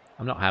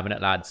 I'm not having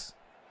it, lads.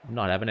 I'm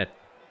not having it.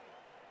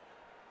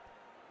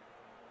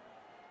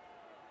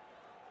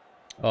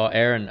 Oh,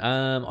 Aaron,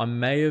 I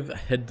may have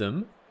hid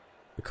them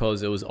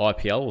because it was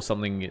IPL or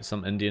something,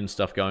 some Indian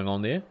stuff going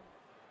on there.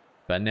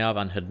 But now I've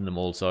unhidden them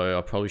all, so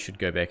I probably should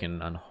go back and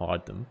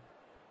unhide them.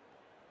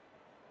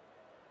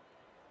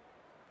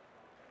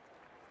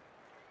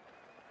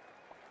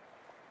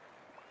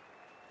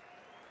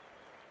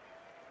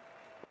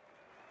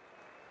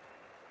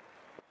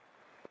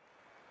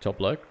 Top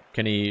bloke.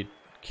 Can he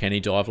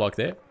dive like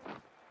that?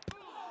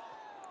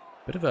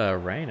 Bit of a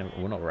rain,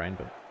 well not rain,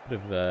 but a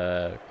bit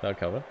of cloud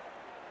cover.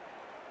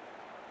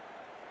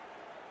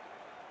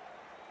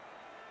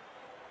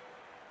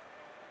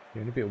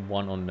 You only bet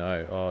one on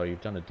no. Oh,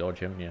 you've done a dodge,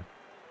 haven't you?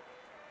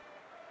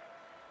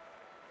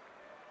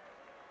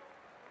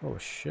 Oh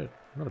shit.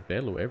 Not a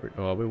bad little average.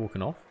 Oh, are we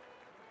walking off?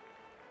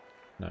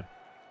 No.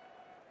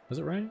 Is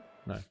it raining?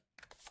 No.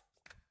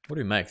 What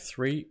do we make?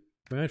 We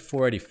made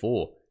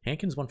 484.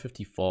 Hankins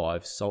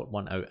 155. Salt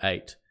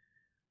 108.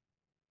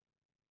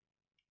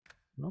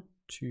 Not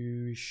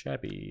too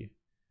shabby.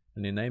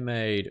 And then they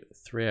made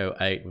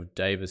 308 with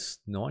Davis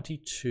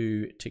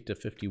 92. Tictor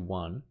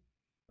 51.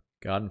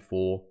 Garden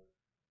 4.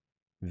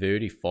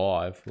 Verdi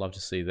 5. Love to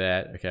see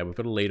that. Okay, we've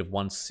got a lead of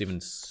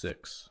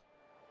 176.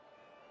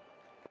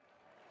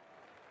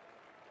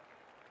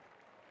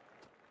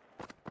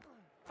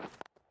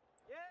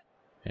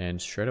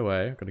 And straight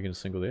away, got to get a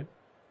single there.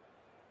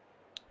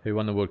 Who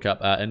won the World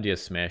Cup? India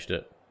smashed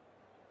it.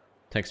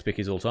 Takes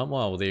Spicky's all time.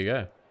 Well, there you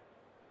go.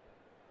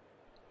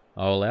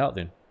 All out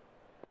then.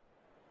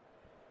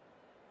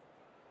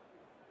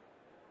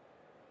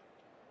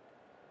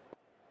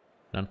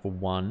 None for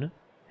one.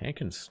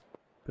 Hankins.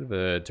 Bit of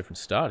a different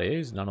start here.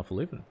 He's none off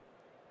 11.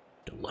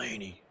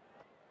 Delaney.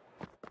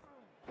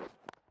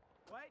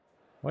 Wait.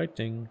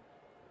 Waiting.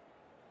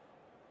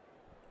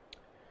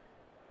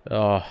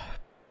 Oh,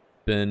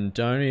 Ben,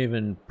 don't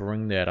even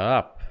bring that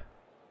up.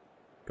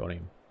 Got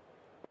him.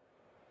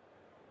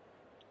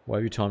 Why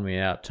have you timed me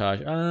out,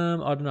 Taj? I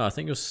don't know. I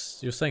think you're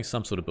saying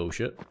some sort of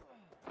bullshit.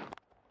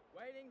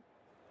 Waiting.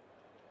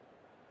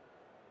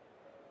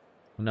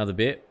 Another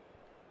bet?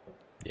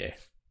 Yeah.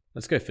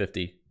 Let's go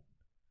 50.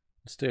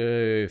 Let's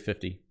do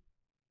 50.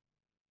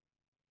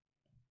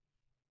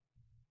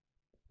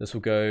 This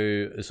will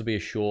be a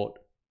short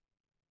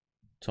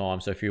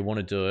time, so if you want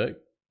to do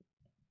it,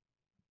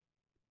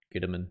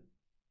 get him in.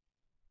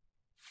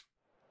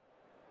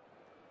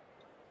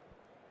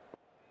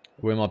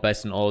 Where am I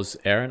based in Oz?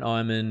 Aaron,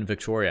 I'm in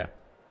Victoria.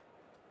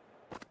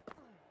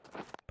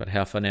 But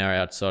half an hour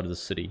outside of the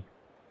city.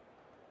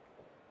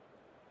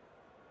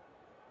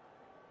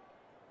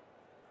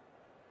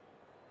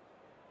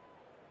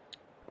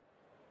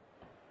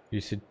 You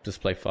should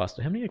display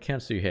faster. How many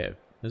accounts do you have?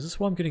 Is this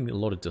why I'm getting a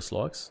lot of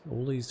dislikes?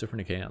 All these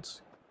different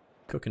accounts.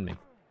 Cooking me.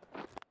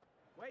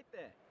 Wait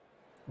there.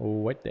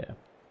 Oh, wait there.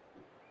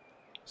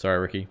 Sorry,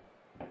 Ricky.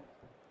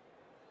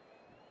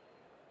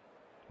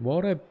 Why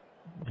would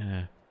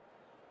I...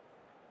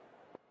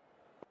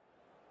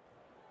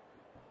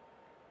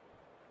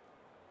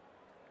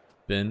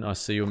 Ben, I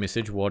see your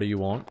message. What do you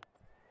want?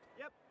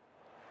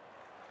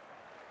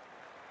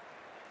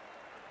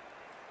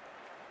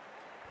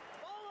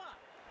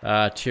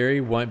 Yep. Terry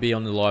won't be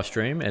on the live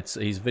stream.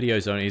 His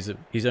videos only.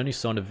 He's only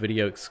signed a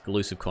video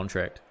exclusive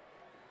contract,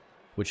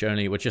 which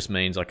just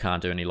means I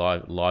can't do any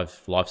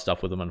live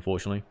stuff with him.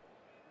 Unfortunately,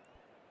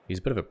 he's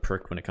a bit of a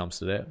prick when it comes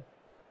to that.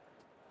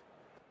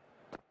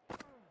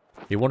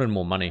 He wanted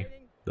more money,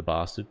 the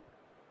bastard.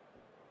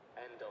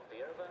 End of the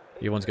over.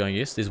 Everyone's going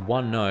yes. There's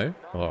one no.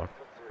 Oh,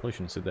 probably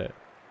shouldn't have said that.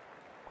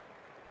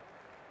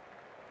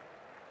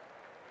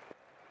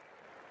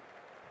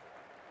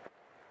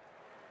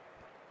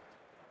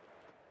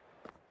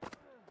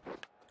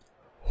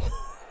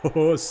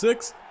 Oh,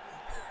 6.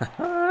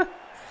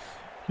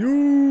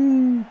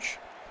 Huge.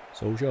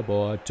 Soldier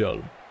boy, tell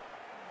him.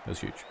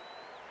 That's huge.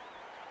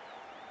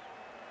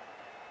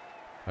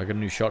 I got a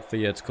new shot for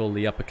you. It's called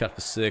the uppercut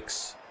for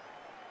 6.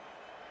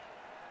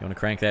 You want to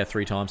crank that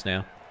 3 times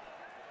now?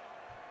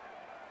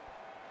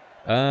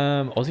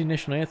 Aussie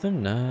national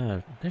anthem? Nah,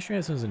 national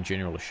anthems in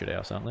general are shit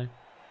house, aren't they?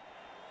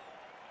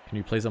 Can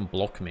you please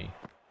unblock me?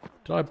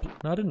 Did I?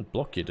 No, I didn't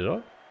block you, did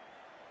I?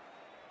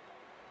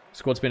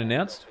 Squad's been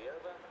announced.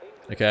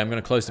 Okay, I'm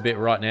going to close the bet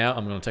right now.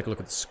 I'm going to take a look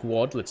at the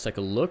squad. Let's take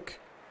a look.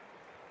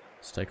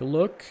 Let's take a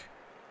look.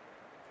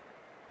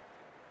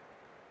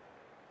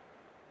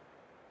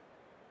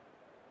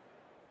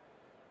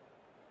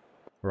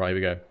 Right, here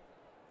we go.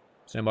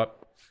 Stand by.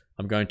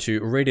 I'm going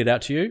to read it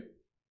out to you.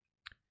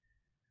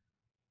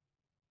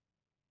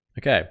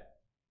 Okay.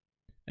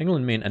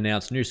 England men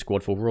announced new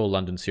squad for Royal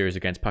London series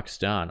against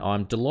Pakistan.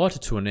 I'm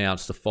delighted to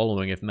announce the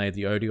following have made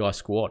the ODI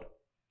squad.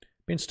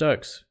 Ben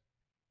Stokes,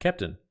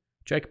 captain.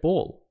 Jake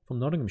Ball from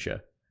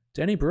Nottinghamshire.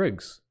 Danny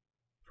Briggs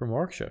from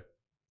Warwickshire.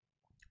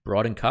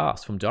 Bryden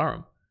Cast from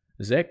Durham.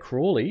 Zach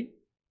Crawley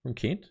from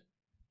Kent.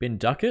 Ben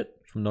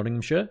Duckett from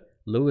Nottinghamshire.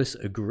 Lewis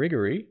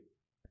Gregory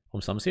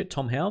from Somerset.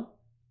 Tom Helm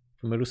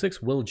from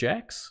Middlesex. Will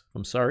Jacks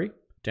from Surrey.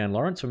 Dan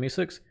Lawrence from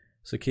Essex.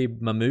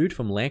 Saqib Mahmood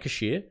from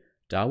Lancashire.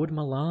 Darwood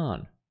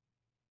Milan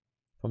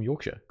from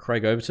Yorkshire.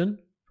 Craig Overton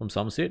from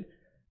Somerset.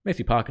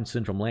 Matthew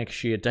Parkinson from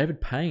Lancashire.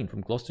 David Payne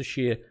from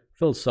Gloucestershire.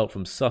 Phil Salt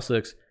from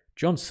Sussex.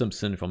 John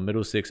Simpson from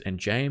Middlesex. And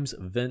James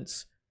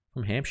Vince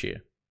from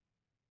Hampshire.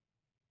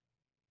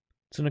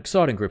 It's an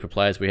exciting group of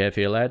players we have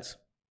here, lads.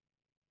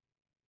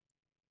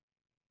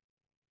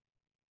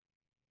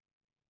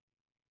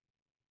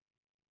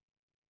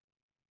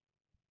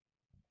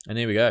 And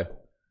there we go.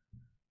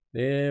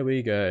 There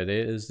we go.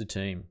 There is the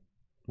team.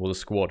 Well, the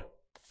squad.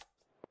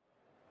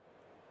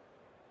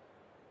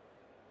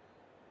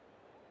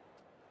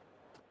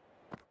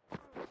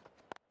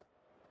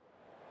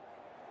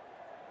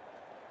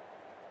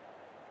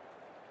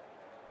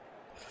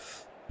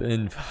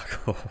 Ben,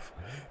 fuck off.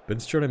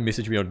 Ben's trying to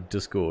message me on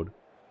Discord.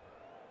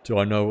 Do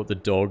I know what the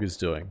dog is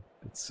doing?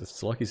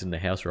 It's like he's in the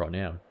house right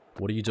now.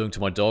 What are you doing to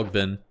my dog,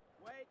 Ben?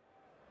 Wait.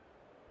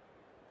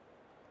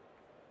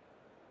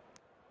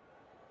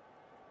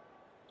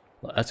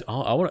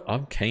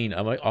 I'm keen.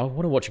 I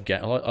want to watch a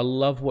game. I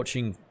love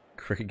watching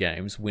cricket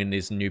games when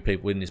there's new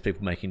people. When there's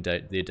people making their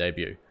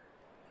debut.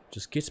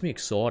 Just gets me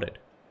excited.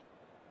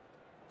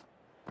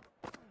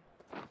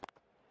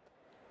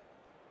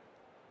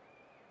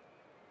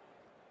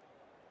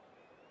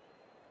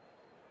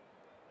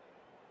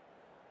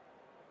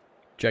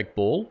 Jake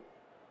Ball.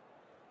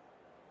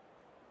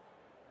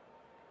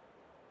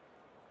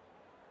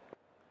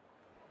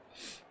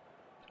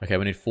 Okay,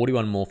 we need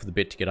 41 more for the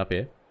bet to get up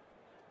here.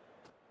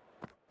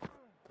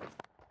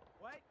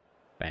 Wait.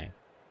 Bang.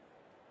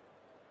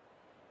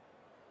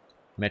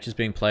 Match is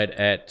being played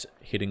at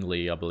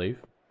Headingley, I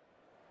believe.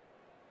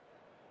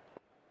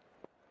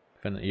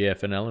 Yeah,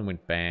 Finn Allen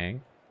went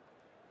bang.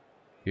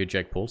 You're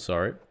Jake Paul,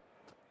 sorry.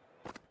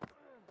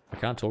 I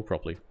can't talk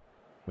properly.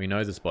 We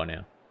know this by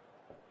now.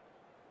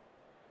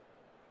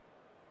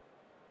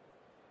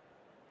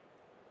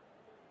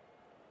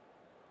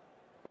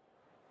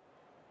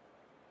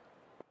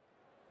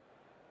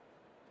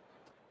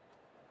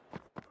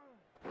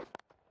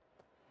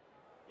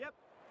 Yep.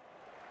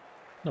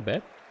 Not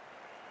bad.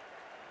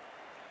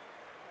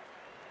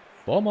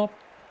 Form up.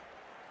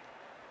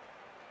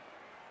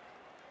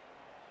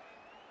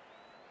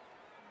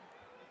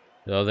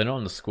 Oh, they're not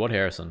in the squad,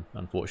 Harrison,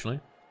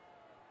 unfortunately.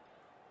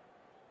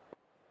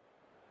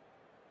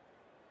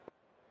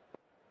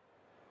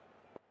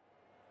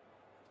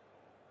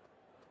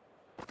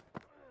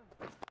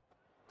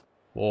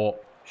 Oh,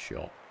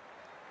 shot.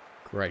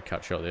 Great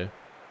cut shot there.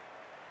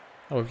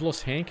 Oh, we've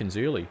lost Hankins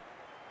early.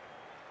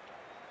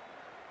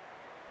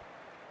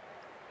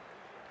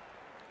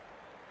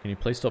 Can you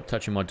please stop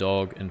touching my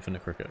dog,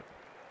 Infinite Cricket?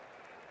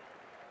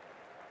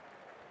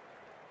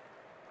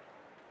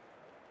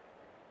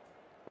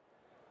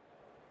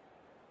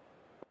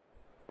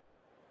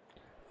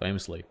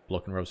 Famously,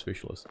 block and rub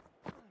specialist.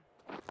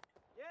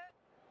 Yeah.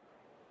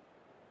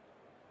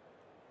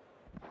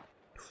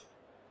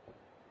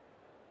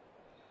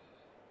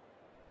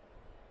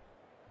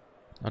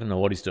 I don't know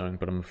what he's doing,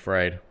 but I'm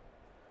afraid.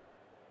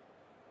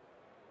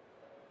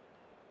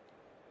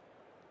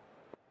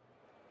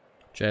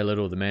 Jay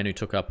Little, the man who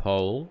took up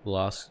pole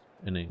last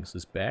innings,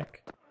 is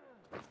back.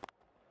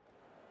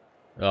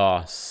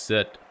 Oh,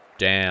 sit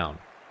down.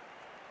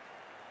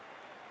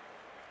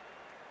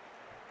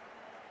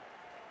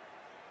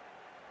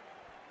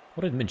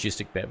 What a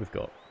majestic bat we've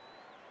got.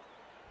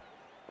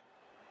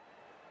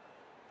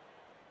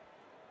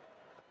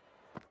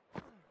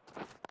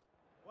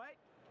 Wait.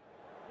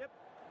 Yep.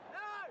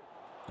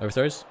 No.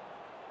 Overthrows?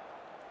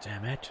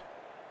 Damn it.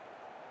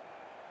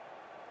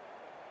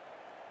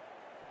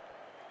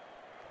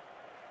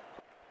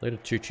 Let a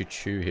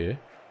choo-choo-choo here.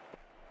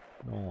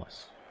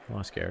 Nice.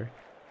 Nice, Gary.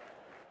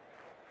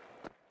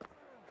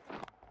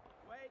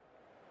 Wait.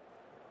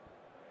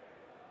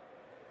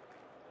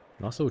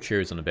 Nice little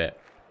cherries on the bat.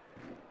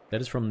 That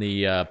is from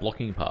the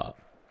blocking part.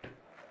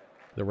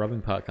 The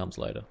rubbing part comes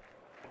later.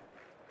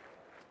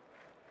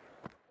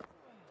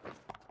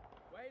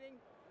 Waiting.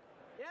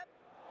 Yep.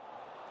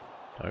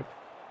 Nope.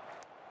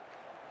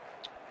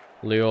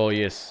 Leo,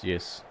 yes,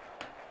 yes.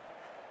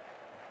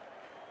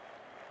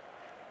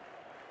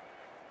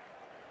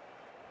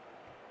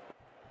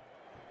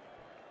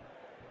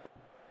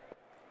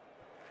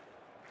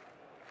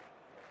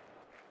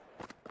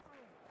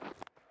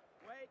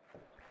 Wait.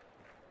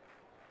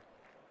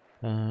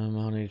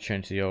 I need to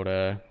change the old,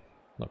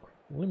 look,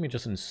 let me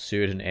just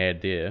insert an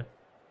ad there.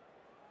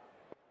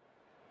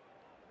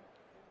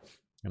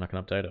 And I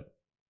can update it.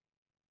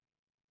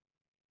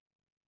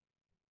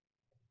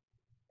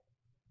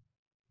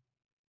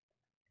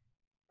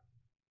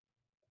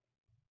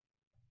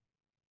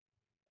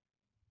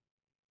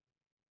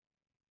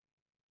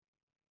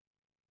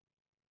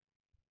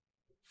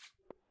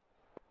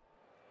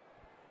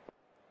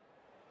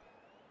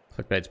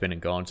 Clickbait's been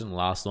and gone. It didn't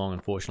last long,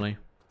 unfortunately.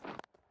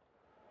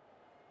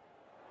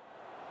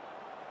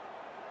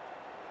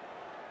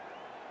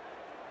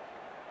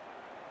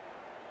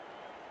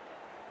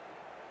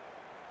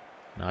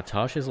 Nah,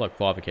 Tash has like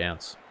 5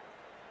 accounts.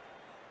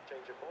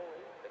 Change of bowling.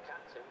 The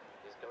captain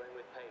is going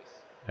with pace.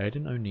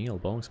 Aiden O'Neill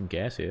bowling some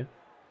gas here.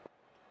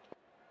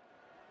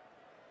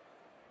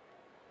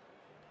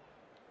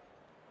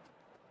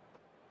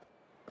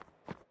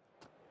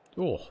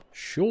 Oh,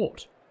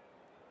 short.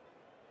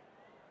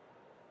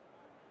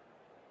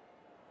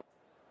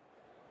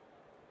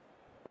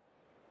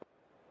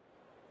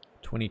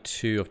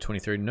 (22 of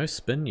 23). No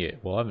spin yet.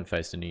 Well, I haven't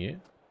faced any yet,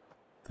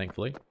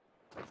 thankfully.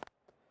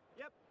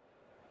 Yep.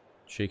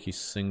 Cheeky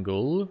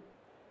single.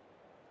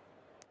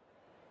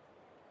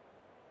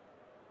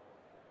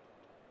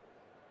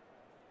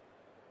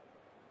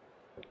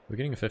 We're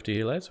getting a 50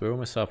 here, lads. We're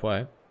almost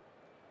halfway.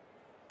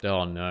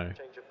 Oh no.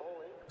 Change of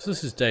bowling. This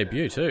is his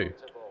debut too.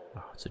 To bowl.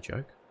 Oh, it's a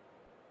joke.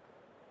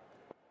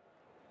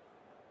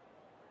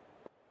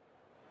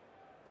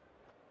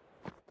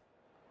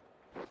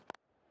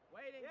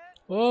 Waiting. Yep.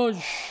 Oh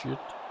shit. Yep.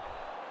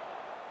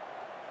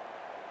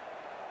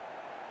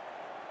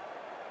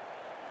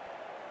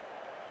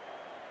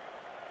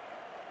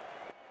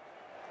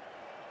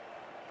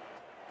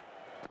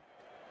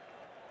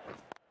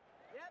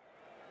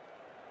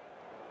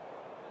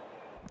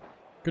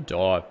 Good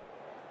dive.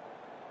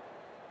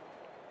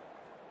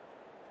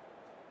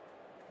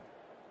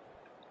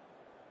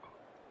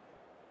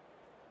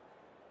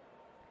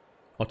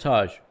 Oh,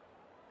 Taj.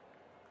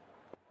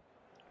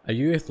 Are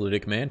you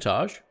athletic, man,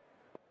 Taj?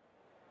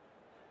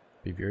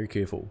 Be very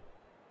careful.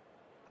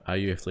 Are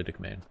you athletic,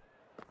 man?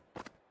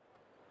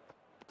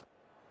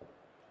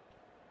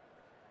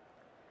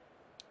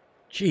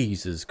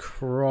 Jesus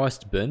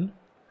Christ, Bin.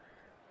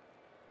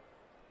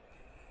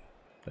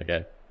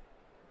 Okay.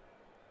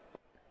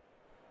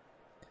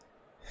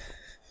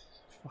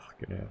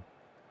 Fucking hell.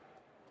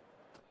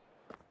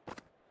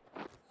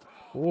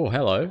 Oh,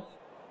 hello.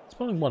 It's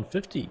playing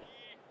 150.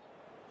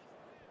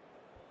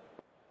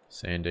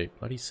 Sandy.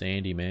 Bloody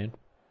Sandy, man.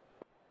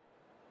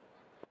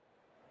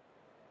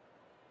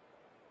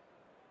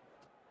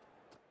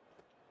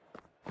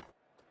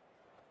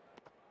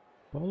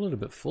 Bowl a little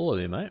bit fuller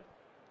there, mate.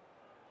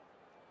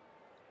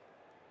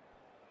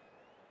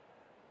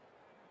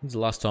 When's the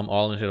last time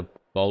Ireland had a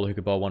bowler who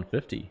could bowl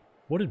 150?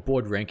 What did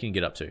Boyd Rankin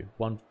get up to? He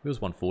was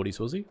 140s,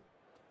 was he?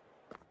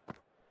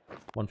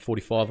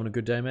 145 on a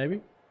good day,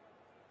 maybe?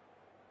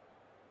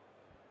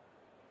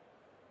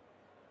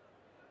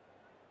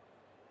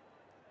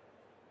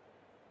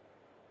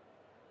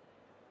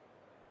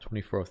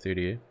 $24 off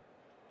 30 here.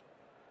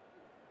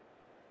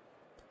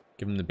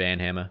 Give him the band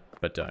hammer,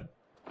 but don't.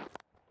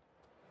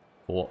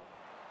 4.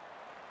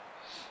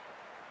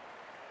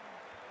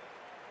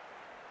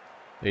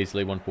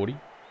 Easily 140.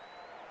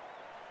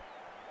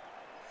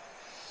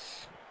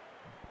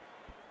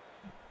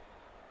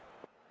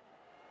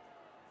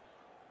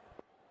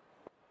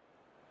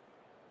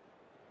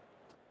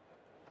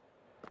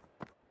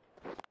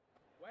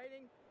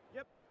 Waiting.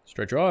 Yep.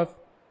 Straight drive.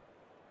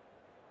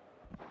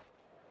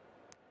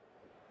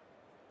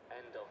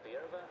 End of the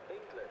over,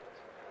 England.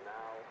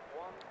 Now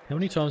 1. How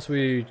many times have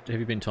you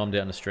been timed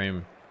out in a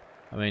stream?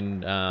 I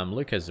mean,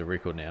 Luke has the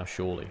record now,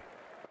 surely.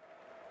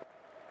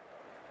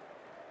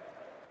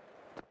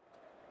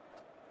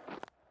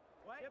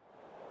 Yep.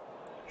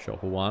 Shot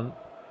for 1.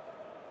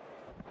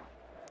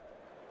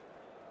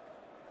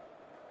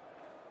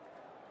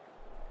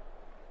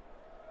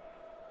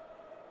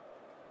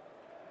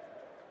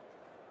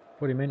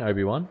 What do you mean,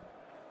 Obi-Wan?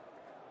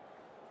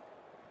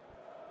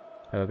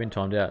 Have I been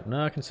timed out?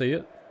 No, I can see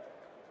it.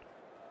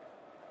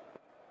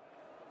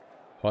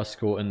 High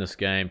score in this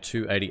game,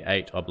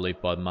 288, I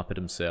believe, by Muppet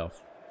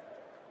himself.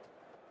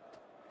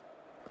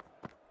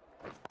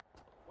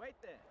 Wait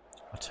there.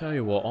 I tell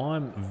you what,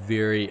 I'm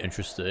very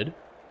interested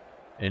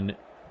in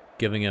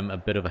giving him a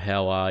bit of a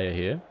how are you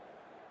here.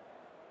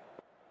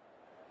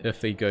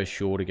 If he goes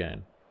short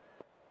again.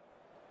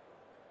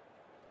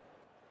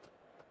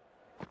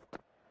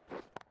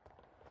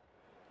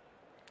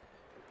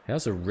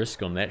 How's the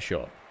risk on that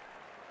shot?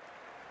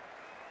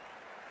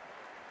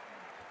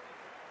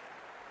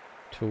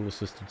 Tool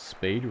assisted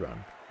speed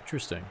run.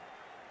 Interesting.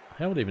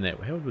 How would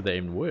that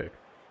even work?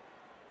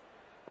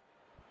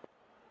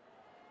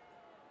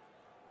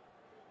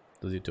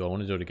 Do I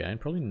want to do it again?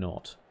 Probably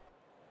not.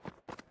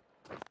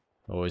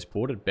 Oh, he's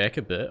brought it back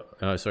a bit.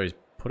 Oh, sorry, he's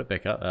put it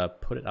back up.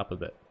 Put it up a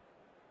bit.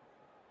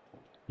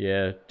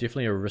 Yeah,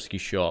 definitely a risky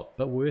shot,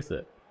 but worth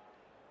it.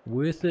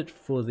 Worth it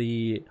for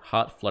the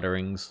heart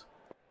flutterings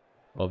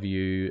of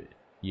you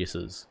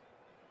yeses.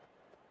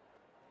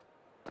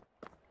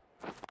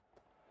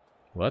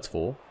 Well, that's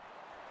 4.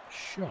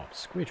 Shot,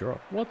 square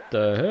drop. What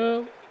the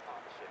hell?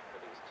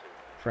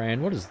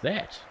 Fran, what is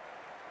that?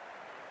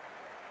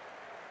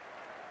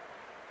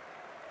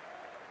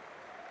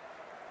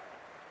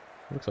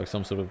 Looks like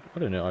some sort of, I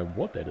don't know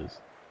what that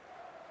is.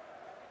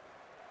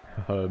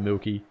 Oh,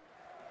 Milky.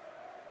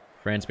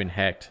 Fran's been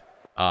hacked.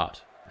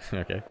 Art.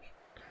 Okay.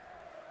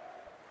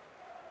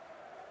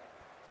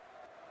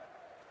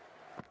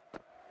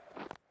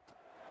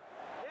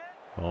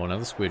 Oh,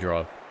 another square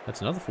drive.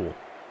 That's another 4.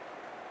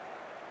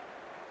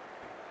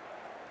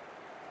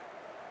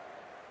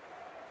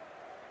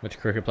 Which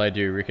cricket player do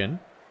you reckon?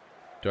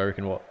 Do I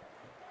reckon what?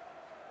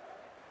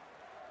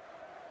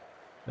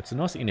 That's a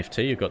nice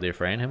NFT you've got there,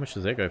 Fran. How much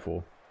does that go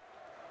for?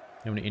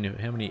 How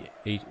many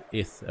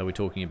ETH are we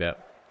talking about?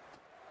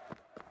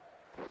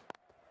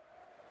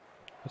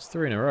 That's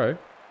 3 in a row.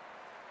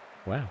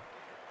 Wow.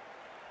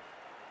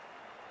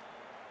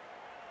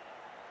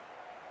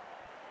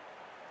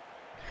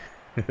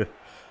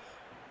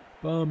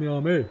 Balmy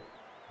army.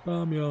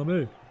 Balmy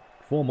army.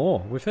 4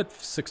 more. We've hit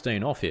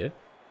 16 off here.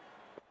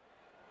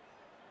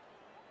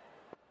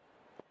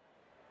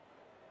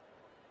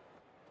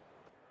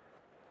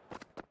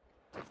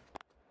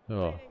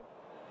 Oh,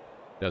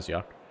 that was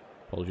yuck.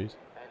 Apologies.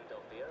 End of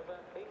the over,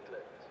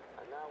 England.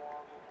 And now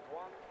on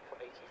 1 for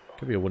 85.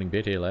 Could be a winning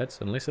bet here, lads.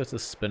 Unless that's a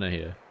spinner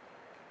here.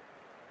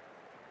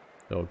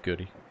 Oh,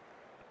 goody.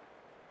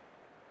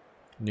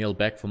 Neil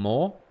back for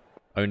more.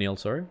 O'Neil,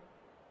 sorry.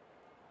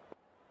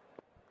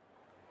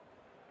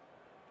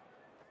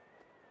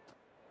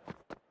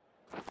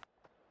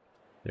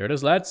 There it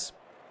is, lads.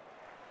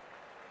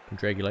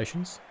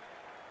 Congratulations.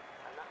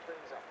 And that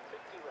brings up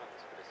 50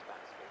 runs for this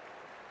batsman.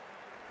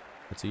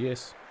 That's a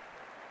yes.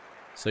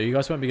 So you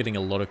guys won't be getting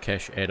a lot of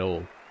cash at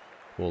all.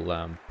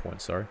 Well,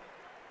 points, sorry.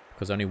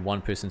 Because only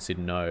one person said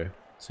no.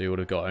 So you would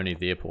have got only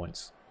their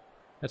points.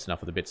 That's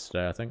enough of the bets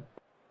today, I think.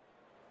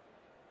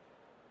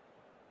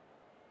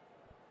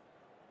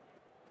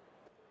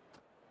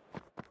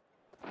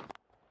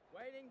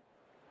 Waiting.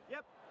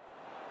 Yep.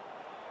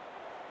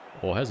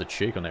 Oh, how's a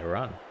cheek on that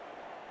run?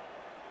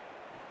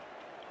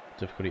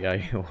 Difficulty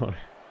A1.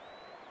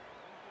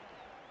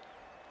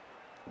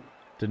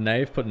 Did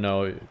Nave put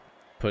 100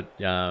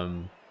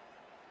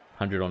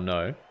 on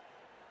no?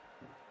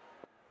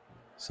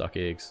 Suck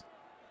eggs.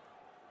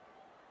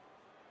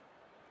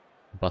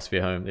 Bus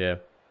fare home, yeah.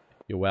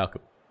 You're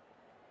welcome.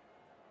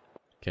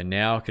 Okay,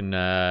 now I can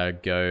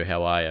go,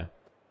 how are ya?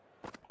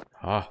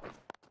 Ah.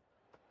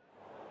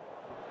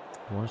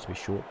 I want us to be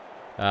short.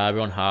 We're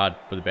on hard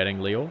for the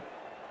batting, Leo.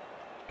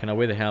 Can I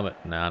wear the helmet?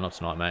 Nah, not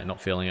tonight, mate. Not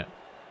feeling it.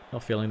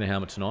 Not feeling the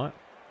helmet tonight.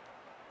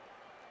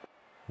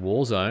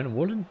 Warzone,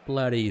 wouldn't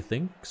bloody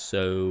think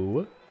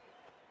so.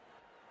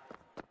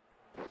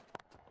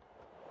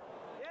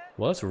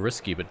 Well, that's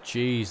risky, but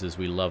Jesus,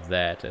 we love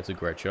that. That's a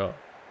great shot.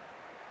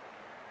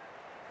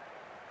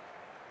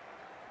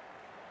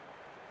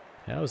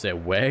 How is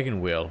that wagon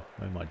wheel?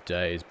 Oh my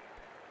days.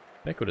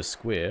 Back with a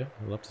square.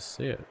 I'd love to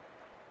see it.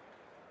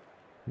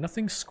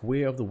 Nothing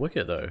square of the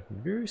wicket though.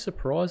 Very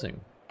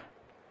surprising.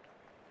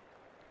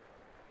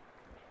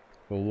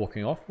 We're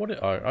walking off.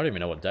 I don't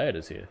even know what day it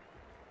is here.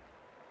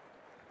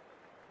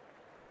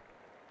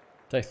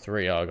 Day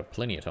 3. Oh, I've got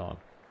plenty of time.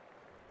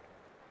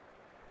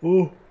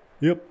 Oh,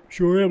 yep,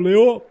 sure am,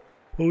 Leo.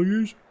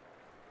 Apologies.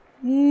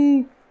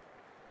 Ooh.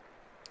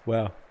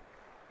 Wow.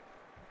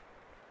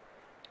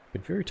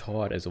 Been very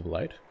tired as of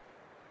late.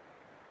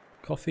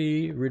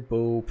 Coffee, Red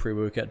Bull,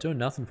 pre-workout, doing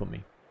nothing for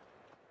me.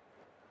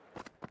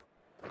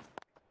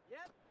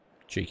 Yep.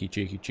 Cheeky,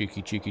 cheeky,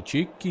 cheeky, cheeky,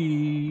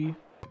 cheeky.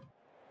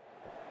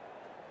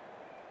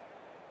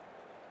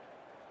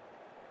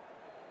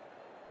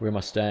 Where am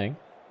I staying?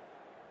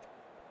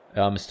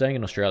 I'm staying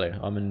in Australia.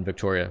 I'm in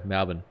Victoria,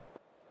 Melbourne.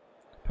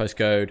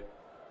 Postcode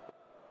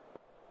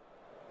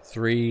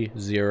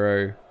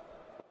 30XX.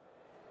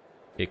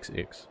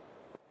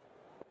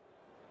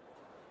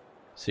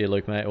 See you,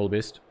 Luke, mate. All the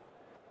best.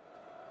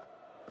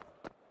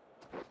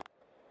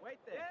 Wait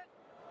there.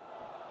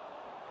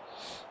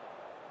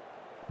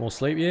 More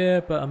sleep?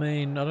 Yeah, but I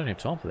mean, I don't have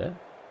time for that.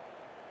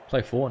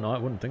 Play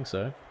Fortnite? Wouldn't think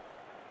so.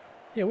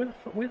 Yeah,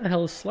 where the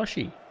hell is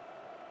Slushy?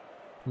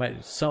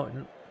 Mate, so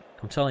I'm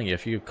telling you,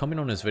 if you comment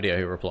on his video,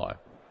 he'll reply.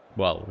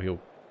 Well,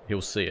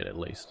 he'll see it at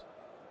least.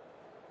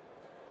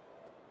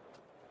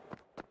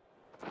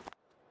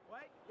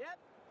 Wait. Yep.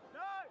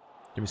 No.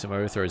 Give me some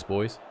overthrows,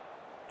 boys.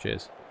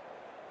 Cheers.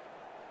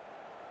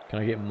 Can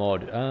I get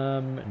mod?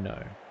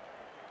 No.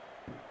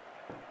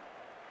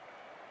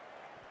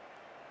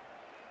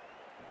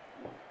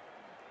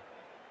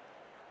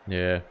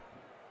 Yeah.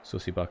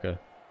 Sussy Bucker.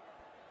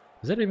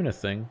 Is that even a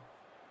thing?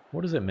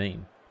 What does it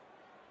mean?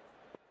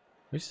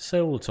 I used to say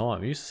it all the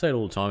time. You used to say it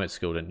all the time at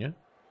school, didn't you?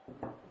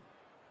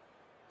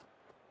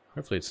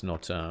 Hopefully it's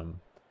not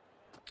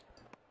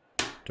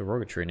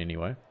derogatory in any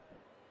way.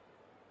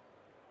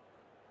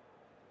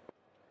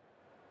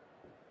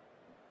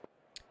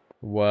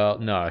 Well,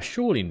 no,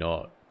 surely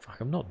not.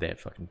 Fuck, I'm not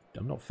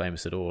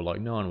famous at all.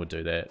 Like, no one would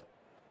do that.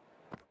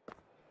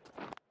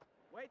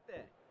 Wait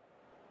there.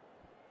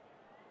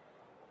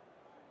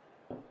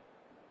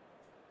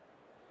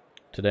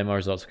 Today my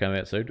results are coming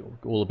out soon.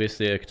 All the best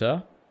there,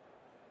 Qatar.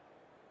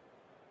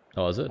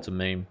 Oh, is it? It's a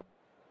meme.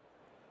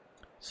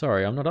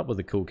 Sorry, I'm not up with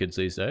the cool kids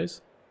these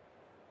days.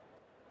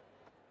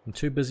 I'm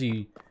too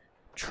busy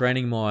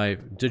training my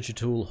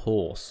digital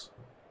horse.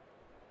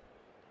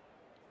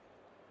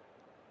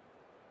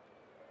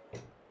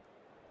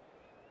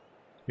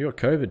 You got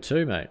COVID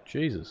too, mate.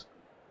 Jesus.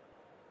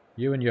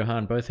 You and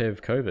Johan both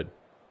have COVID.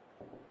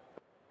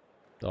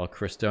 Oh,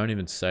 Chris, don't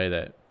even say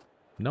that.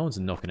 No one's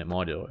knocking at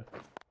my door.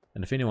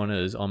 And if anyone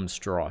is, I'm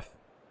Strife.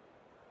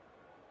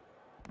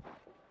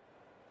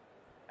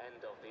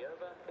 End of the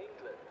over.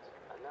 England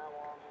are now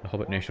on. The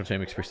Hobbit national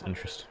team expressed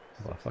interest.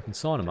 Well, fucking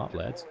sign them up,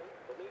 lads.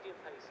 The medium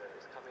pacer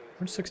is coming.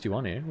 We're in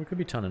 61 here. We could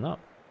be turning up.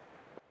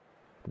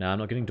 No, I'm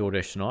not getting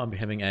DoorDash tonight. I'm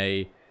having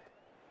a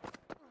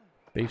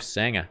beef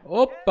sanger.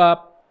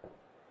 Up.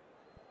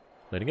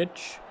 Letting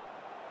edge.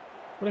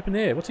 What happened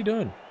there? What's he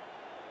doing?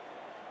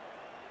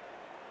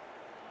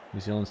 New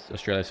Zealand,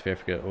 Australia, South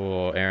Africa.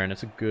 Oh, Aaron,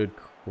 that's a good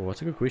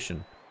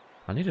question.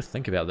 I need to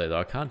think about that though.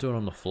 I can't do it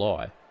on the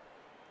fly.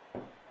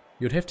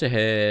 You'd have to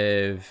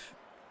have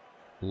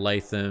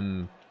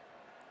Latham,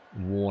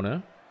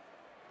 Warner.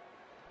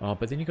 Oh,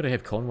 but then you got to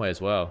have Conway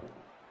as well.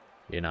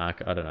 Yeah, nah,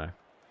 I don't know.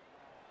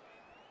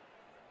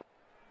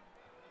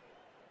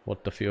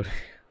 What the field?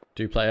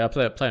 Do you play? I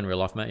play in real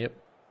life, mate. Yep.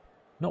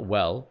 Not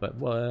well, but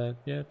well,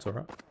 yeah, it's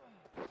alright.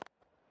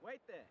 Wait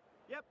there.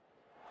 Yep.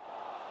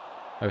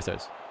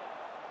 Overthrows.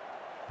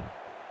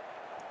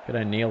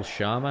 G'day, Neil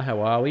Sharma. How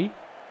are we?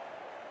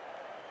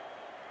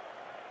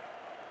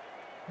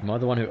 Am I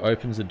the one who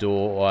opens the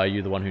door, or are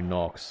you the one who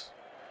knocks?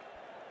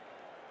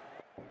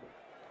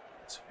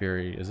 It's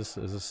very. Is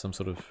this some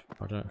sort of?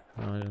 I don't.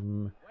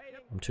 I'm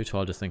too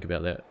tired to think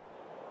about that.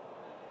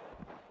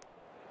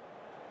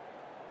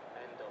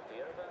 End of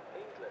the over.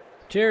 England.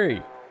 Terry,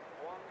 Now 1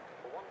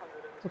 for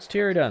 100. what's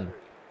Terry done?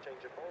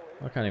 Change of ball.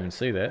 I can't even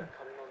see that.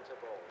 Coming on to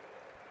ball.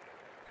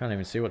 Can't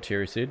even see what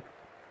Terry said.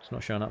 It's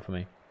not showing up for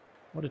me.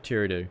 What did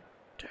Terry do?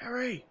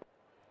 Terry!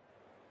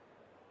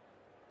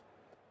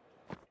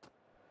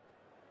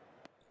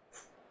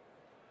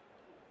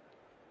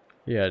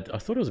 Yeah, I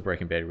thought it was a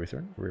Breaking Bad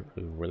reference.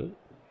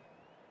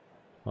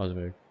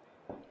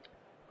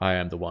 I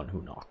am the one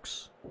who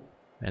knocks.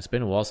 Man, it's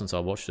been a while since I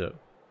watched it.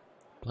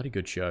 Bloody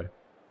good show.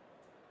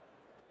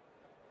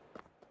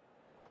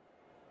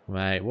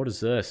 Mate, what is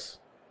this?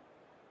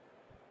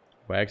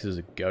 Wags is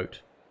a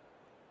goat.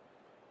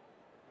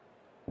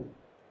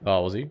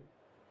 Oh, was he?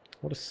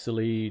 What a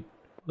silly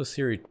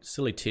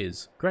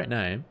tiz. Great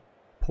name.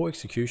 Poor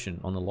execution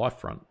on the life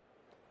front.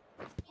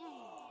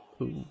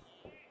 Ooh.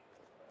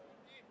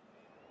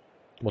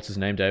 What's his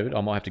name, David?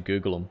 I might have to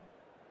Google him.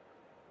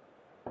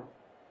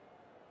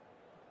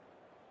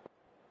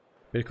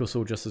 Better Call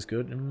Saul just as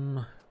good.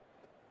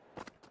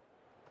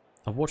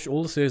 I've watched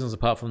all the seasons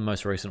apart from the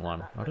most recent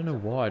one. I don't know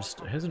why, it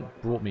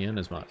hasn't brought me in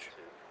as much.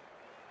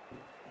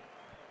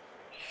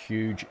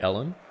 Huge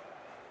Ellen.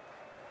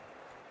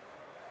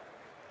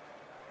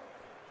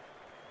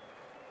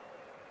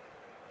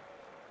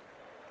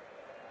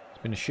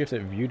 It's been a shift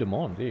at View de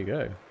Monde. There you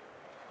go.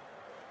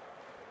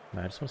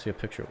 Man, I just want to see a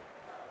picture.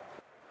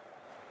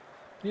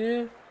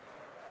 Yeah.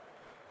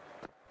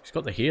 He's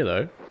got the hair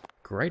though.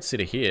 Great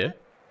set of hair.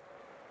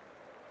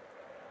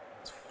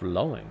 It's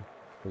flowing.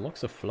 The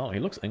locks are flowing. He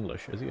looks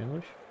English. Is he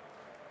English?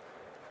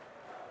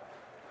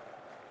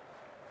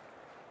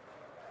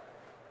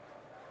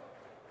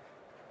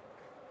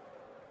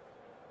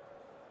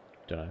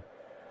 Don't know.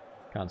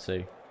 Can't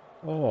see.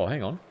 Oh,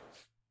 hang on.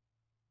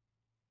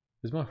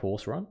 Does my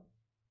horse run?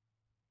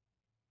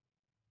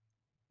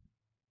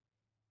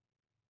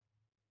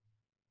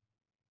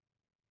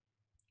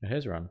 It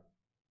has run.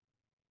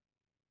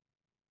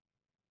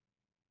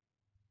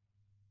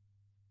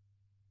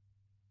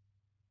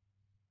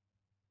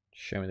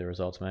 Show me the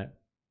results, mate.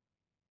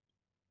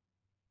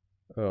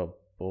 Oh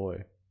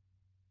boy.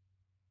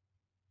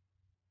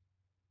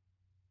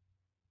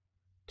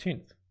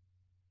 10th.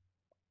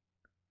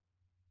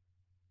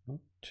 Not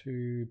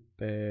too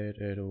bad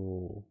at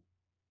all.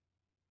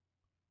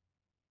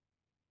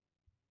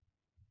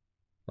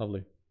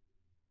 Lovely.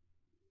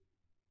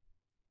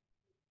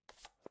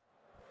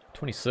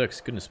 26,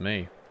 goodness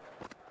me.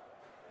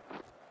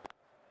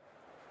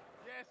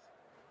 Yes.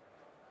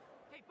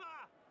 Hey,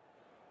 Pa!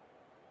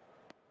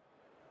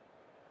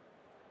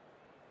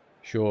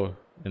 Sure,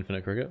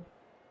 infinite cricket.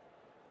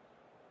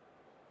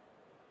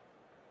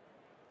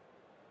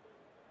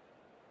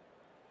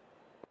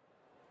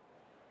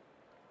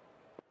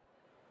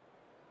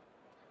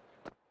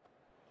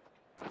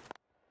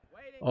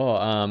 Waiting.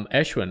 Oh,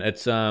 Ashwin,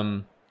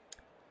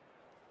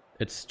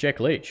 it's Jack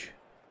Leach.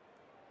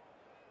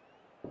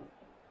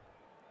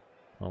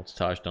 Well, it's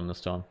Taj done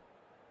this time.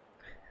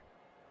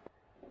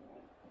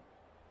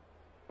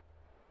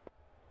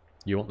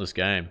 You want this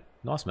game?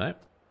 Nice, mate.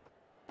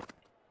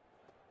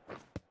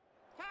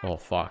 Oh,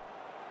 fuck.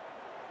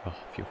 Oh,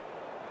 phew.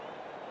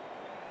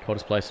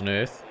 Coldest place on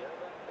Earth.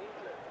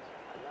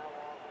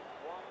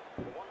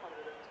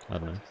 I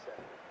don't know.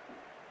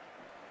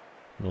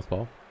 North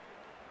Pole.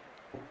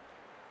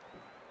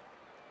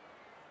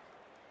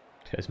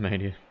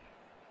 Tasmania.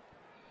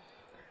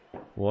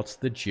 What's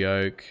the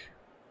joke?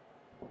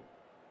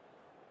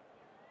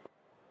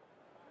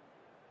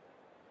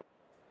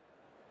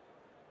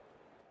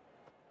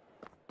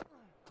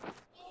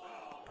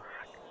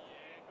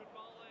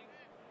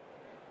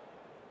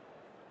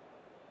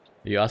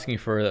 Are you asking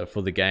for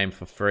the game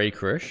for free,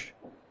 Krish?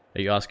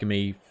 Are you asking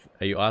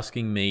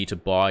me to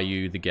buy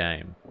you the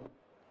game?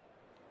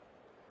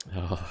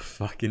 Oh,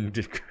 fucking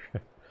Catch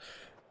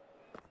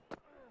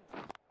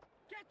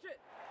it.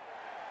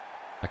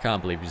 I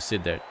can't believe you just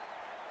said that,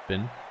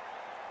 Bin.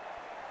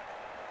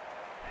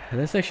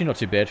 That's actually not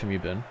too bad from you,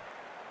 Bin.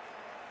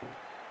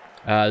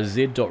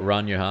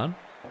 Z.run, Johan.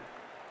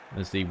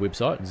 Is the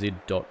website,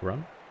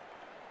 z.run.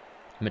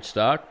 Mitch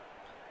Stark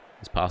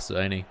is past it,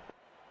 ain't he?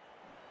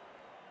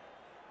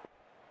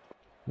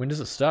 When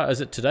does it start?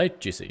 Is it today,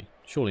 Jesse?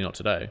 Surely not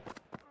today.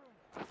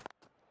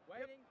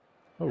 Waiting.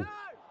 Oh. No!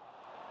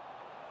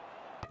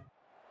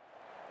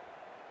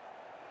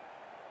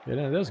 Yeah,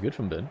 no, that was good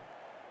from Ben.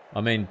 I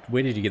mean,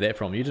 where did you get that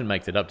from? You didn't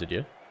make that up, did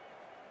you?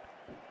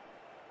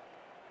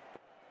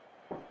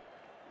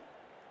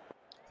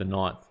 The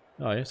 9th.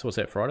 Oh yeah, so what's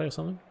that, Friday or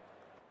something?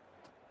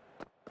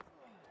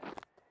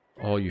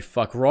 Oh, you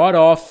fuck right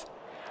off!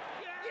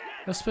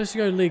 I was supposed to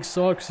go leg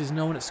side because there's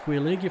no one at square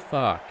leg, you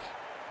fuck.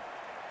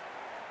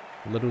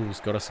 Little's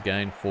got us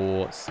again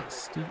for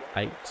 68.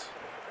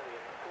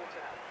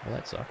 Well,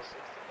 that sucks.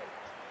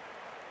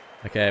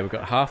 Okay, we've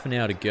got half an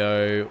hour to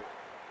go.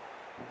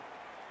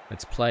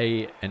 Let's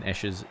play an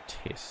Ashes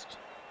test.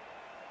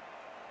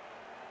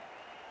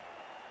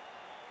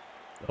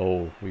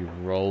 Oh, we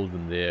rolled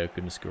them there.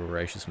 Goodness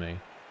gracious me.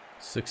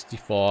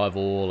 65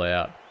 all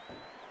out.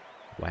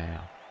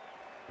 Wow.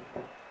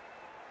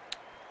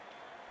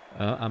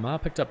 Amar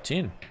picked up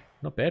 10.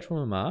 Not bad from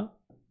Amar.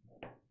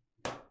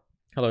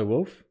 Hello,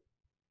 Wolf.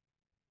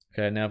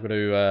 Okay, now I've got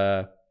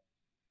to...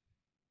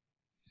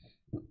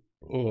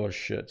 Oh,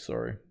 shit,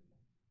 sorry.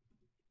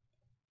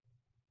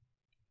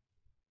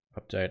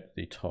 Update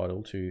the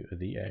title to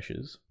The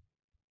Ashes.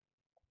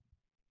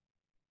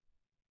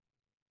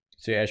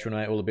 See, Ash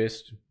Renee, all the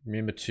best.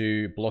 Remember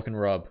to block and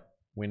rub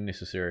when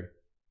necessary.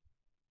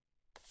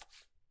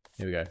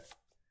 Here we go.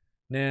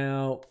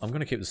 Now, I'm going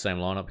to keep the same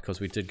lineup because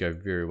we did go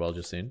very well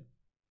just then.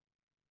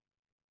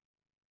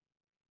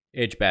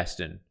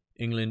 Edgbaston,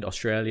 England,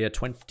 Australia,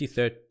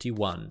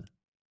 2031.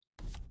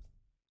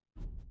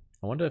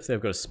 I wonder if they've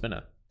got a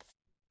spinner.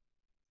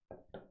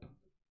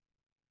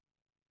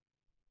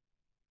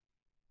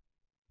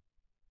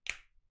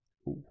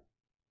 Ooh.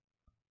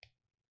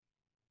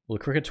 Will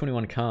the Cricket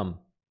 21 come?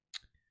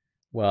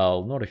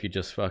 Well, not if you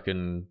just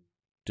fucking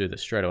do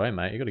this straight away,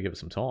 mate. You got to give it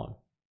some time.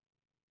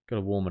 Got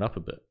to warm it up a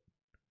bit.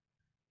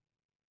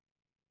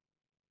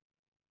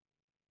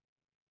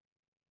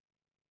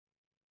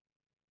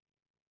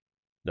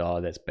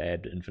 Oh, that's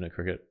bad, Infinite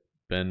Cricket.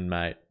 Bin,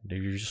 mate.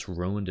 You just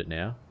ruined it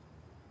now.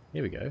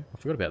 Here we go. I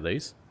forgot about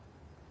these.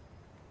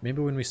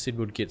 Remember when we said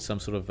we'd get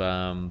some sort of,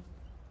 I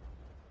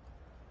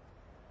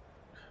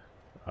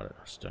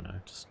just don't know.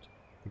 Just,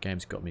 the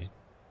game's got me.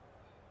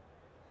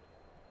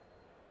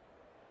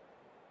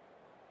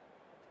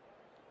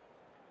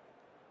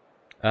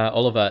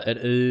 Oliver, it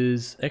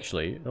is,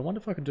 actually, I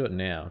wonder if I can do it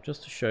now,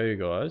 just to show you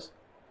guys.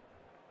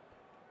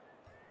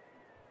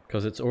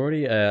 Because it's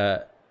already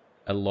a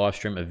live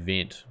stream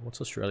event. What's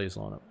Australia's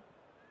lineup?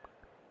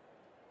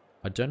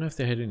 I don't know if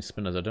they had any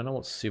spinners. I don't know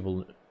what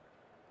Seville?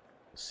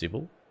 Is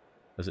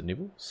it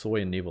Neville?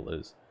 Soy and Neville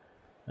is.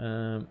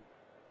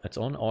 It's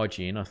on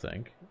IGN, I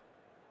think.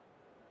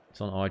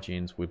 It's on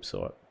IGN's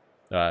website,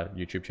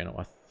 YouTube channel,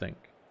 I think.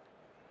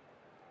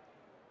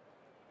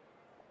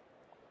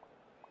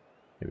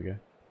 Here we go.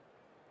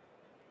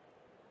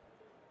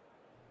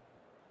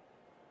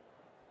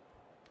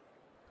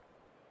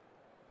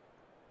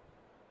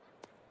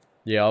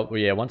 Yeah,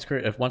 yeah. Once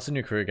the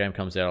new career game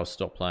comes out, I'll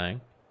stop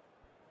playing.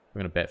 We're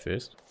gonna bet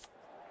first.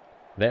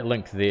 That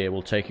link there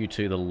will take you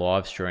to the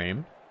live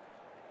stream,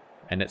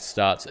 and it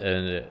starts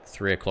at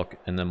 3 o'clock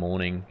in the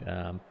morning,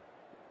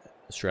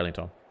 Australian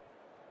time.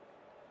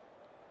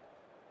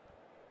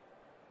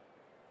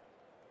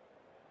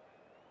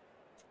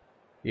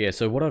 Yeah.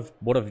 So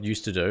what I've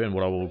used to do, and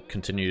what I will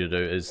continue to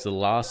do, is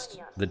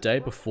the day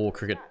before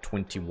Cricket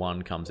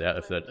 21 comes out,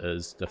 if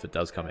it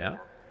does come out,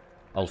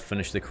 I'll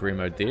finish the career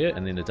mode there,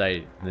 and then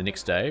the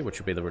next day, which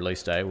will be the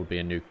release day, will be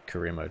a new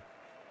career mode.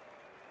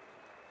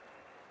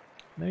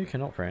 No, you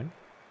cannot, Fran.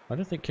 I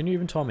don't think. Can you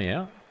even time me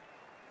out?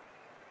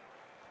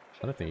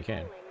 I don't think you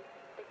can.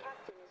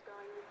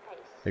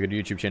 They got a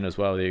YouTube channel as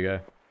well. There you go.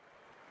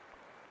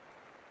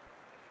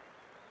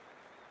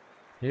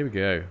 Here we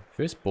go.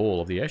 First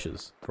ball of the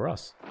Ashes for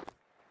us.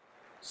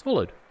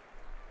 Solid.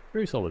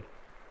 Very solid.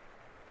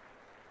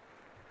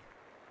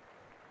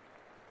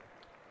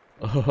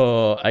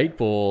 Oh, 8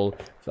 ball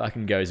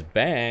fucking goes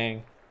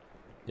bang.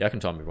 Yeah, I can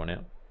time everyone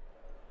out.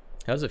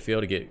 How does it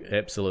feel to get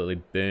absolutely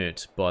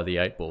burnt by the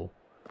 8 ball?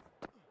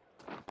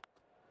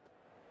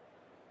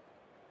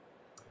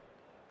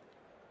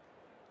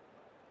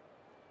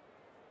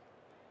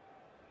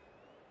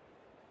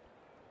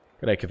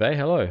 G'day, Cave.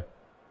 Hello.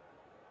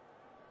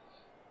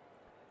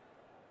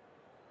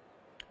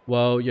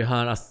 Well,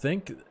 Johan, I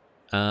think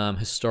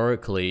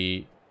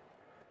historically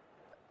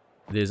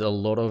there's a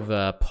lot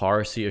of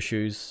piracy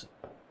issues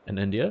in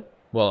India.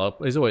 Well,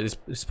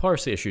 there's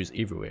piracy issues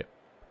everywhere.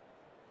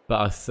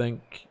 But I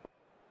think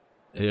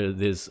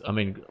I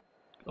mean,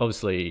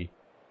 obviously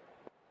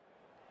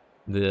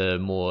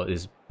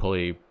there's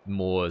probably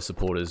more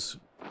supporters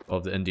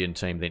of the Indian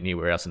team than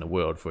anywhere else in the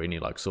world for any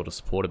like sort of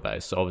supporter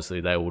base. So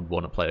obviously they would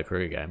want to play the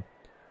career game.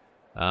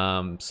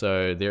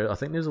 So I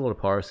think there's a lot of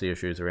piracy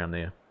issues around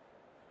there.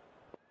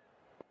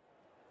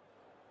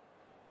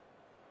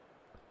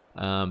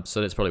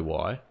 So that's probably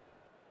why.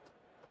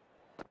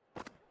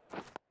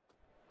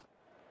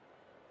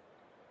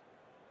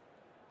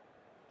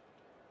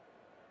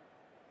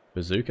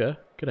 Bazooka,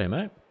 g'day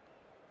mate.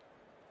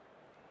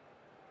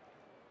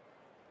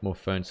 More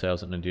phone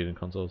sales than Indian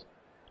consoles.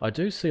 I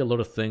do see a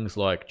lot of things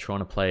like trying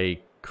to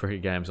play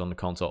cricket games on the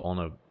console on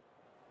a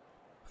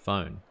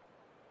phone.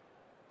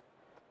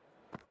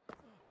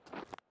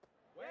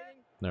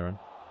 No run.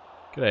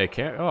 G'day,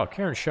 Karen. Oh,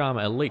 Karen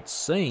Sharma, Elite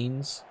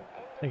Scenes.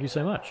 Thank you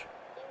so much.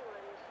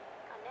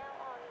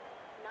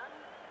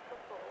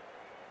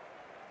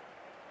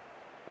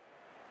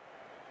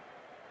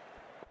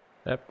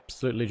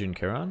 Absolute legend,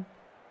 Karan.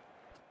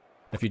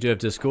 If you do have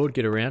Discord,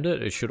 get around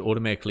it. It should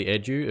automatically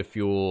add you if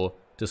your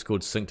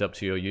Discord's synced up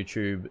to your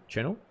YouTube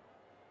channel.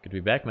 Good to be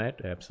back, mate.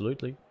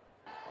 Absolutely.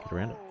 Get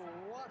around it.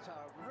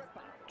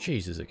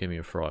 Jesus, it gave me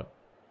a fright.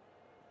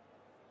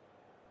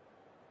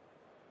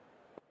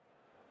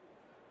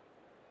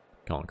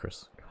 Come on,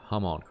 Chris.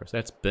 Come on, Chris.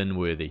 That's bin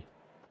worthy.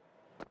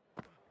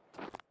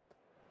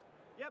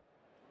 Yep.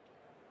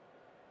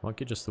 Might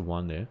get just the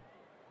one there.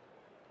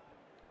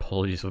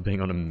 Apologies for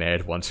being on a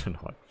mad one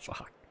tonight.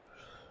 Fuck.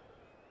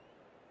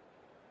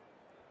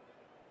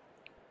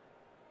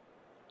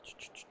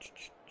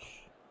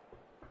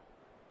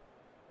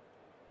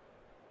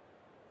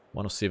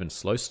 One of 7,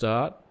 slow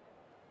start.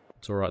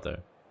 It's alright though.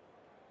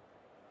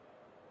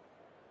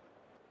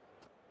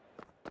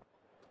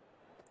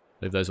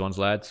 Leave those ones,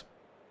 lads.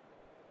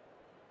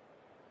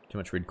 Too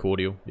much red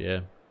cordial, yeah.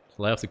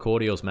 Lay off the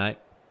cordials, mate.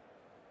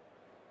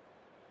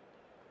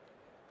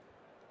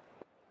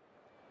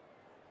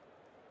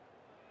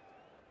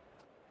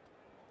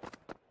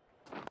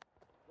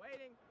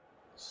 Waiting.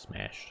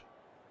 Smashed.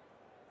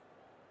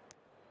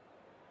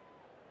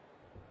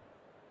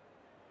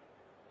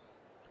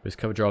 Best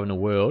cover drive in the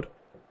world.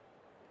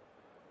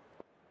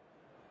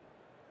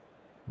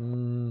 I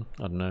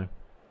don't know.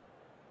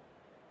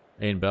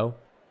 Ian Bell.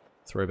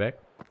 throwback.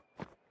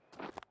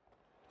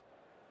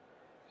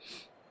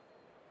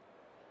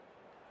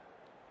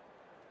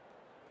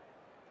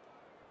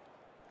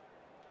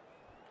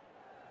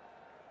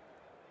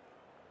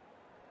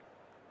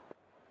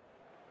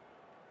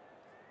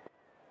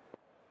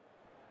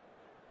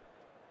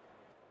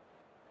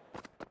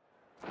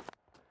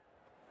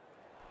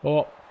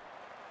 Oh.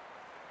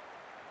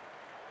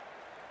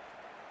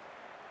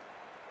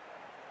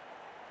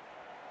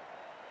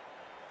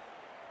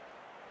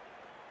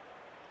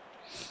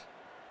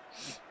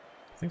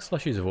 I think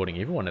Slushy's avoiding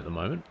everyone at the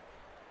moment.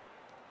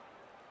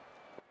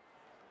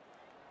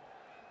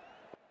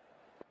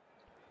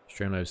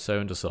 Streamlab's so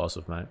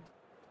indecisive, mate.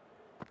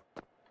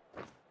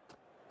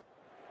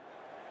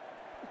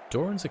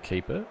 Doran's a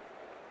keeper.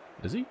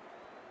 Is he?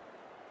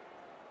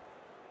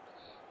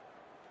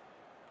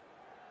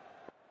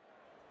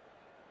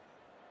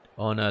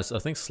 Oh no, I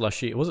think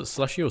Slushy, was it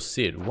Slushy or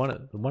Sid? One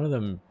of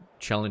them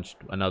challenged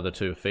another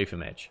to a FIFA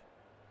match.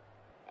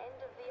 End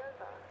of the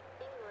over.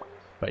 England.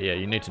 But yeah,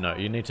 you need to know.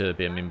 You need to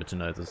be a member to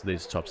know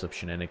these types of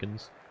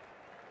shenanigans.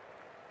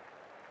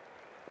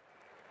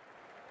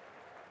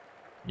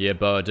 Yeah,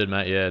 Bo, I did,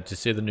 mate. Yeah, to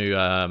see the new.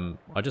 I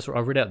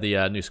read out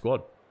the new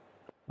squad.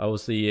 I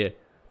was the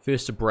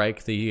first to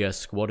break the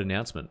squad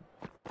announcement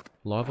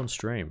live on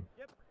stream.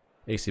 Yep.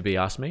 ECB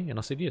asked me, and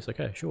I said yes.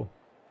 Okay, sure.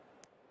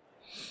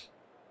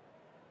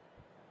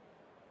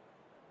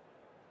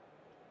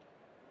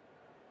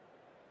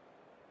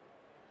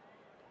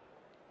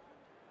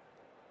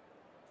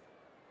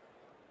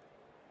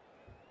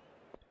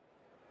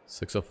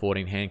 Six of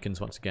 14 Hankins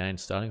once again,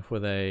 starting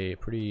with a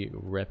pretty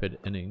rapid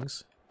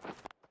innings.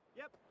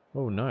 Yep.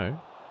 Oh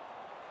no.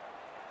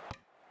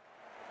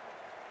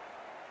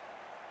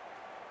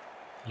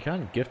 You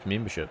can't gift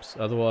memberships,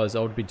 otherwise I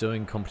would be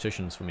doing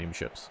competitions for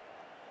memberships.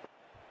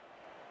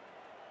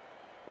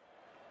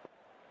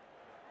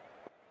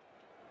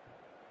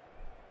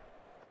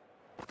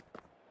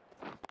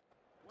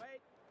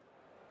 Wait.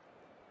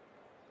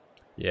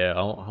 Yeah,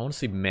 I want to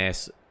see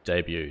mass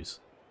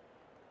debuts.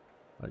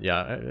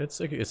 Yeah,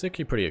 it's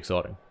actually pretty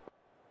exciting.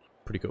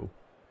 Pretty cool.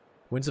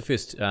 When's the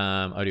first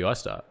ODI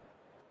start?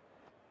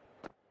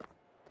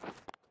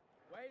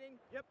 Waiting.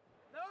 Yep.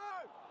 No.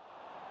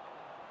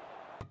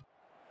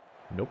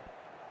 Nope.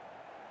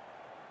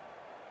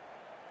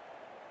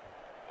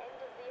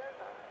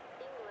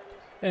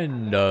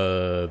 End of the over. England. End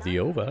of the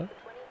over.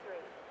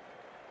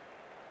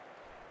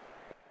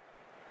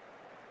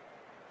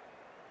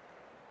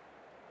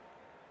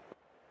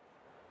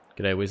 23.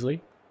 G'day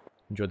Wesley.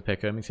 Enjoyed the pack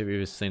openings. Have you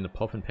ever seen the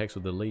pop-in packs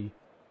with the Lee?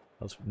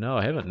 No,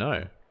 I haven't,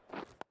 no.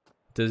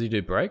 Does he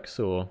do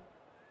breaks or?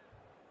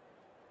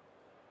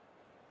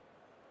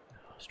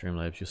 Oh,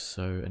 Streamlabs, you're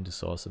so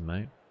indecisive,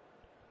 mate.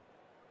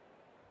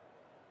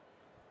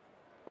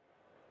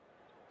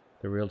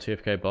 The real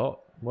TFK bot?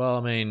 Well,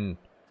 I mean,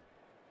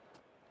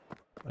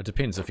 it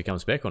depends if he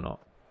comes back or not.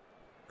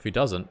 If he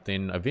doesn't,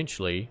 then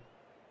eventually,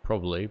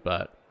 probably,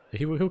 but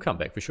he'll come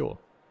back for sure.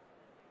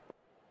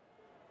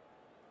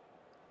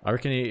 I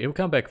reckon he'll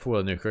come back for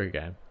a new cricket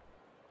game,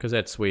 because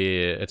that's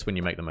when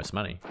you make the most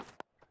money.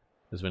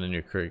 Is when a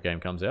new cricket game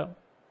comes out.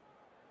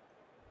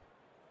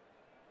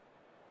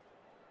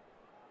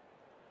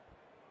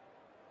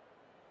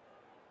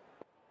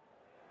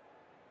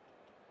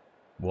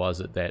 Why is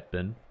it that,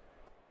 Ben?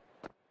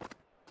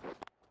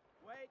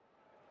 Wait.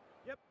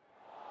 Yep.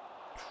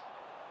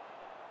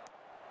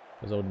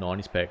 Those old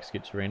 90s packs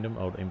gets random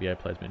old NBA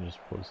players managers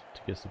reporters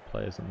to guess the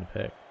players in the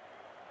pack.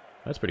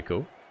 That's pretty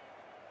cool.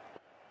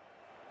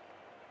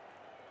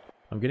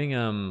 I'm getting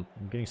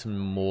some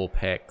more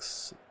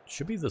packs.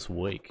 Should be this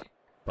week,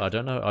 but I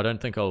don't know. I don't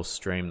think I'll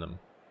stream them.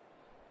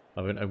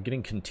 I'm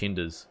getting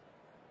contenders,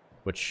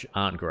 which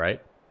aren't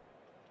great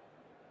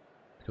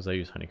because I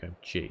use honeycomb.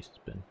 Jeez, it's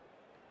been.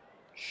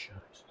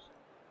 Jesus.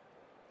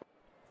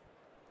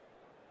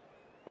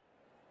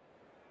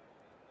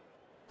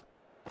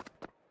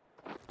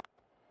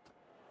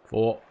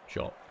 Four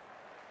shot.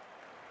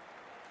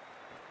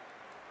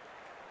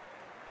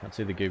 Can't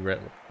see the gig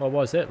rattle. Oh,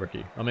 why is that,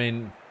 Ricky? I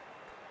mean,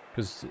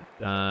 because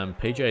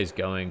PJ's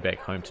going back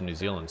home to New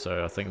Zealand,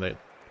 so I think that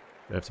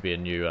there have to be a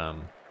new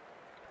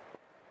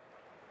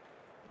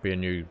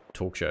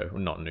talk show, well,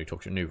 not a new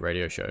talk show, new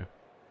radio show. End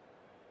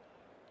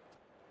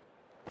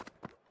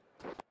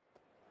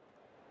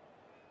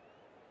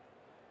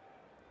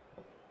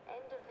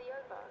of the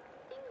over.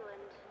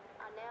 England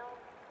are now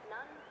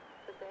none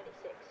for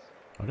 36.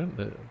 I don't.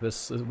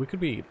 We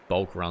could be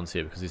bulk runs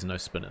here because there's no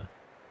spinner.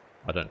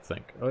 I don't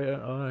think. Oh yeah.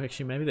 Oh,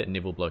 actually, maybe that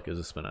Neville bloke is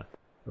a spinner.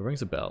 It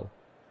rings a bell.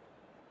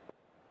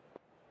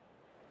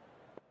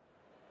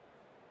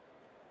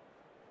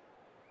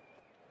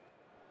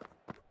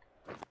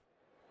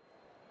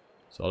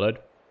 Solid.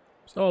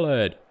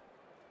 Solid.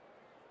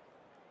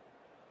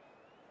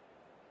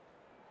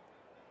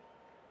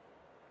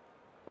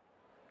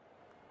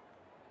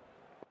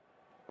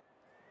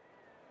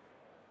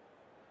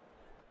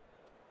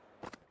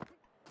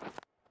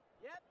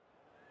 Yep.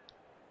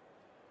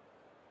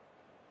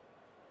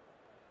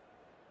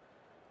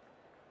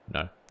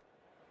 No.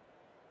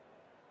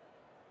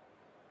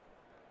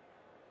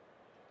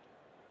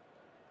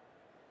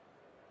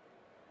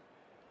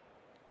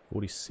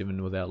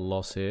 47 without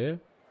loss here.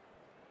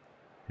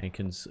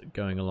 Hankins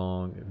going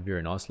along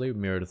very nicely.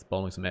 Meredith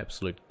bowling some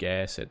absolute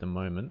gas at the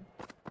moment.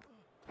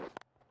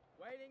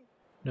 Waiting.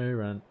 No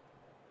run.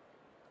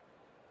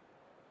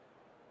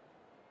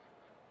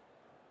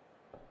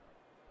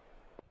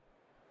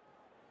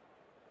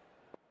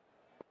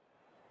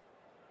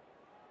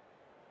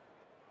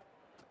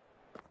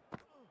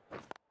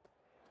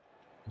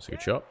 That's a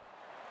good shot.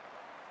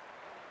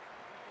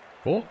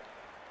 4. Those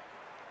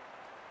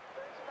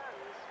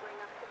runs bring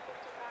up the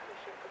 50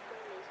 partnership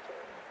between these two.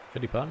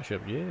 50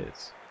 partnership,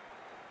 yes.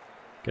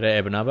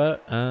 G'day Abanaba.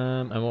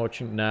 I'm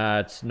watching. Nah,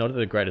 it's not at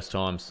the greatest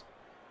times.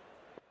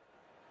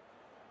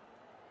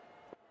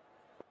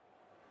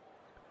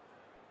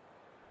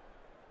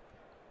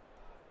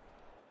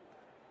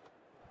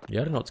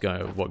 Yeah, I don't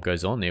know what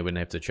goes on there when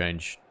they have to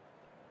change,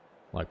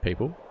 like,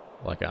 people.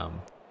 Like,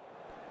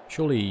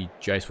 surely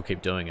Jace will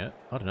keep doing it.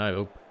 I don't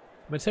know.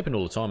 I mean, it's happened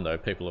all the time though.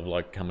 People have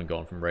like come and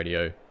gone from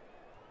radio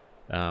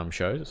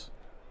shows.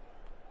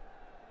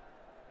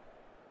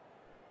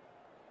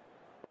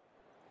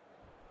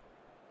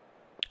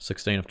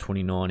 (16 of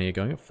 29 here,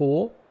 going at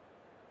 4.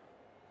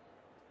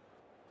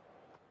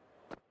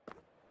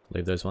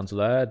 Leave those ones,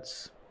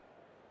 lads.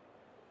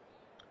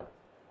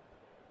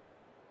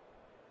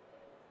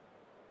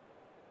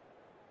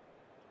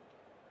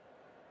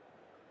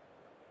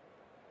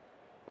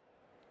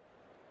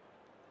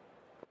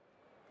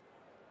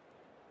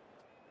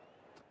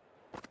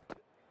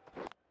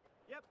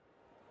 Yep.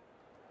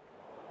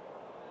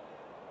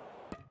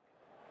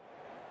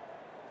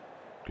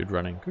 Good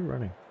running, good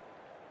running.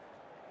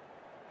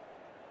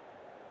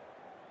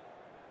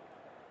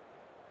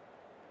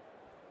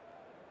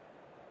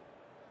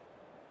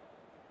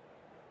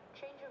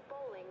 Change of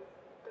bowling.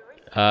 The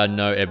risk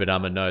No,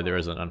 Ebedama, no, there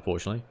isn't,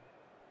 unfortunately.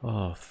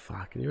 Oh,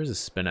 fuck, there is a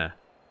spinner.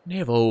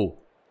 Neville!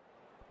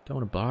 Don't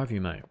want to bar of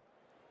you, mate.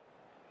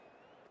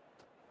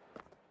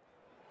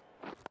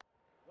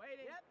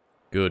 Waiting. Yep.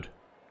 Good.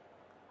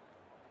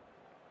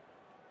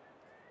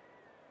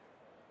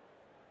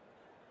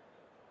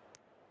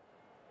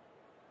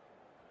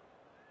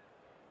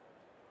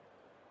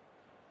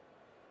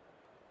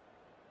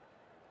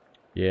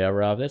 Yeah,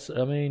 Rav, that's,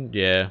 I mean,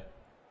 yeah.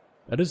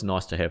 It is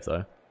nice to have,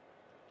 though.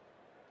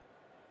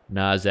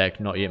 Nah, Zach,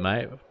 not yet,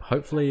 mate.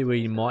 Hopefully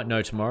we might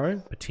know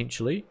tomorrow,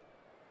 potentially.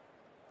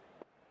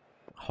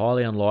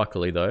 Highly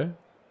unlikely, though.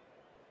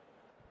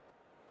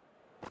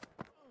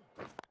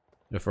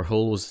 If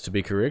Rahul was to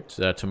be correct,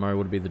 tomorrow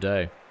would be the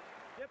day.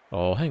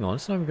 Oh, hang on,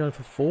 it's not even going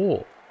for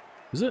 4.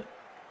 Is it?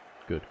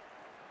 Good.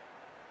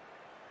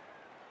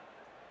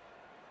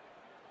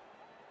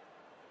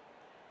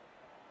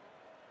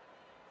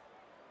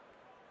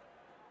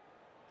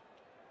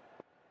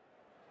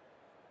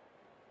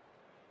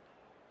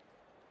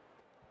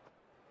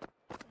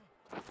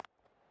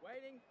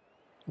 Waiting.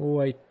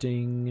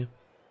 Waiting.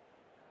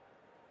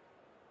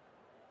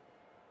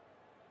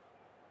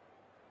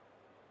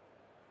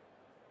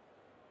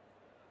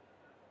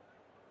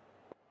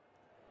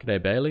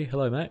 G'day Bailey,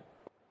 hello mate.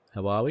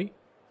 How are we?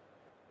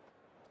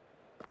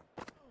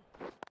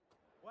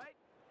 Wait.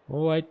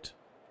 Wait.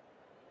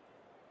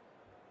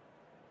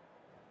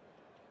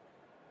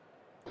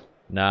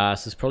 Nah,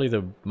 this is probably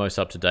the most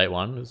up-to-date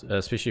one,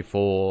 especially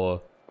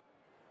for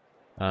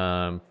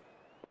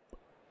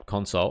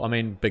console. I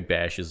mean, Big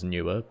Bash is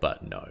newer,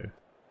 but no.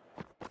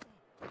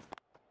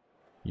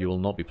 You will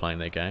not be playing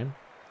that game.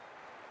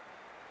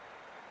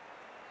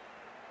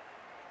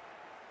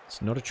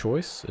 It's not a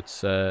choice,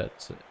 it's a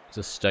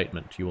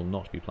statement. You will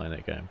not be playing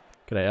that game.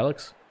 G'day,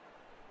 Alex.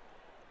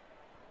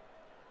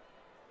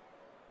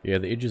 Yeah,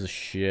 the Edge is a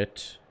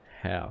shit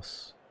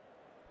house.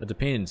 It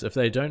depends. If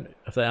they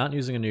aren't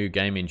using a new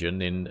game engine,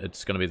 then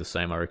it's going to be the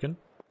same, I reckon.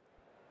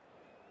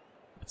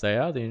 If they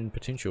are, then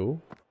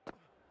potential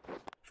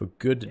for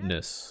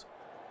goodness.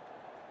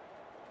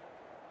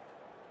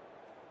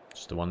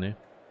 Just the one there.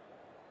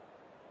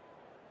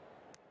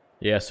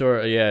 Yeah,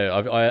 so yeah,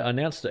 I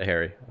announced it,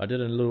 Harry. I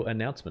did a little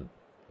announcement.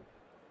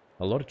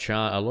 A lot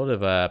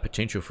of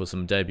potential for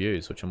some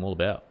debuts, which I'm all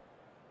about.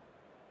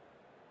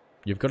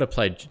 You've got to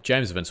play.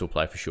 James Vince will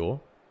play for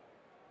sure,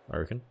 I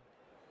reckon.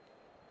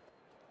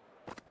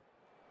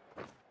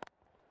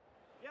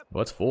 Yep.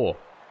 Well, that's 4.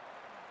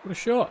 What a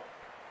shot!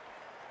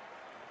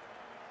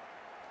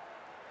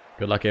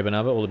 Good luck,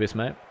 Ebenaba. All the best,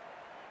 mate.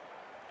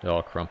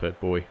 Oh,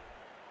 crumpet, boy.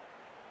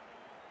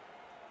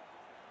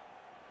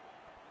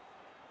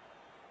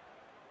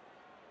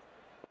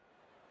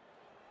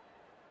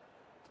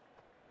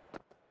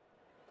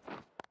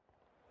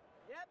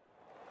 Yep.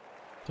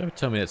 Don't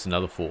tell me that's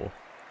another 4.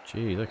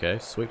 Jeez, okay.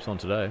 Sweeps on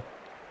today.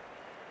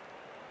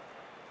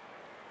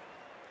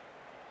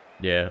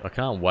 Yeah, I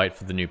can't wait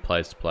for the new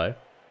players to play.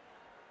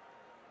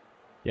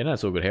 Yeah, no,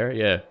 it's all good, Harry.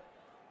 Yeah.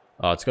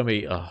 Oh, it's going to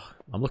be... Oh,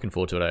 I'm looking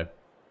forward to it, eh?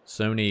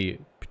 So many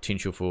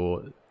potential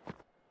for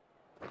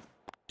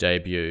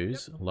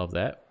debuts. Love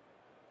that.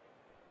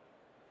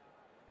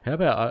 How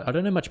about... I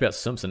don't know much about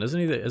Simpson.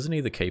 Isn't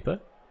he the keeper?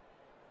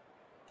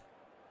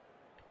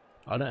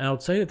 I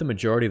would say that the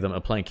majority of them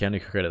are playing county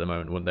cricket at the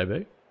moment, wouldn't they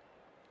be?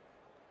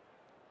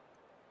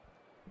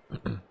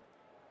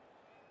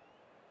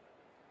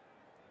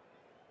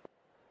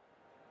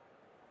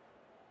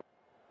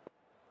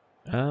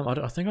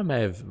 I think I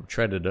may have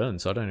traded it in,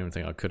 so I don't even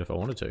think I could if I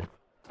wanted to.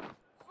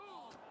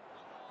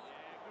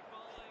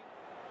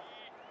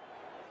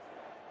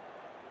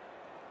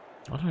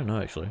 I don't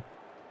know, actually.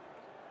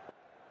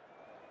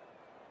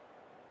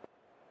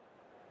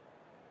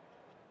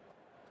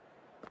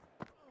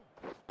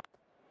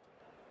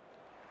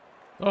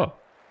 Oh.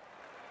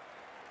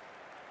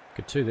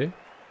 Good two there.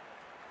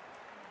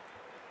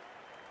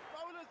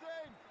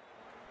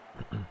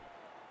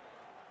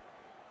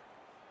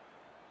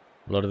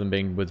 A lot of them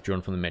being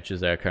withdrawn from the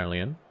matches they are currently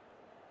in.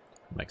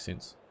 Makes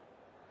sense.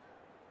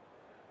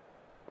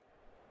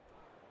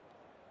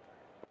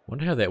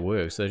 Wonder how that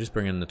works. They just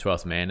bring in the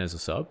 12th man as a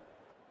sub.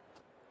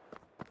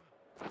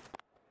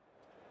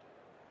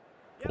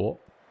 Or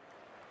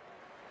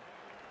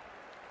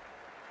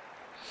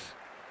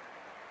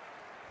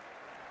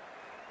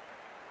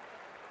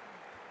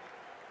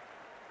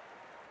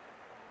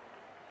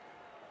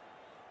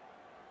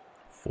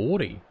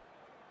 $40.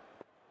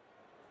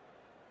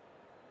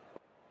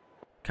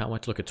 Can't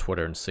wait to look at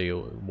Twitter and see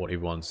what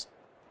everyone's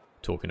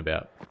talking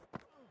about.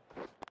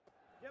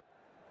 Yep.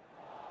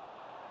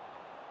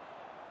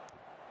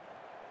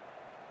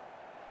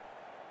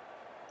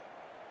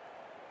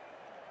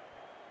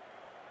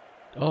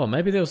 Oh,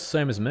 maybe that was the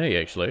same as me,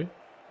 actually.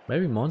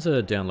 Maybe mine's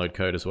a download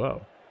code as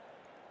well.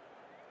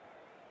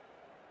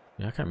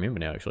 Yeah, I can't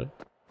remember now, actually.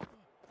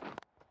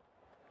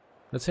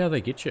 That's how they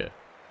get you.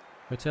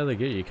 That's how they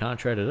get you. You can't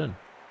trade it in.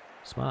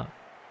 Smart.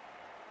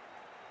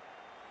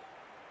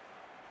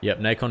 Yep,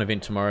 Nacon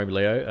event tomorrow,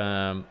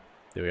 Leo.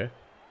 There we go.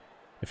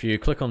 If you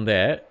click on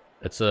that,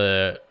 it's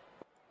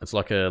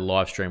like a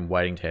live stream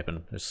waiting to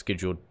happen. It's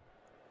scheduled,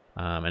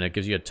 and it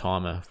gives you a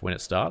timer for when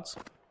it starts.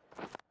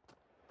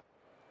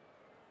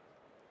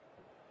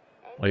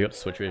 Oh, you got to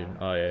switch region.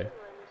 Oh yeah.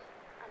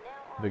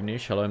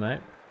 Vignesh, hello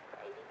mate.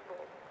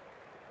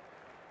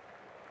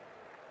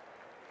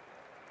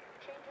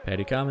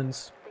 Paddy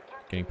Cummins,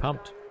 getting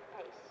pumped.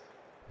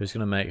 Who's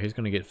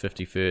gonna get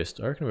 50 first?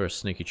 I reckon we're a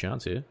sneaky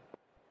chance here.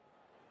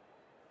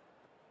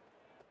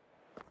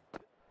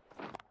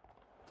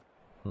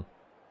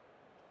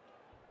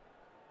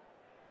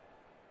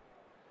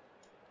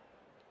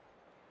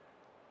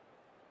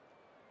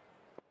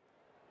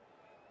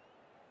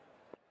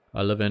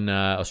 I live in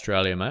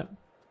Australia, mate.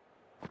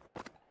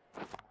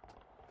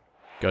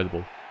 Go the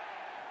ball.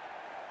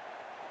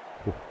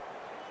 Ooh.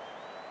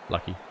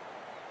 Lucky.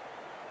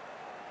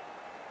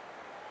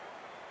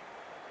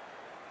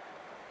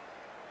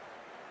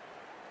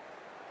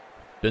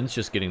 Ben's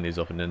just getting these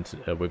off a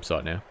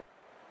website now.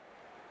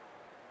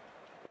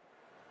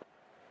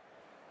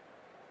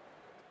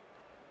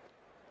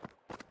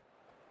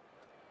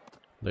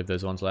 Leave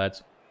those ones,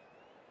 lads.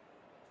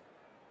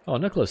 Oh,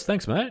 Nicholas,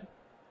 thanks, mate.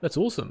 That's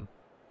awesome.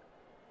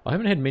 I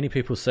haven't had many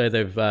people say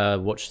they've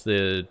watched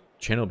the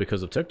channel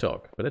because of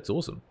TikTok, but that's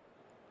awesome.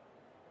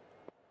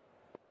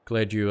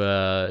 Glad you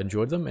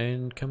enjoyed them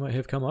and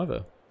have come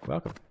over.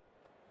 Welcome.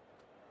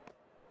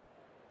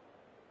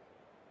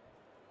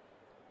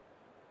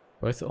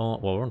 Both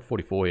on, well, we're on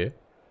 44 here.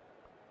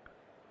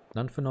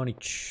 None for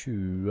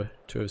 92.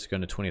 Two of us going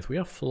to 20th. We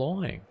are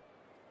flying.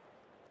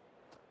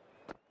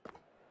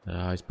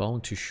 He's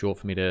bowling too short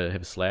for me to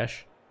have a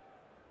slash.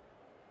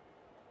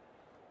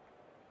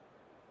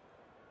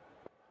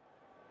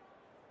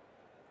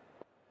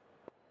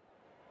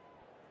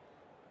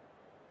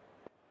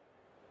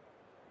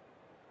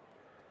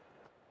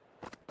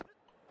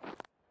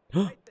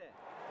 Right there.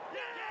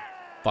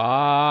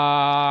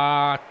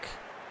 Fuck.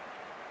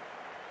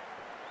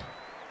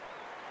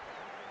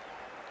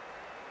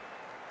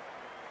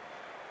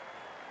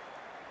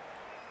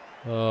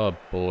 Oh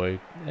boy,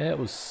 that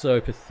was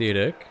so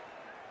pathetic.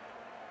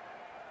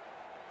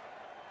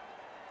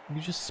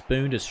 You just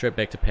spooned it straight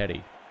back to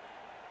Paddy.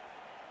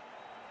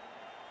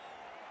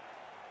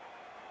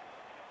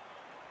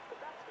 The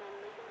batsman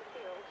leaving the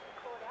field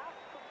called out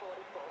for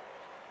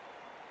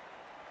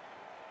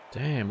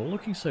 44. Damn, we're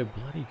looking so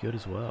bloody good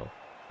as well.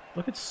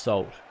 Look at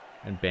Salt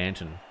and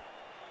Banton.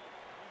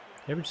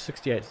 Average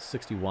 68 to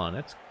 61,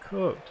 that's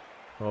cooked.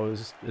 Oh,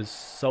 is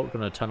Salt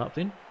going to turn up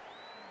then?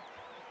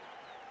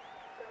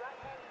 The right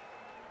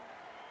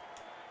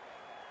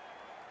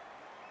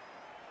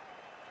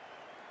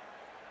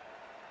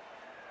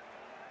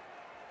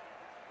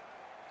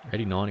hand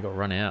 89 got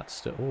run out.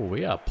 Still, oh,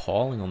 we are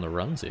piling on the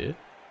runs here.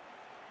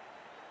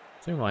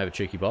 I think we might have a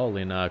cheeky bowl,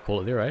 then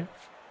call it there, eh?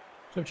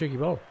 Let's have a cheeky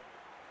bowl.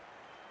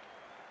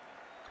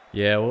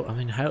 Yeah, well, I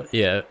mean,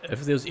 yeah,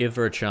 if there was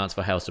ever a chance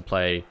for Hales to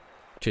play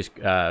Test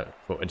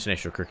for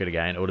international cricket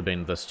again, it would have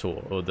been this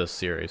tour or this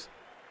series.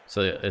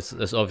 So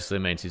this obviously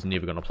means he's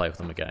never going to play with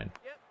them again.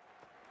 Yep.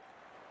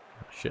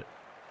 Oh, shit.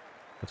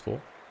 That's 4.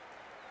 end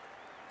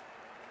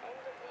of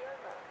the over.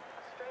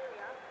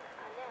 Australia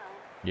are now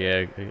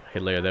Yeah, hey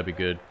Leo, that'd be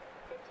good.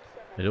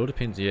 57. It all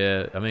depends,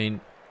 yeah, I mean,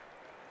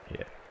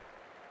 yeah.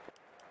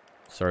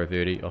 Sorry,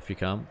 Verdi, off you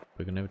come.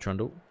 We're going to have a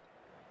trundle.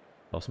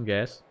 Lost some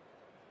gas.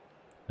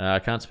 I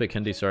can't speak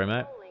Hindi, sorry,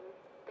 mate. Bowling.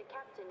 The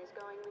captain is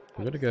going with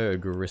We're gonna go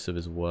aggressive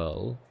as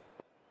well.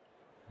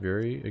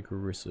 Very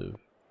aggressive.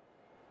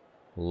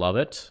 Love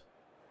it.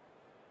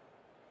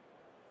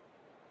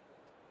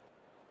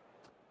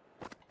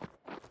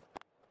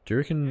 Do you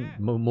reckon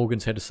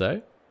Morgan's had to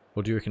say?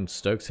 Or do you reckon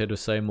Stokes had to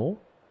say more?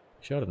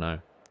 Actually, I don't know.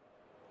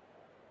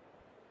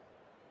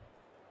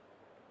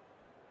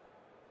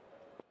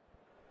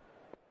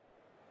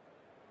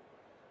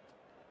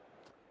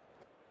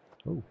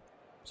 Oh,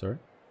 sorry.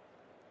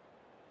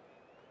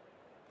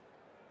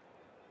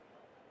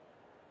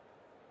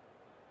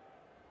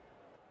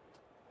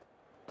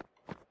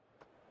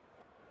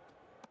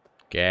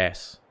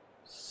 Gas.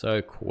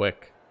 So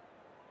quick.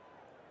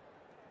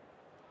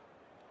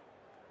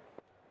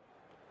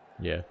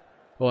 Yeah.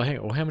 Well, hang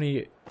on. Well, how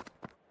many...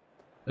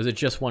 Is it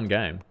just one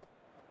game?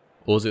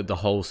 Or is it the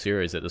whole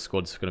series that the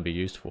squad's going to be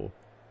used for?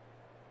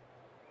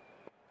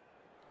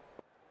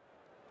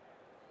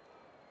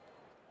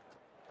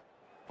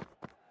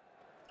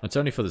 It's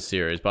only for the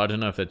series, but I don't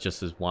know if it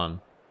just is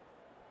one.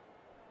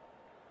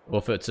 Or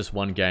if it's just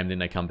one game, then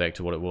they come back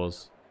to what it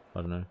was. I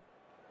don't know.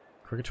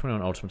 Cricket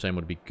 21 Ultimate Team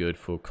would be good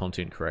for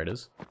content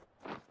creators.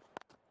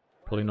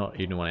 Probably not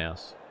anyone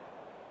else.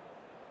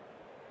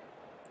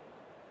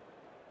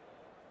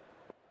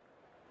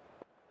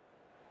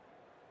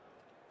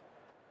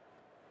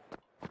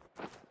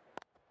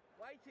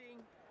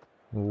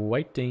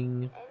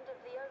 Waiting. End of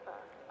the over.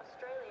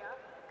 Australia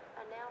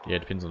are now Yeah, it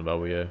depends on the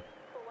bubble, yeah.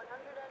 for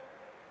 100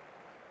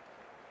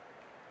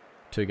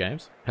 and 2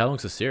 games? How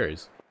long's the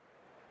series?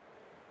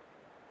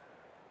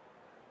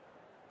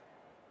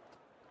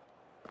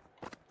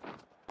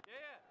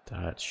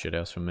 That's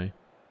shithouse from me.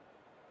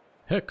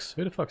 Hicks?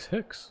 Who the fuck's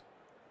Hicks?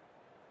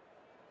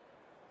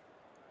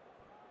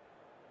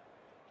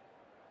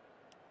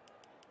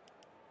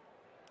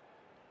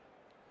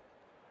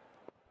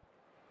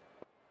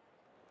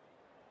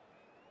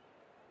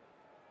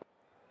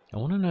 I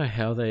want to know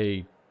how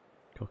they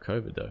got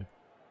COVID though.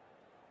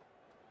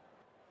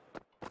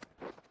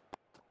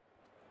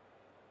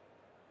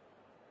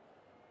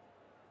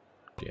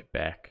 Get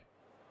back.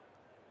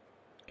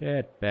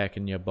 Get back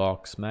in your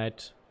box,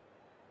 mate.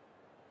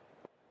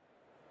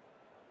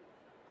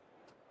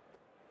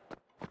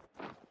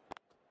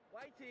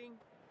 Waiting.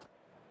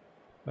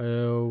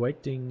 Oh,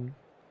 waiting.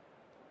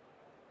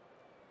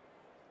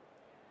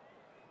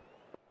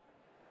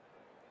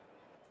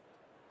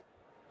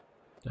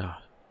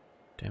 Ah,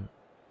 damn it.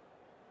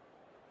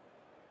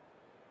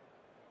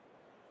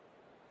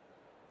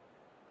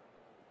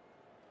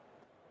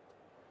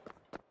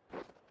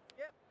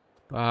 Yep.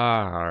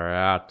 Far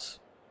out.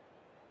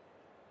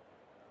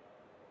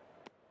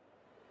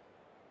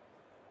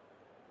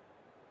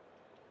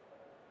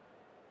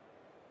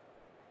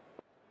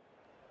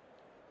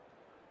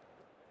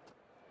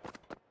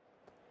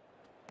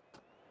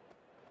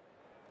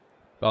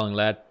 Bowling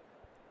lad.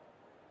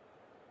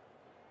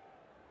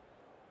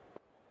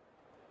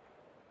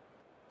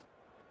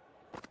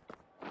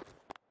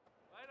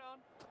 Right on.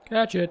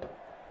 Catch it.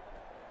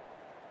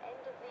 end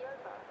of the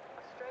over.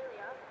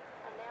 Australia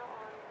are now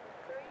on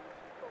 3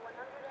 for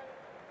 100 and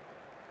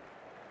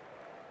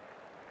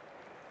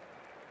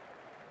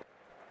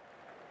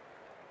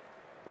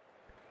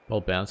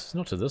Ball bounces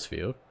not to this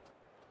field.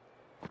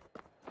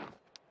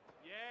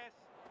 Yes.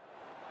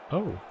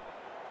 Oh.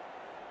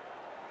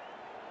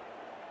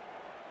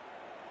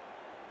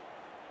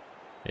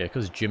 Yeah,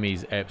 because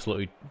Jimmy's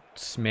absolutely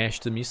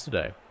smashed him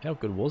yesterday. How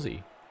good was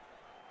he?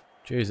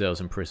 Jeez, that was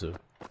impressive.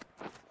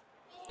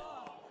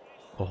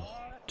 Oh,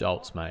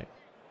 adults, mate.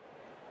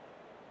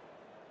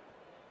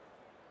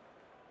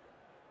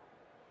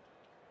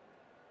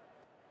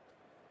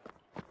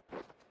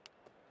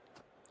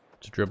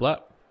 To dribble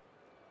up.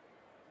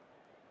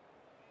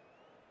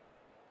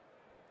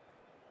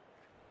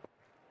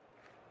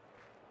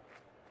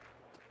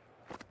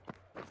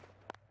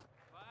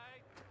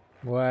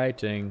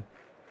 Waiting.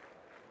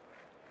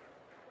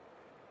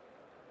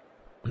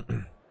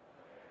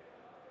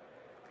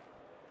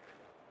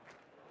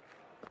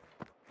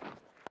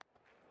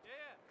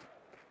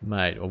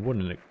 Mate, I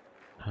wouldn't...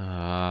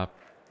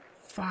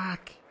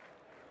 fuck.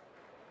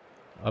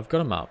 I've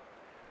got him up.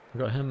 I've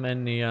got him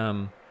and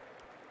the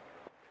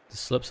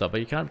slips up,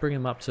 but you can't bring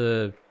him up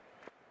to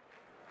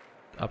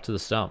the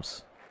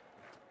stumps.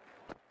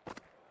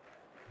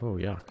 Oh,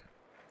 yuck.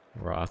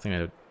 Right, I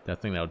think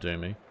that'll do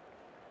me.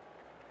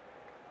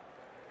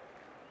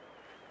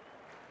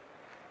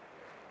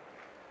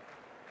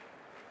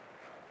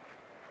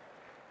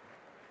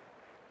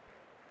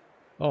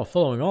 Oh,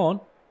 following on.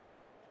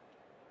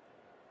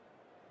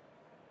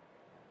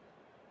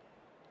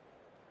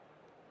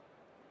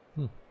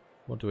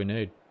 What do we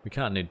need? We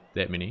can't need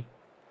that many.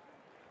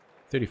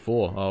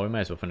 34. Oh, we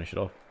may as well finish it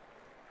off.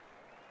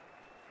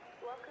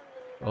 welcome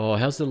the new Oh,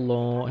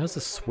 how's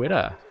the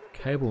sweater?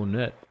 Cable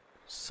knit.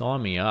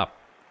 Sign me up.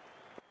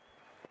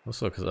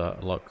 Looks like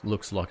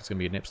it's gonna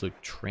be an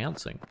absolute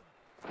trouncing.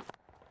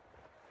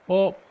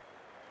 Oh,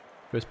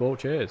 first ball,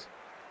 cheers.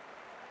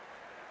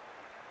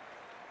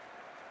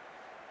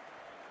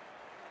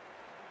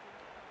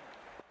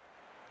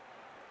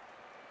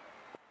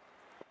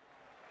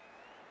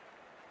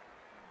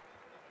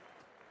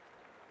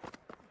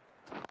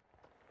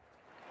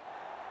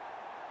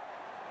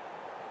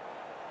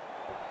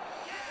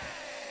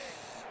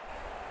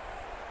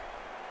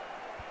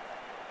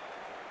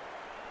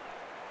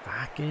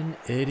 Fucking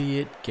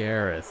idiot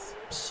Gareth.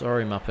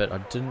 Sorry, Muppet. I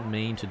didn't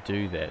mean to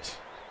do that.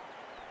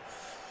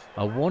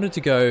 I wanted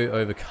to go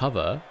over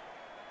cover.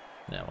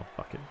 Now, well,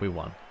 fuck it. We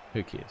won.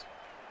 Who cares?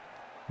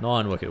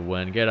 9-wicket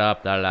win. Get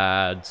up there,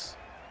 lads.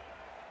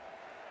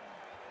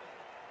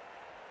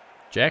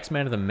 Jack's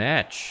man of the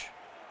match.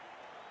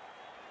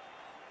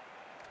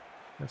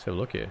 Let's have a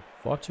look here.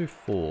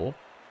 5-2-4.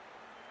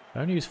 I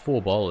only use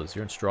 4 bowlers.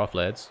 You're in strife,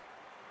 lads.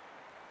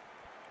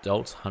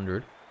 Dalt's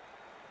 100.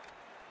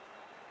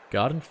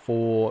 Garden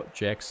 4,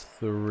 Jack's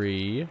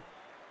 3.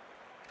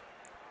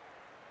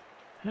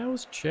 How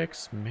was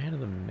Jack's man of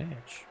the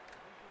match?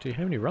 Dude,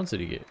 how many runs did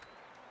he get?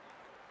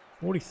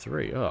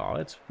 43. Oh,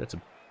 that's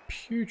a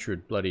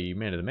putrid bloody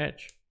man of the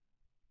match.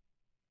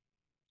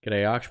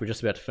 G'day, Arch. We're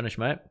just about to finish,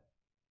 mate.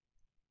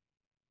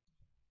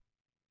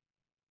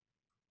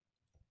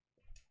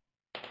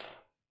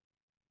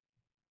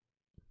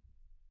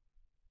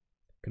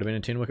 Could have been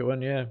a 10-wicket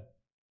win, yeah.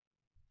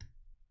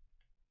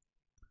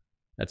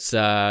 That's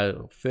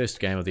first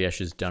game of the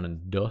Ashes done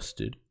and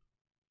dusted.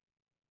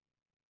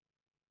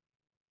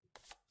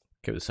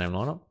 Keep the same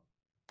lineup.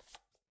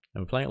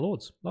 And we're playing at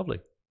Lords. Lovely.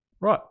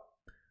 Right.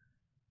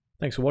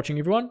 Thanks for watching,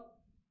 everyone.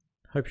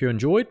 Hope you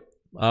enjoyed.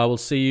 We'll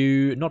see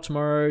you not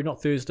tomorrow,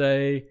 not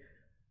Thursday,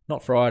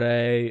 not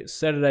Friday.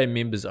 Saturday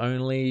members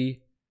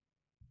only.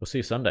 We'll see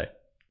you Sunday.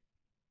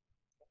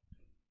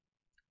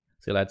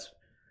 See you, lads.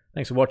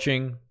 Thanks for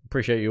watching.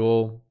 Appreciate you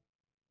all.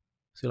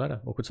 See you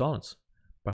later. Awkward silence.